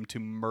led him to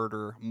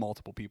murder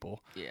multiple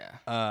people.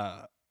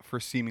 Yeah. For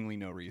seemingly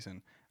no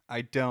reason.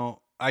 I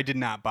did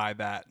not buy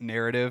that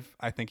narrative.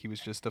 I think he was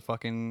just a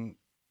fucking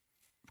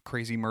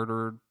crazy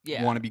murderer,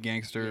 wannabe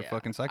gangster,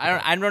 fucking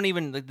psychopath. I don't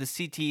even like the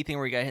CT thing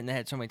where he got hit in the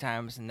head so many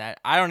times, and that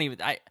I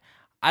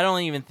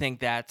don't even think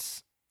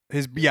that's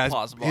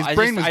plausible. His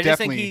brain was I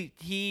definitely. just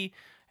think he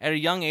at a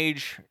young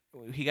age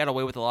he got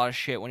away with a lot of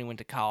shit when he went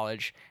to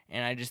college,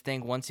 and I just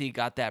think once he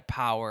got that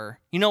power,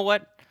 you know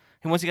what?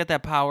 And once he got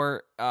that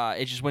power,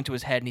 it just went to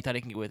his head, and he thought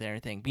he can get away with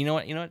everything. But you know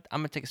what?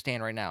 I'm gonna take a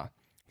stand right now.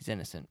 He's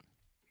innocent.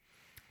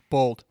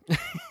 Bold.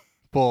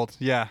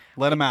 Yeah,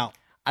 let him out.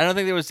 I don't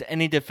think there was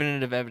any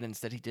definitive evidence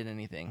that he did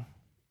anything.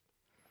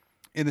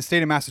 In the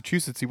state of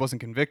Massachusetts, he wasn't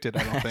convicted,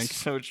 I don't think. That's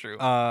so true.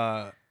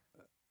 OJ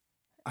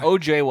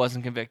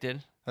wasn't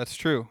convicted. That's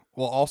true.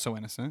 Well, also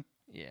innocent.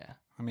 Yeah.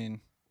 I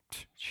mean,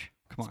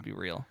 come on. Let's be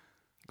real.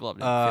 Glove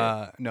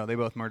didn't fit. No, they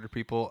both murdered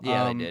people.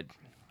 Yeah, they did.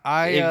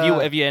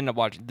 If you end up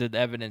watching, the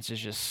evidence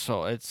is just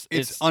so it's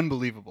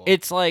unbelievable.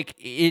 It's like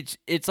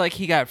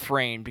he got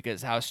framed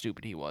because how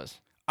stupid he was.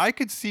 I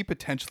could see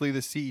potentially the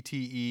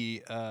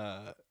CTE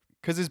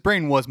because his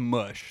brain was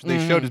mush.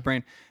 They showed his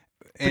brain.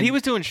 But he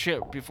was doing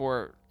shit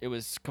before it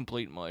was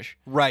complete mush.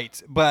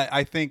 Right. But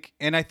I think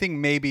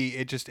maybe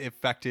it just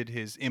affected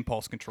his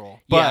impulse control.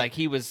 But, yeah, like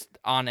he was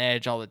on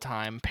edge all the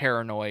time,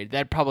 paranoid.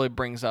 That probably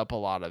brings up a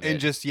lot of it. And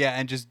just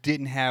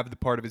didn't have the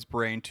part of his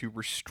brain to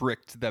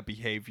restrict that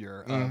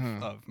behavior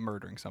of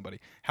murdering somebody.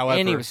 However,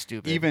 and he was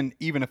stupid.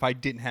 Even if I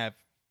didn't have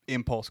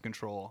impulse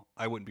control,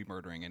 I wouldn't be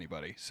murdering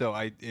anybody. So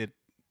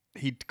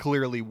he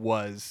clearly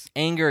was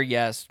anger,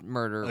 yes.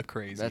 Murder, a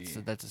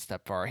crazy. That's a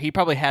step far. He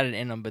probably had it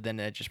in him, but then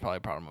it just probably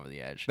brought him over the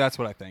edge. That's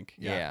what I think.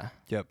 Yeah.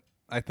 Yep.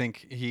 I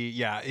think he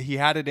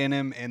had it in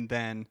him, and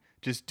then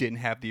just didn't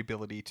have the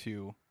ability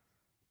to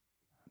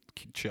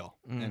chill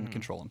and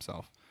control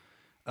himself.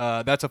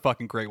 That's a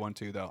fucking great one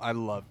too, though. I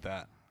loved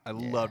that. I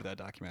loved that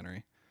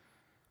documentary.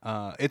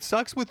 It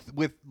sucks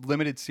with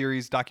limited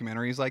series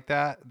documentaries like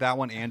that. That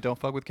one and Don't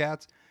Fuck with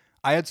Cats.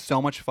 I had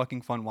so much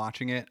fucking fun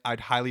watching it. I'd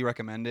highly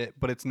recommend it,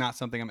 but it's not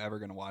something I'm ever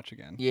going to watch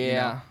again.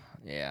 Yeah,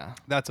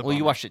 That's a bummer.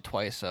 You watched it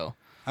twice, so.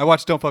 I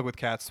watched Don't Fuck with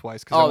Cats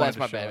twice. That's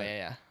my bad.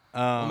 Yeah.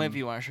 Well, maybe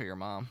you want to show your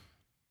mom.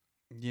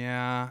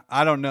 Yeah,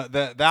 I don't know.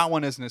 That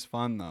one isn't as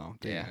fun, though.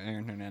 Yeah.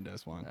 Aaron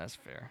Hernandez one. That's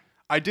fair.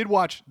 I did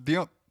watch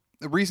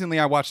recently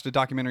I watched a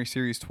documentary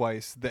series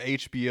twice. The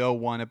HBO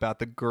one about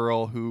the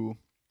girl who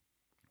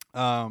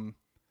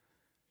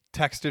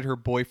texted her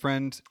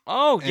boyfriend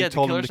and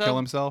told him to kill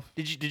himself.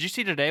 Did you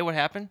see today what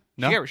happened?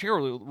 No. She got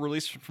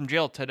released from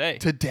jail today.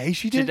 Today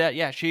she did?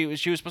 Yeah, she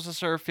was supposed to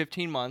serve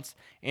 15 months,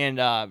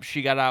 and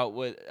she got out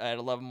at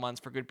 11 months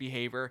for good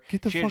behavior.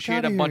 Get the fuck out of here. She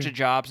had a bunch of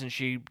jobs, and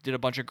she did a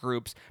bunch of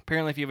groups.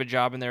 Apparently, if you have a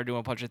job in there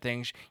doing a bunch of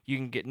things, you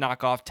can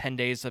knock off 10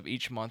 days of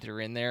each month you're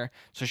in there.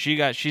 So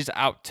she's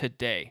out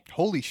today.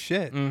 Holy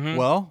shit. Mm-hmm.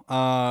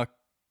 Well,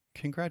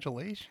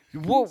 congratulations.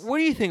 What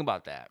do you think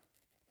about that?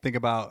 Think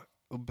about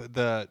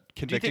the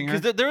convicting her?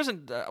 Because there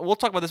isn't. We'll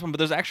talk about this one, but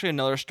there's actually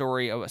another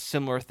story of a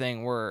similar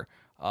thing where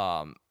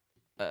an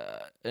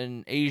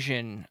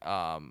Asian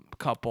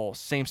couple,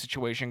 same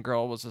situation,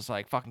 girl was just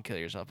like, "Fucking kill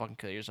yourself, fucking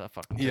kill yourself,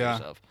 fucking kill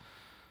yourself."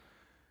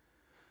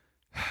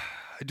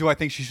 Do I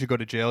think she should go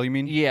to jail? You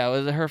mean? Yeah,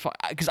 it was her fault.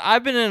 Because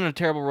I've been in a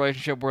terrible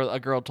relationship where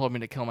a girl told me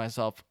to kill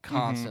myself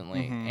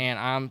constantly, and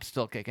I'm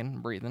still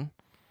kicking, breathing.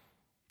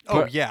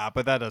 But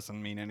that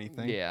doesn't mean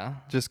anything. Yeah,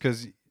 just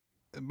because.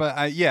 But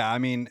I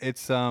mean,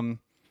 it's Do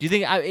you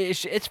think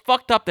it's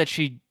fucked up that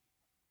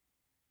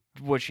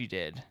what she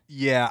did?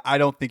 Yeah, I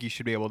don't think you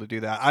should be able to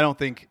do that.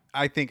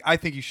 I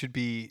think you should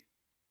be.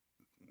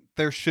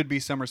 There should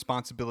be some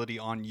responsibility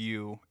on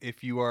you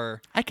if you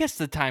are. I guess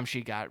the time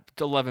she got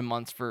 11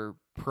 months for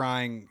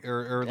prying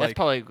or that's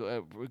probably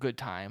a good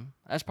time.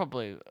 That's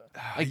probably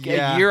a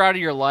year out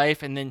of your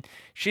life, and then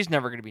she's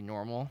never gonna be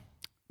normal.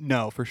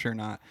 No, for sure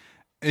not.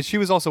 And she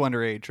was also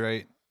underage,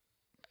 right?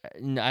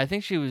 No, I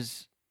think she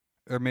was.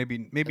 Or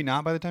maybe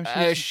not by the time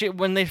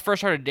when they first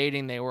started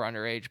dating, they were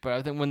underage. But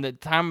I think when the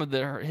time of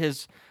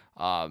his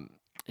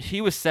he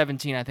was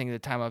 17, I think, at the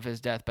time of his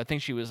death. But I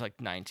think she was like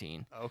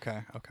 19. Okay.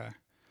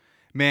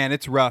 Man,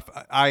 it's rough.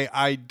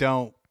 I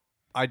don't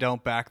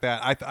back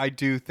that. I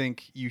do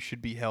think you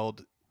should be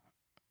held.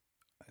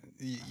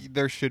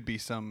 There should be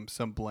some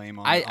blame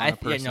on a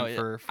person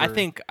for. I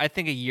think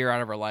a year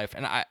out of her life,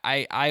 and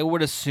I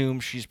would assume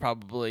she's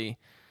probably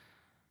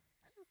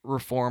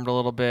reformed a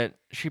little bit.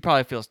 She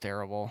probably feels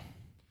terrible.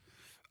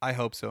 I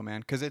hope so,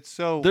 man, because it's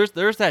so.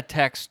 There's that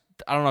text.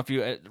 I don't know if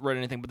you read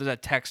anything, but there's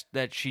that text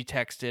that she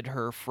texted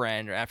her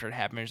friend after it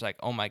happened. She's like,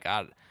 "Oh my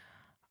god,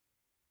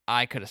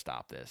 I could have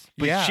stopped this,"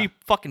 but she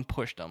fucking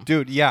pushed him,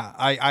 dude. Yeah,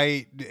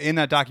 I in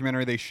that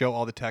documentary they show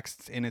all the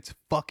texts, and it's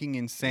fucking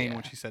insane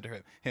what she said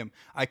to him.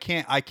 I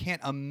can't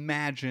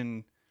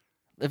imagine.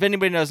 If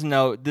anybody doesn't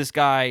know, this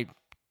guy,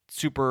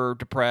 super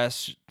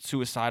depressed,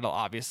 suicidal,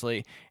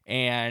 obviously,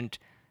 and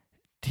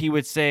he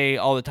would say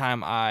all the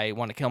time, "I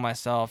want to kill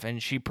myself,"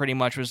 and she pretty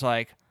much was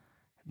like,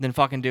 then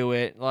fucking do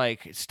it.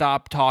 Like,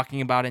 stop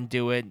talking about it and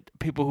do it.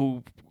 People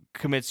who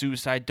commit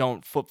suicide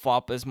don't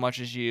flip-flop as much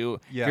as you.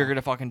 Yeah. If you're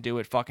gonna fucking do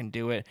it.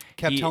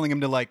 Kept telling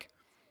him to like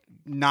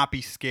not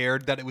be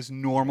scared, that it was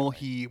normal.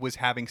 He was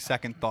having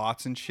second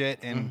thoughts and shit,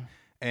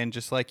 and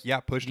just like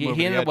pushed him over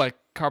He the ended edge. up like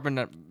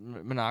carbon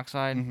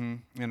monoxide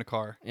In a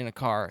car. and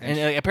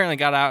like, apparently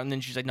got out, and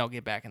then she's like, "No,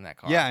 get back in that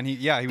car." Yeah, and he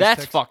was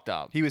That's fucked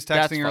up. He was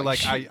That's texting her like,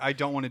 fucked- I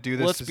don't want to do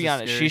this. Let's This be is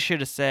honest. scary." She should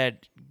have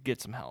said,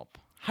 "Get some help."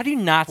 How do you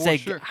not say?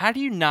 sure. How do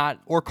you not?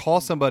 Or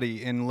call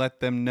somebody and let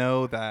them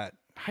know that.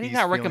 How do you he's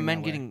not feeling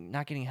recommend that way.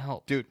 not getting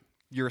help? Dude,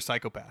 you're a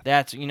psychopath.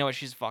 That's you know what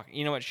she's fucking.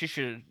 You know what she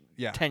should.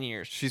 Yeah. 10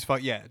 years. She's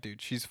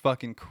dude. She's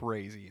fucking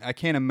crazy. I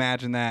can't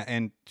imagine that.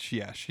 And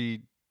she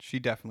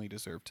definitely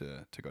deserved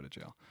to go to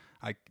jail.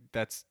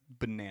 That's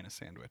banana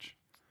sandwich.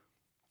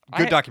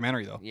 Good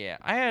documentary though. Yeah,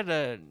 I had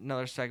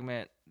another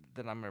segment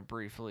that I'm gonna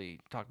briefly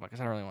talk about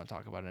because I don't really want to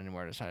talk about it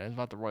anymore. It's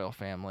about the royal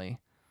family.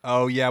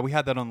 Oh yeah, we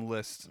had that on the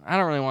list. I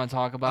don't really want to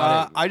talk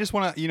about it. I just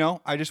want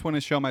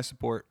to show my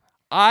support.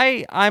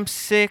 I'm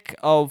sick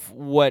of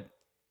what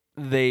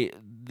the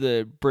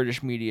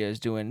British media is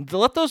doing.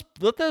 Let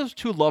those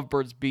two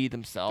lovebirds be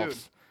themselves.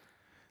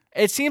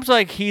 Dude. It seems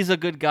like he's a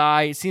good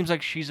guy. It seems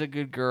like she's a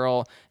good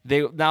girl.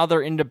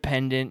 They're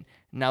independent.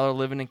 Now they're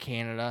living in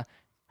Canada.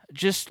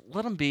 Just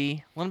let them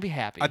be. Let them be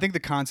happy. I think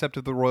the concept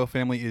of the royal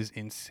family is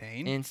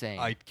insane. Insane.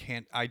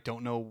 I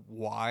don't know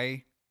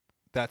why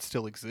that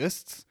still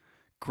exists.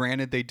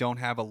 Granted, they don't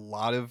have a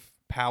lot of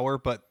power,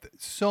 but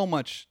so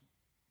much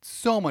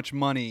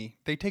money.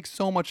 They take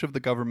so much of the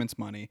government's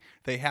money.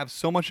 They have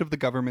so much of the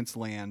government's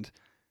land.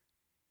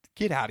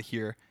 Get out of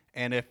here.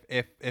 And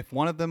if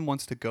one of them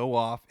wants to go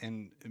off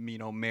and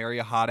marry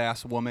a hot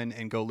ass woman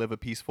and go live a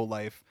peaceful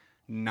life,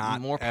 not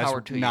More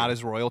power to you.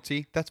 as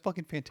royalty, that's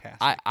fucking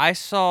fantastic. I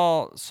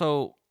saw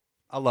so.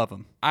 I love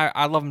them.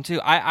 I love him too.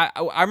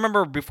 I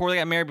remember before they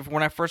got married,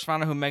 when I first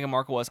found out who Meghan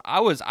Markle was,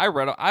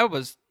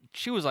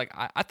 she was like,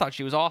 I thought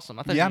she was awesome.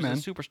 I thought she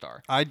was a superstar.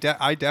 I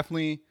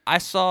definitely. I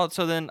saw,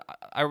 so then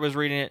I was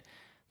reading it.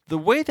 The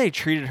way they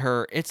treated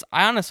her,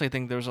 I honestly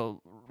think there's a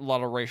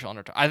lot of racial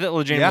undertone. I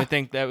legitimately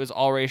think that it was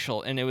all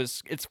racial, and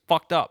it's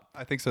fucked up.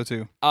 I think so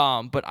too.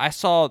 But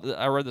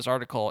I read this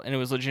article, and it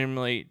was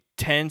legitimately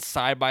 10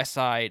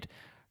 side-by-side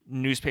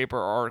newspaper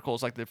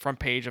articles, like the front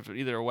page of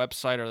either a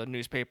website or the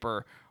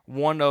newspaper,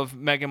 one of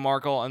Meghan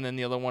Markle and then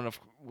the other one of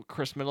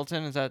Chris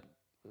Middleton. Is that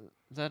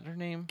her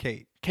name?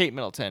 Kate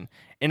Middleton.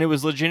 And it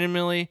was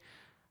legitimately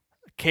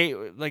Kate,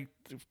 like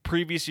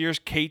previous years,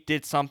 Kate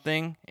did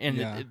something, and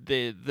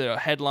the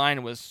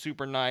headline was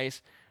super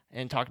nice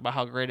and talked about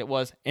how great it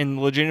was. And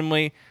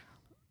legitimately,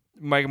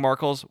 Meghan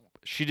Markle's,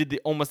 she did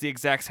almost the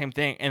exact same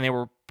thing, and they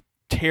were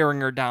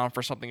tearing her down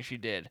for something she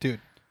did.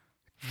 Dude.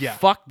 Yeah.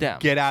 Fuck them.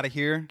 Get out of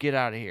here. Get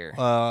out of here.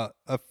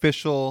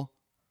 Official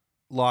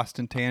Lost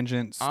in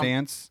Tangent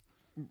stance.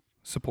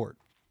 Support.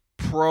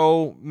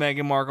 Pro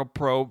Meghan Markle,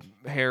 pro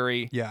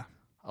Harry. Yeah.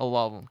 I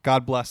love them.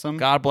 God bless them.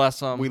 God bless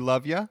them. We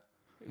love you.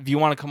 If you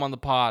want to come on the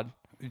pod,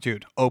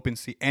 dude, open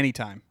seat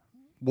anytime.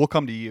 We'll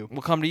come to you.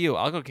 We'll come to you.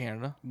 I'll go to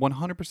Canada.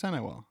 100%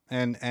 I will.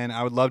 And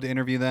I would love to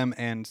interview them,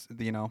 and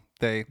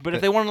they. But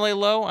if they want to lay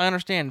low, I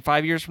understand.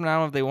 5 years from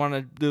now, if they want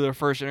to do their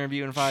first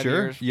interview in 5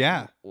 years,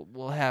 yeah,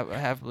 we'll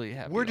happily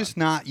have. We're just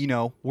not,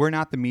 we're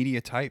not the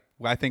media type.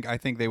 I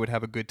think they would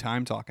have a good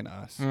time talking to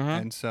us,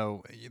 and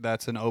so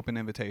that's an open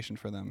invitation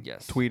for them.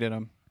 Yes. Tweet at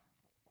them.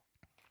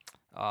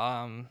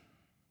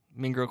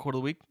 Mean Girl Quote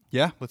of the Week.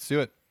 Yeah, let's do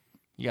it.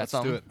 You got let's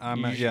something? Do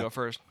it. You should go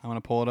first. I'm gonna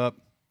pull it up.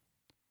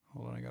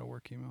 Hold on, I got a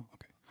work email.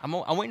 Okay.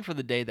 I'm waiting for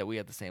the day that we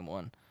have the same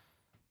one.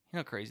 You know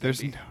how crazy There's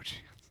that'd be? no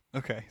chance.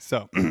 Okay,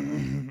 so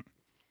here's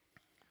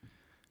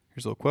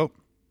a little quote.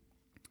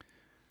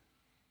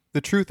 The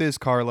truth is,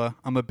 Carla,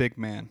 I'm a big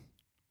man.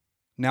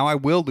 Now I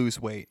will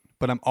lose weight,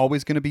 but I'm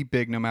always going to be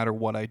big no matter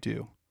what I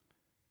do.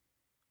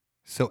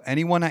 So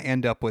anyone I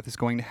end up with is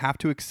going to have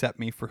to accept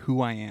me for who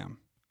I am.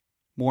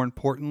 More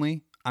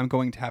importantly, I'm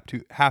going to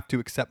have to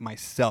accept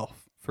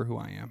myself for who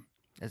I am.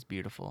 That's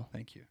beautiful.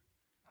 Thank you.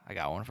 I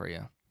got one for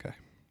you. Okay.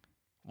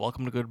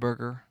 Welcome to Good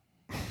Burger,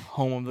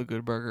 home of the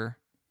Good Burger.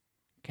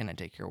 Can I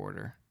take your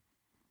order?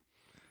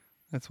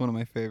 That's one of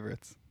my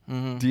favorites.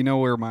 Mm-hmm. Do you know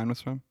where mine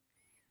was from?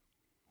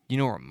 You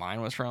know where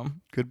mine was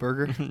from? Good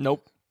Burger?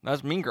 Nope.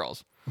 That's Mean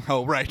Girls.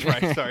 Oh, right.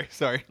 Sorry.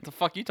 What the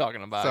fuck you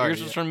talking about? Sorry,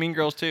 Yours was from Mean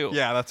Girls too.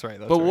 Yeah, that's right.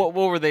 But what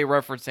were they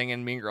referencing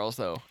in Mean Girls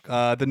though?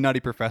 The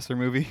Nutty Professor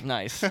movie.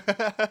 Nice.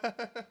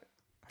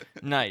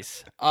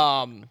 Nice.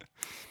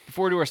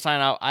 Before we do our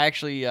sign out, I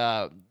actually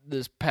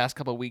this past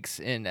couple of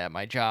weeks at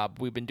my job,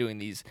 we've been doing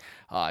these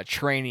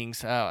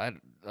trainings.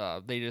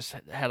 They just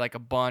had like a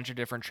bunch of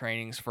different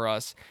trainings for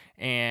us,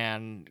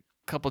 and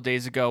a couple of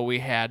days ago we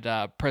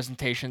had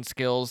presentation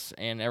skills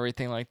and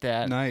everything like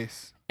that.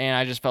 Nice. And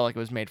I just felt like it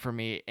was made for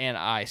me, and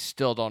I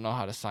still don't know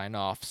how to sign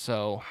off.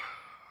 So,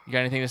 you got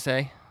anything to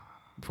say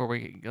before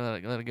we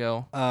let it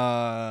go?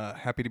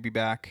 Happy to be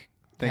back.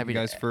 Thank you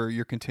guys for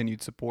your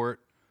continued support.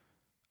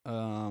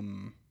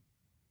 Assalamu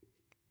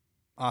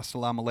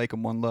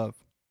alaikum, one love.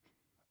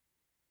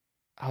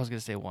 I was gonna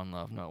say one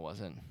love. No, it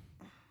wasn't.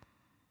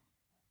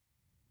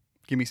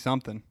 Give me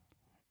something.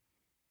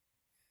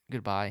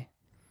 Goodbye.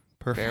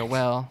 Perfect.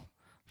 Farewell.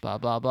 Blah,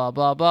 blah, blah,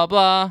 blah, blah,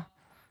 blah.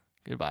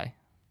 Goodbye.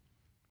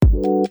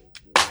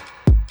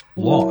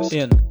 Lost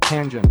in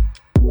tangent.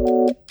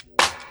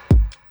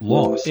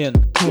 Lost in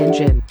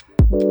tangent,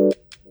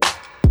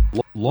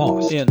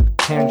 lost in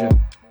tangent.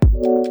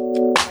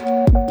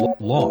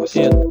 Lost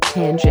in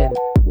tangent,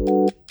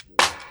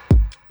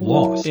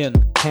 lost in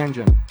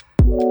tangent.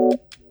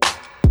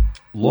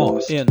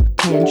 Lost in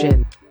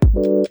tangent,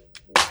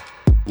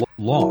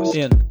 lost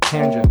in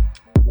tangent.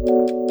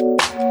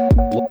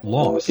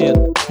 Lost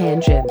in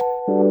tangent.